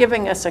they're not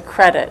giving us a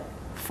credit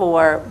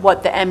for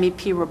what the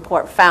MEP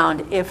report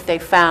found if they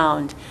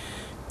found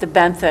the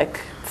benthic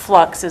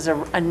flux is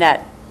a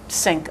net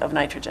sink of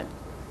nitrogen.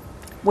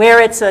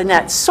 Where it's a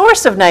net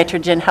source of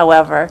nitrogen,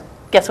 however,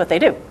 guess what they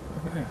do?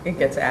 It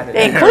gets added.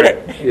 They include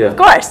it, Yeah. of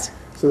course.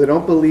 So they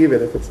don't believe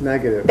it if it's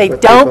negative, They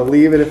but don't- they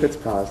believe it if it's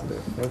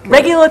positive. Okay.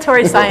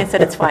 Regulatory science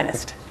at its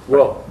finest.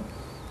 Well,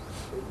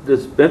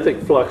 does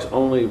benthic flux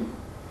only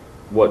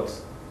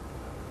what's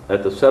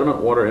at the sediment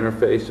water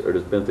interface, or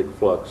does benthic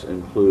flux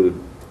include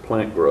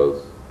plant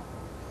growth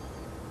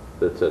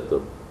that's at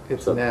the?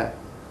 It's so- net.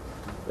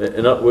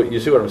 And you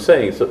see what I'm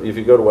saying? So if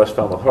you go to West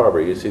Falmouth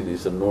Harbor, you see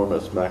these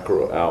enormous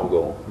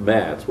macroalgal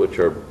mats, which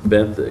are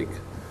benthic.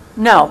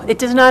 No, it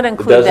does not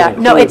include doesn't that.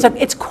 No, include-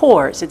 it's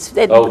cores. Okay,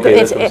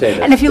 that's what I'm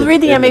saying. And if you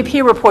read the It's in the-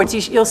 MAP reports,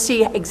 you'll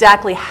see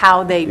exactly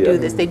how they do Yeah.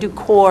 this. They do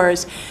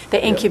cores,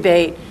 they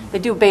incubate, they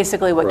do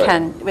basically what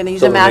Right. when they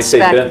use So a when mass they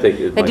say spec. benthic,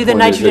 They my do the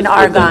point is nitrogen it's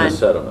within the argon.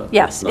 sediment.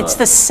 Yes, It's it's not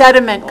the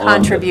sediment on the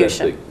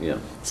contribution. benthic, yeah.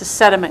 It's a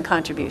sediment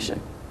contribution.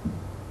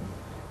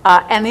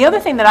 And the other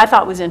thing that I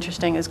thought was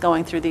interesting is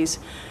going through these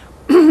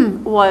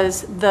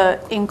was the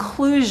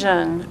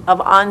inclusion of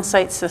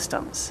on-site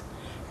systems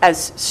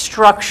as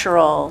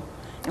structural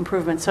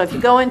improvements. So if you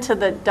go into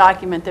the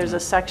document, there's a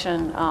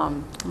section,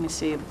 let me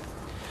see, I'm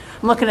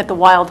looking at the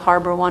Wild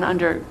Harbor one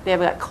under, they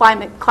have got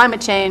climate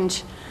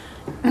change,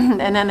 and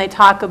then they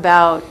talk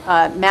about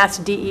Mass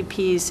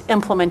DEP's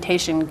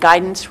implementation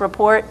guidance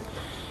report.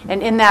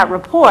 And in that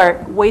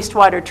report,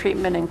 wastewater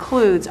treatment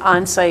includes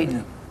on-site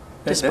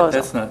disposal.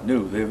 That's not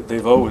new.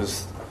 They've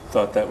always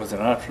thought that was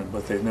an option,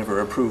 but they've never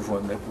approved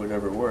one that would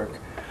ever work.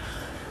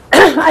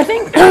 I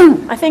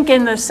think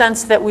in the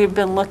sense that we've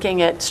been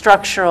looking at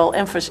structural,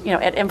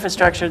 at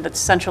infrastructure that's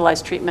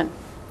centralized treatment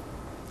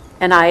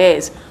and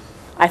IAs,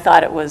 I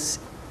thought it was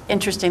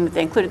interesting that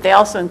they included. They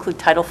also include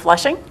tidal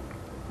flushing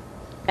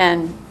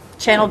and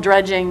channel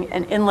dredging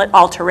and inlet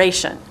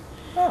alteration,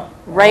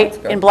 right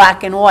in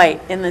black and white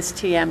in this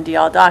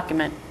TMDL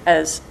document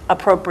as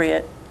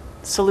appropriate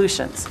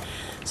solutions.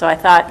 So I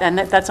thought, and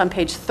that's on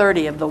page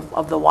 30 of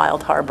the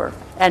Wild Harbor,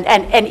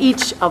 and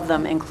each of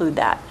them include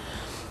that.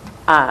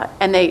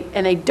 And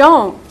they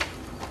don't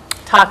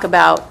talk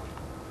about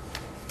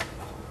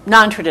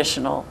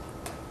non-traditional.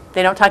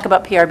 They don't talk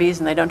about PRBs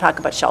and they don't talk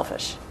about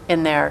shellfish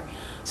in their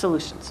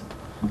solutions.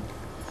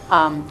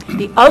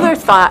 The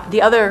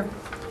other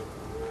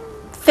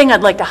thing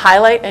I'd like to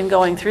highlight in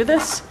going through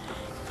this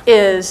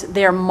is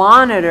their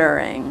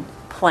monitoring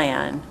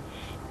plan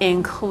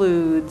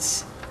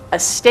includes a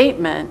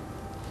statement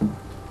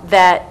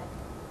that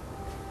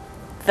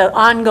the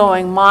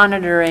ongoing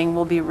monitoring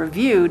will be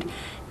reviewed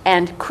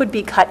and could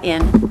be cut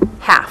in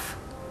half.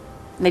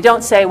 And they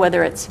don't say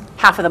whether it's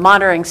half of the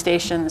monitoring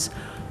stations,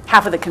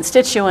 half of the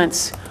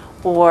constituents,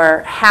 or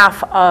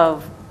half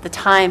of the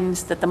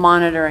times that the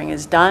monitoring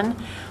is done,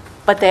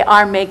 but they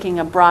are making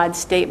a broad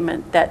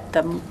statement that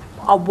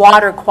a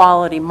water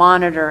quality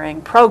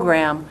monitoring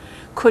program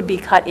could be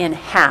cut in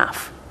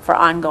half for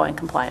ongoing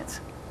compliance.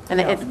 And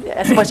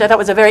which I thought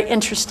was a very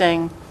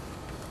interesting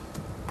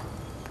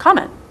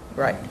comment.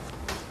 Right.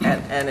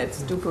 And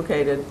it's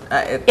duplicated.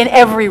 In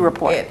every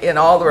report. In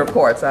all the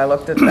reports. I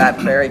looked at that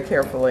very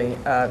carefully.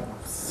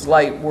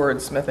 Slight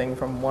wordsmithing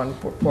from one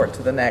report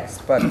to the next,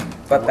 but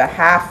the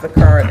half the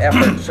current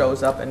effort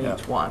shows up in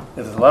each one.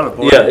 There's a lot of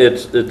Yeah,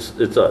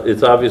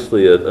 it's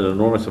obviously an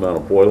enormous amount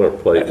of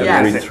boilerplate. And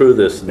Yes. I read through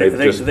this, and they've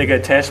just, They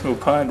got Tashmoo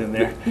Pond in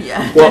there.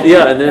 Yeah. well,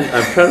 yeah, and then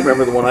I'm trying to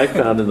remember the one I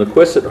found in the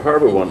Quistit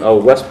Harbor one. Oh,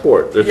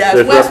 Westport. There's Yes,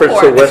 reference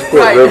to Westport,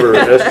 Westport right. River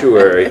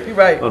estuary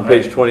Right. on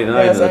page 29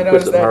 Yes, in the I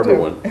noticed Quistit that Harbor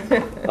too.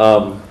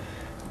 one.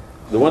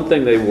 The one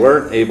thing they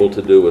weren't able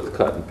to do with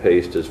cut and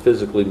paste is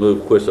physically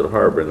move Quistit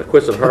Harbor. In the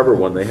Quistit Harbor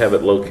one, they have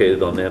it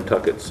located on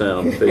Nantucket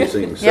Sound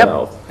facing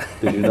south.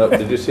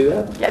 Did you see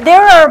that? Yeah,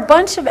 there are a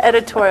bunch of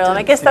editorial, and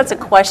I guess that's a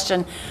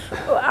question.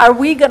 Are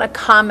we going to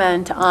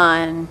comment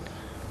on,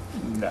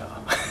 No.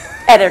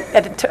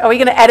 are we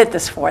going to edit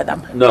this for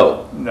them?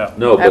 No. No.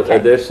 No, but Okay.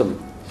 there's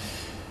some,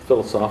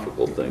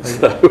 philosophical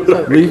things.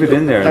 Leave it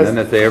in there, and then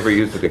if they ever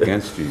use it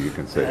against you, you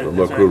can say, well,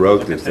 look who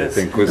wrote this. They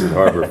think Quistit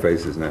Harbor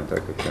faces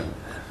Nantucket County.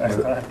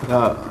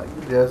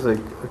 There's a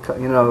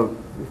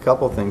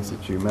couple things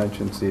that you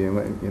mentioned, see,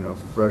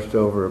 brushed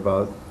over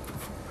about,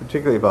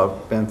 particularly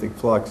about benthic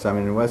flux. I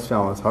mean, in West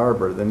Falmouth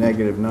Harbor, the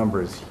negative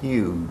number is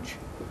huge.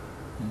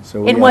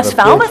 So we In have West a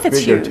Falmouth, it's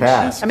bigger huge.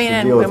 task I mean,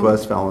 to deal with in-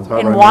 West Falmouth Harbor.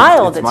 in I mean,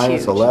 Wild, it's it's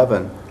minus huge.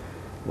 11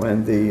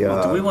 when the.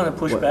 Well, do we wanna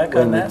push back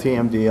when on that? the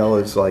TMDL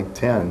is like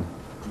 10.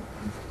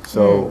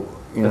 So,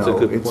 That's a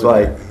good it's point.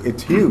 like,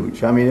 it's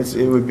huge. I mean,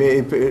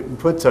 it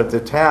puts the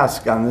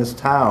task on this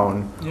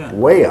town Yeah.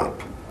 way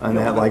up. And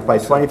Yeah, that, well, like, by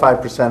that's-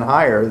 25%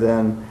 higher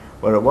than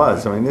what it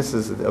was. I mean, this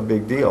is a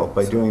big deal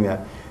by doing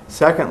that.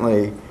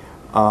 Secondly,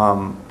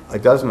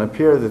 it doesn't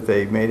appear that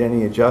they made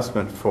any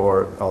adjustment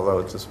for, although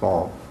it's a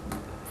small,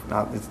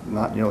 it's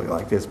not nearly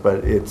like this,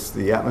 but it's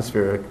the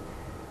atmospheric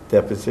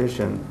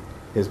deposition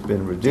has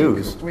been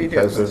reduced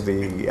because of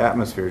the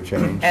atmosphere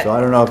change. So I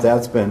don't know if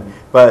that's been,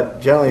 but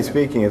generally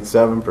speaking, it's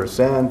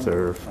 7%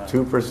 or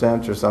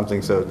 2% or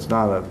something, so it's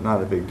not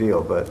a big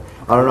deal. But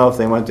I don't know if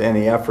they went to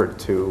any effort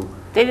to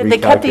They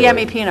kept the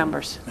recalculate. MEP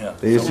numbers. Yeah.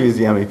 They just use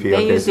the MEP, They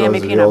okay, use the so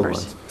those are MEP the old numbers.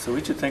 ones. So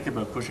we should think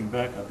about pushing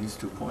back on these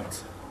 2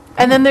 points.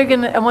 And then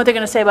what they're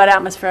gonna say about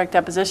atmospheric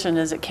deposition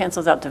is it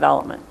cancels out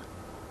development.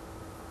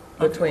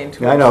 Between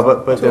Yeah, I know,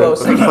 but the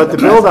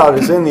 206. build-out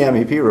is in the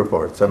MEP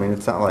reports. I mean,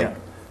 it's not like, Yeah.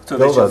 So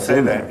they should build-out's say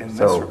in that there, in this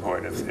so-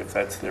 report, if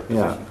that's their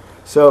yeah. position.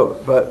 So,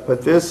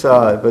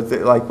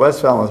 like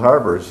West Falmouth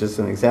Harbor is just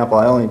an example.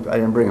 I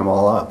didn't bring them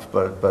all up,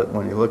 but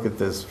when you look at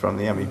this from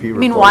the MEP reports. You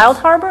mean Wild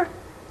Harbor?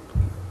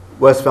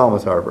 West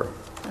Falmouth Harbor.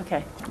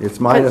 Okay. It's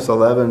minus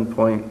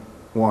 11.1.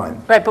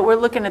 Right, but we're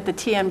looking at the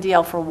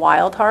TMDL for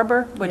Wild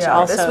Harbor, which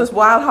Yeah, this was also,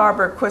 Wild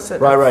Harbor, Quistit,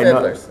 Right, and right, no.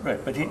 Fiddlers.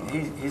 Right, but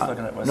he's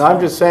looking at West. No, I'm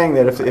just saying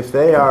that if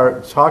they are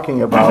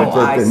talking about Oh,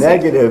 I that the see.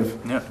 negative,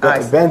 Yeah.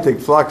 that the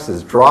benthic flux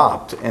has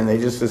dropped and they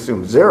just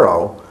assume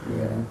 0,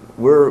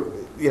 we're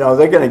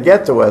going to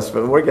get to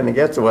we're going to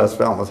get to West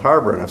Falmouth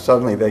Harbor, and if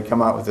suddenly they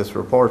come out with this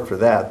report for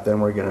that, then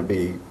we're going to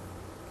be,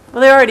 well,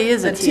 there already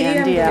is The a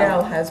TMDL.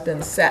 TMDL has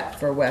been set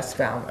for West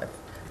Falmouth.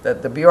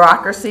 The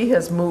bureaucracy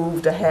has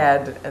moved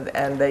ahead,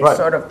 and they Right.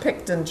 sort of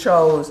picked and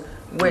chose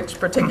which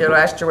particular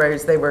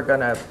estuaries they were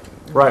going to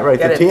right,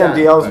 get the it done.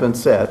 TMDL's been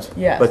set.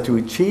 Yes. But to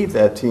achieve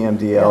that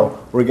TMDL,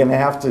 we're going to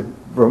have to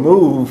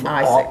remove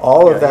I see.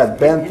 all of that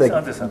He's benthic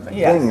onto something.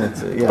 Yeah.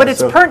 thing. Yeah, But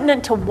it's so-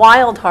 pertinent to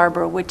Wild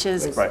Harbor, which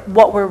is Right.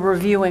 what we're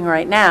reviewing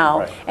right now,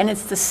 Right. and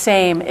it's the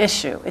same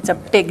issue. It's a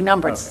big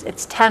number.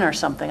 It's 10 or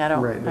something, I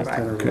don't. Right, that's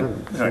 10 or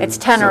 11. It's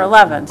 10 or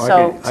 11, I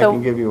can so,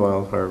 give you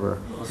Wild Harbor.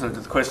 So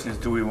the question is,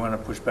 do we want to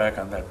push back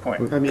on that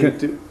point? I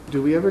mean,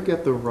 do we ever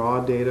get the raw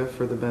data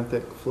for the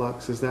benthic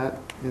flux? Is that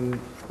in,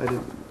 I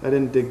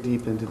didn't dig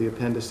deep into the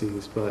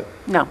appendices, but,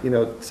 no.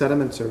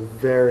 sediments are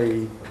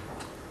very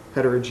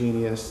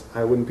heterogeneous.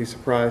 I wouldn't be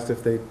surprised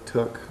if they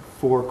took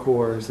 4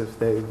 cores if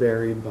they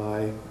varied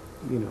by,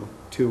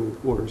 2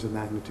 orders of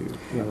magnitude.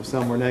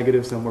 Some were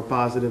negative, some were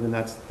positive, and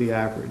that's the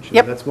average. And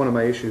Yep. That's one of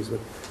my issues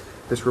with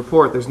this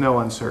report. There's no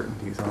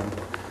uncertainties on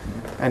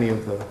any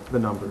of the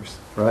numbers.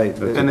 Right.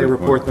 That's a And they good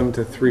report point.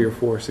 them to 3 or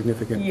 4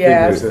 significant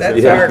Yes, figures. that's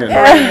as our significant.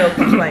 perennial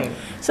complaint.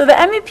 So the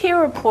MEP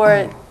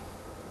report,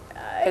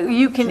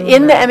 you can,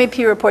 in the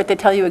MEP report, they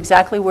tell you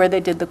exactly where they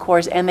did the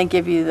cores, and they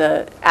give you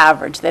the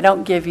average. They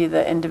don't give you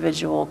the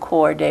individual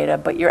core data,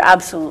 but you're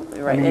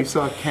absolutely I right. mean, you It's-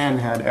 saw Ken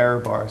had error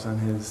bars on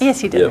his. Yes,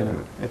 he did.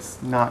 It's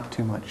not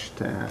too much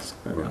to ask,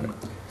 but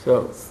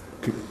So.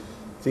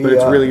 but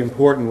it's really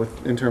important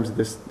in terms of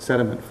this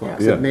sediment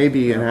flux. Yeah. It may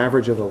be an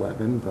average of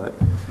 11, but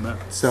No.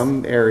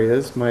 some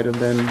areas might have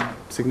been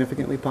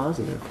significantly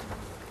positive.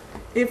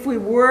 If we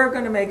were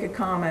going to make a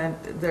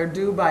comment, they're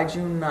due by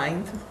June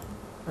 9th.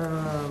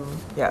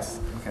 Yes.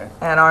 Okay.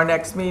 And our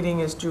next meeting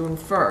is June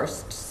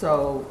 1st.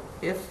 So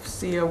if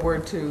SIA were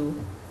to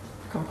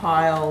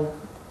compile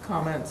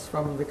comments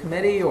from the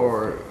committee,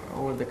 or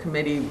the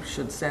committee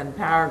should send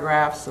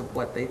paragraphs of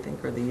what they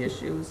think are the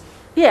issues.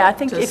 Yeah, I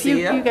think To if you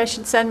see ya? guys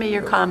should send me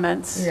your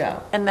comments. Yeah.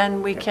 And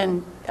then we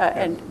can,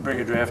 and, Bring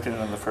a draft in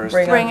on the first.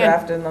 Bring Bring a in-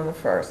 draft in on the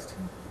 1st.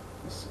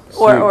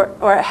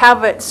 or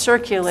have it Send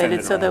circulated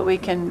it so that around. we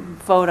can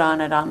vote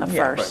on it on the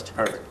Yeah, right. first.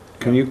 Perfect.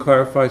 Can you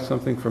clarify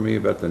something for me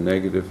about the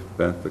negative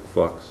benthic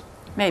flux?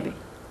 Maybe.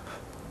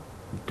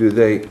 Do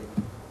they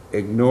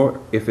ignore,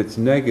 if it's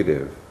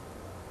negative,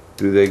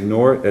 do they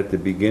ignore it at the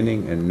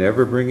beginning and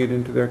never bring it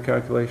into their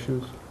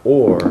calculations?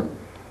 Or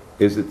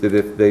is it that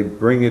if they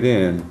bring it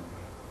in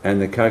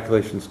and the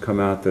calculations come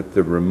out that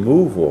the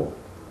removal,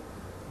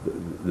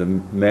 the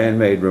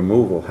man-made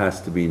removal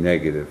has to be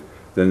negative,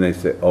 then they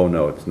say, oh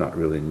no, it's not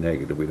really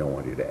negative, we don't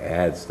want you to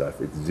add stuff,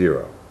 it's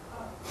 0.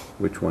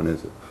 Which one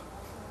is it?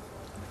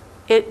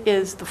 It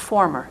is the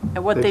former.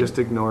 And what They they, just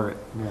ignore it.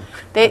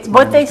 they,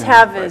 my what they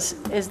have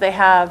understanding. is they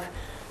have,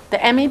 the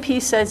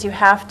MEP says you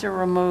have to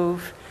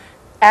remove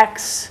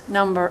X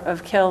number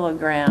of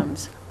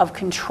kilograms of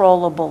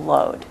controllable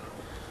load.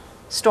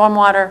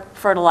 Stormwater,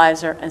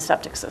 fertilizer, and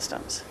septic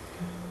systems.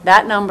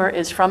 That number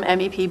is from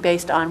MEP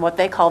based on what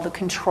they call the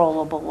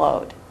controllable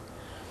load.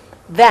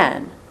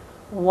 Then,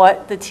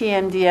 what the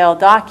TMDL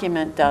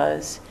document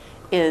does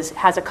is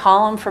has a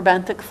column for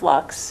benthic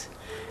flux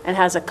and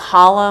has a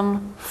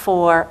column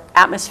for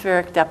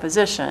atmospheric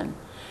deposition,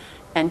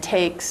 and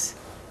takes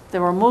the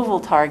removal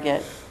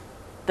target,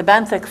 the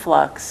benthic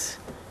flux,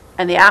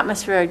 and the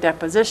atmospheric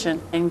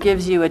deposition, and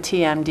gives you a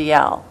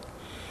TMDL.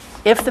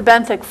 If the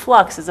benthic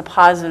flux is a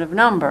positive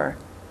number,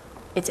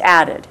 it's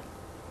added.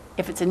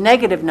 If it's a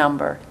negative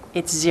number,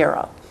 it's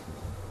 0.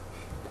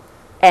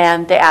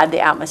 And they add the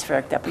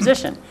atmospheric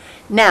deposition.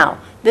 Now,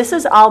 this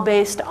is all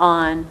based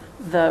on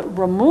the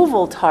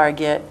removal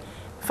target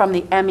from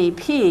the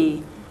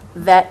MEP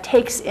that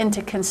takes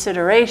into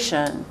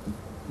consideration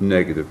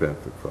Negative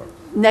benthic flux.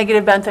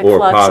 negative benthic Or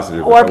flux.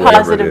 positive, Or whatever it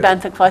positive is.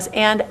 benthic flux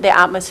and the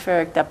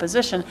atmospheric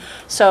deposition.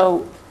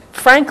 So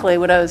frankly,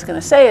 what I was going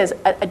to say is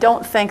I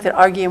don't think that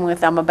arguing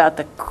with them about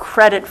the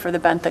credit for the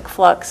benthic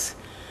flux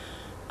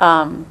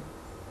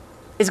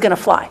is going to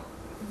fly.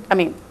 I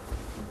mean,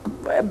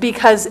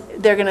 because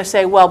they're going to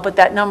say, well, but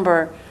that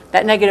number,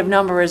 that negative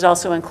number is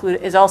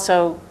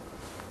also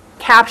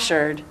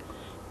captured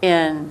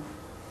in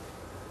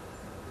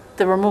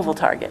the removal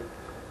target,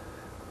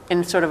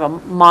 in sort of a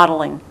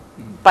modeling,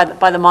 by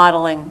the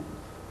modeling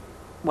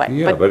way.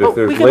 Yeah, but if we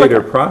there's can look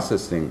later at-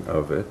 processing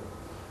of it,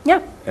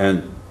 Yeah,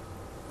 and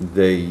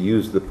they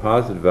use the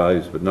positive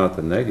values but not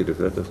the negative,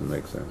 that doesn't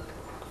make sense.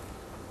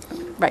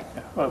 right.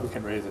 Yeah, well, we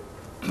can raise it.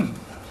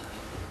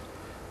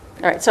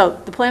 All right, so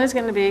the plan is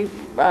going to be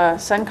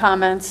send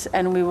comments,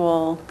 and we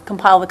will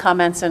compile the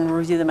comments and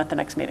review them at the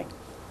next meeting.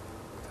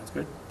 That's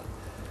good.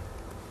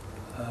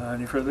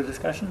 Any further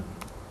discussion?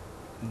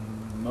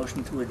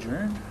 Motion to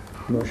adjourn?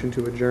 Motion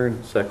to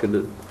adjourn.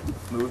 Seconded.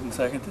 Moved and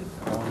seconded.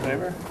 All in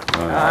favor?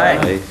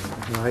 Aye.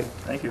 All right.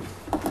 Thank you.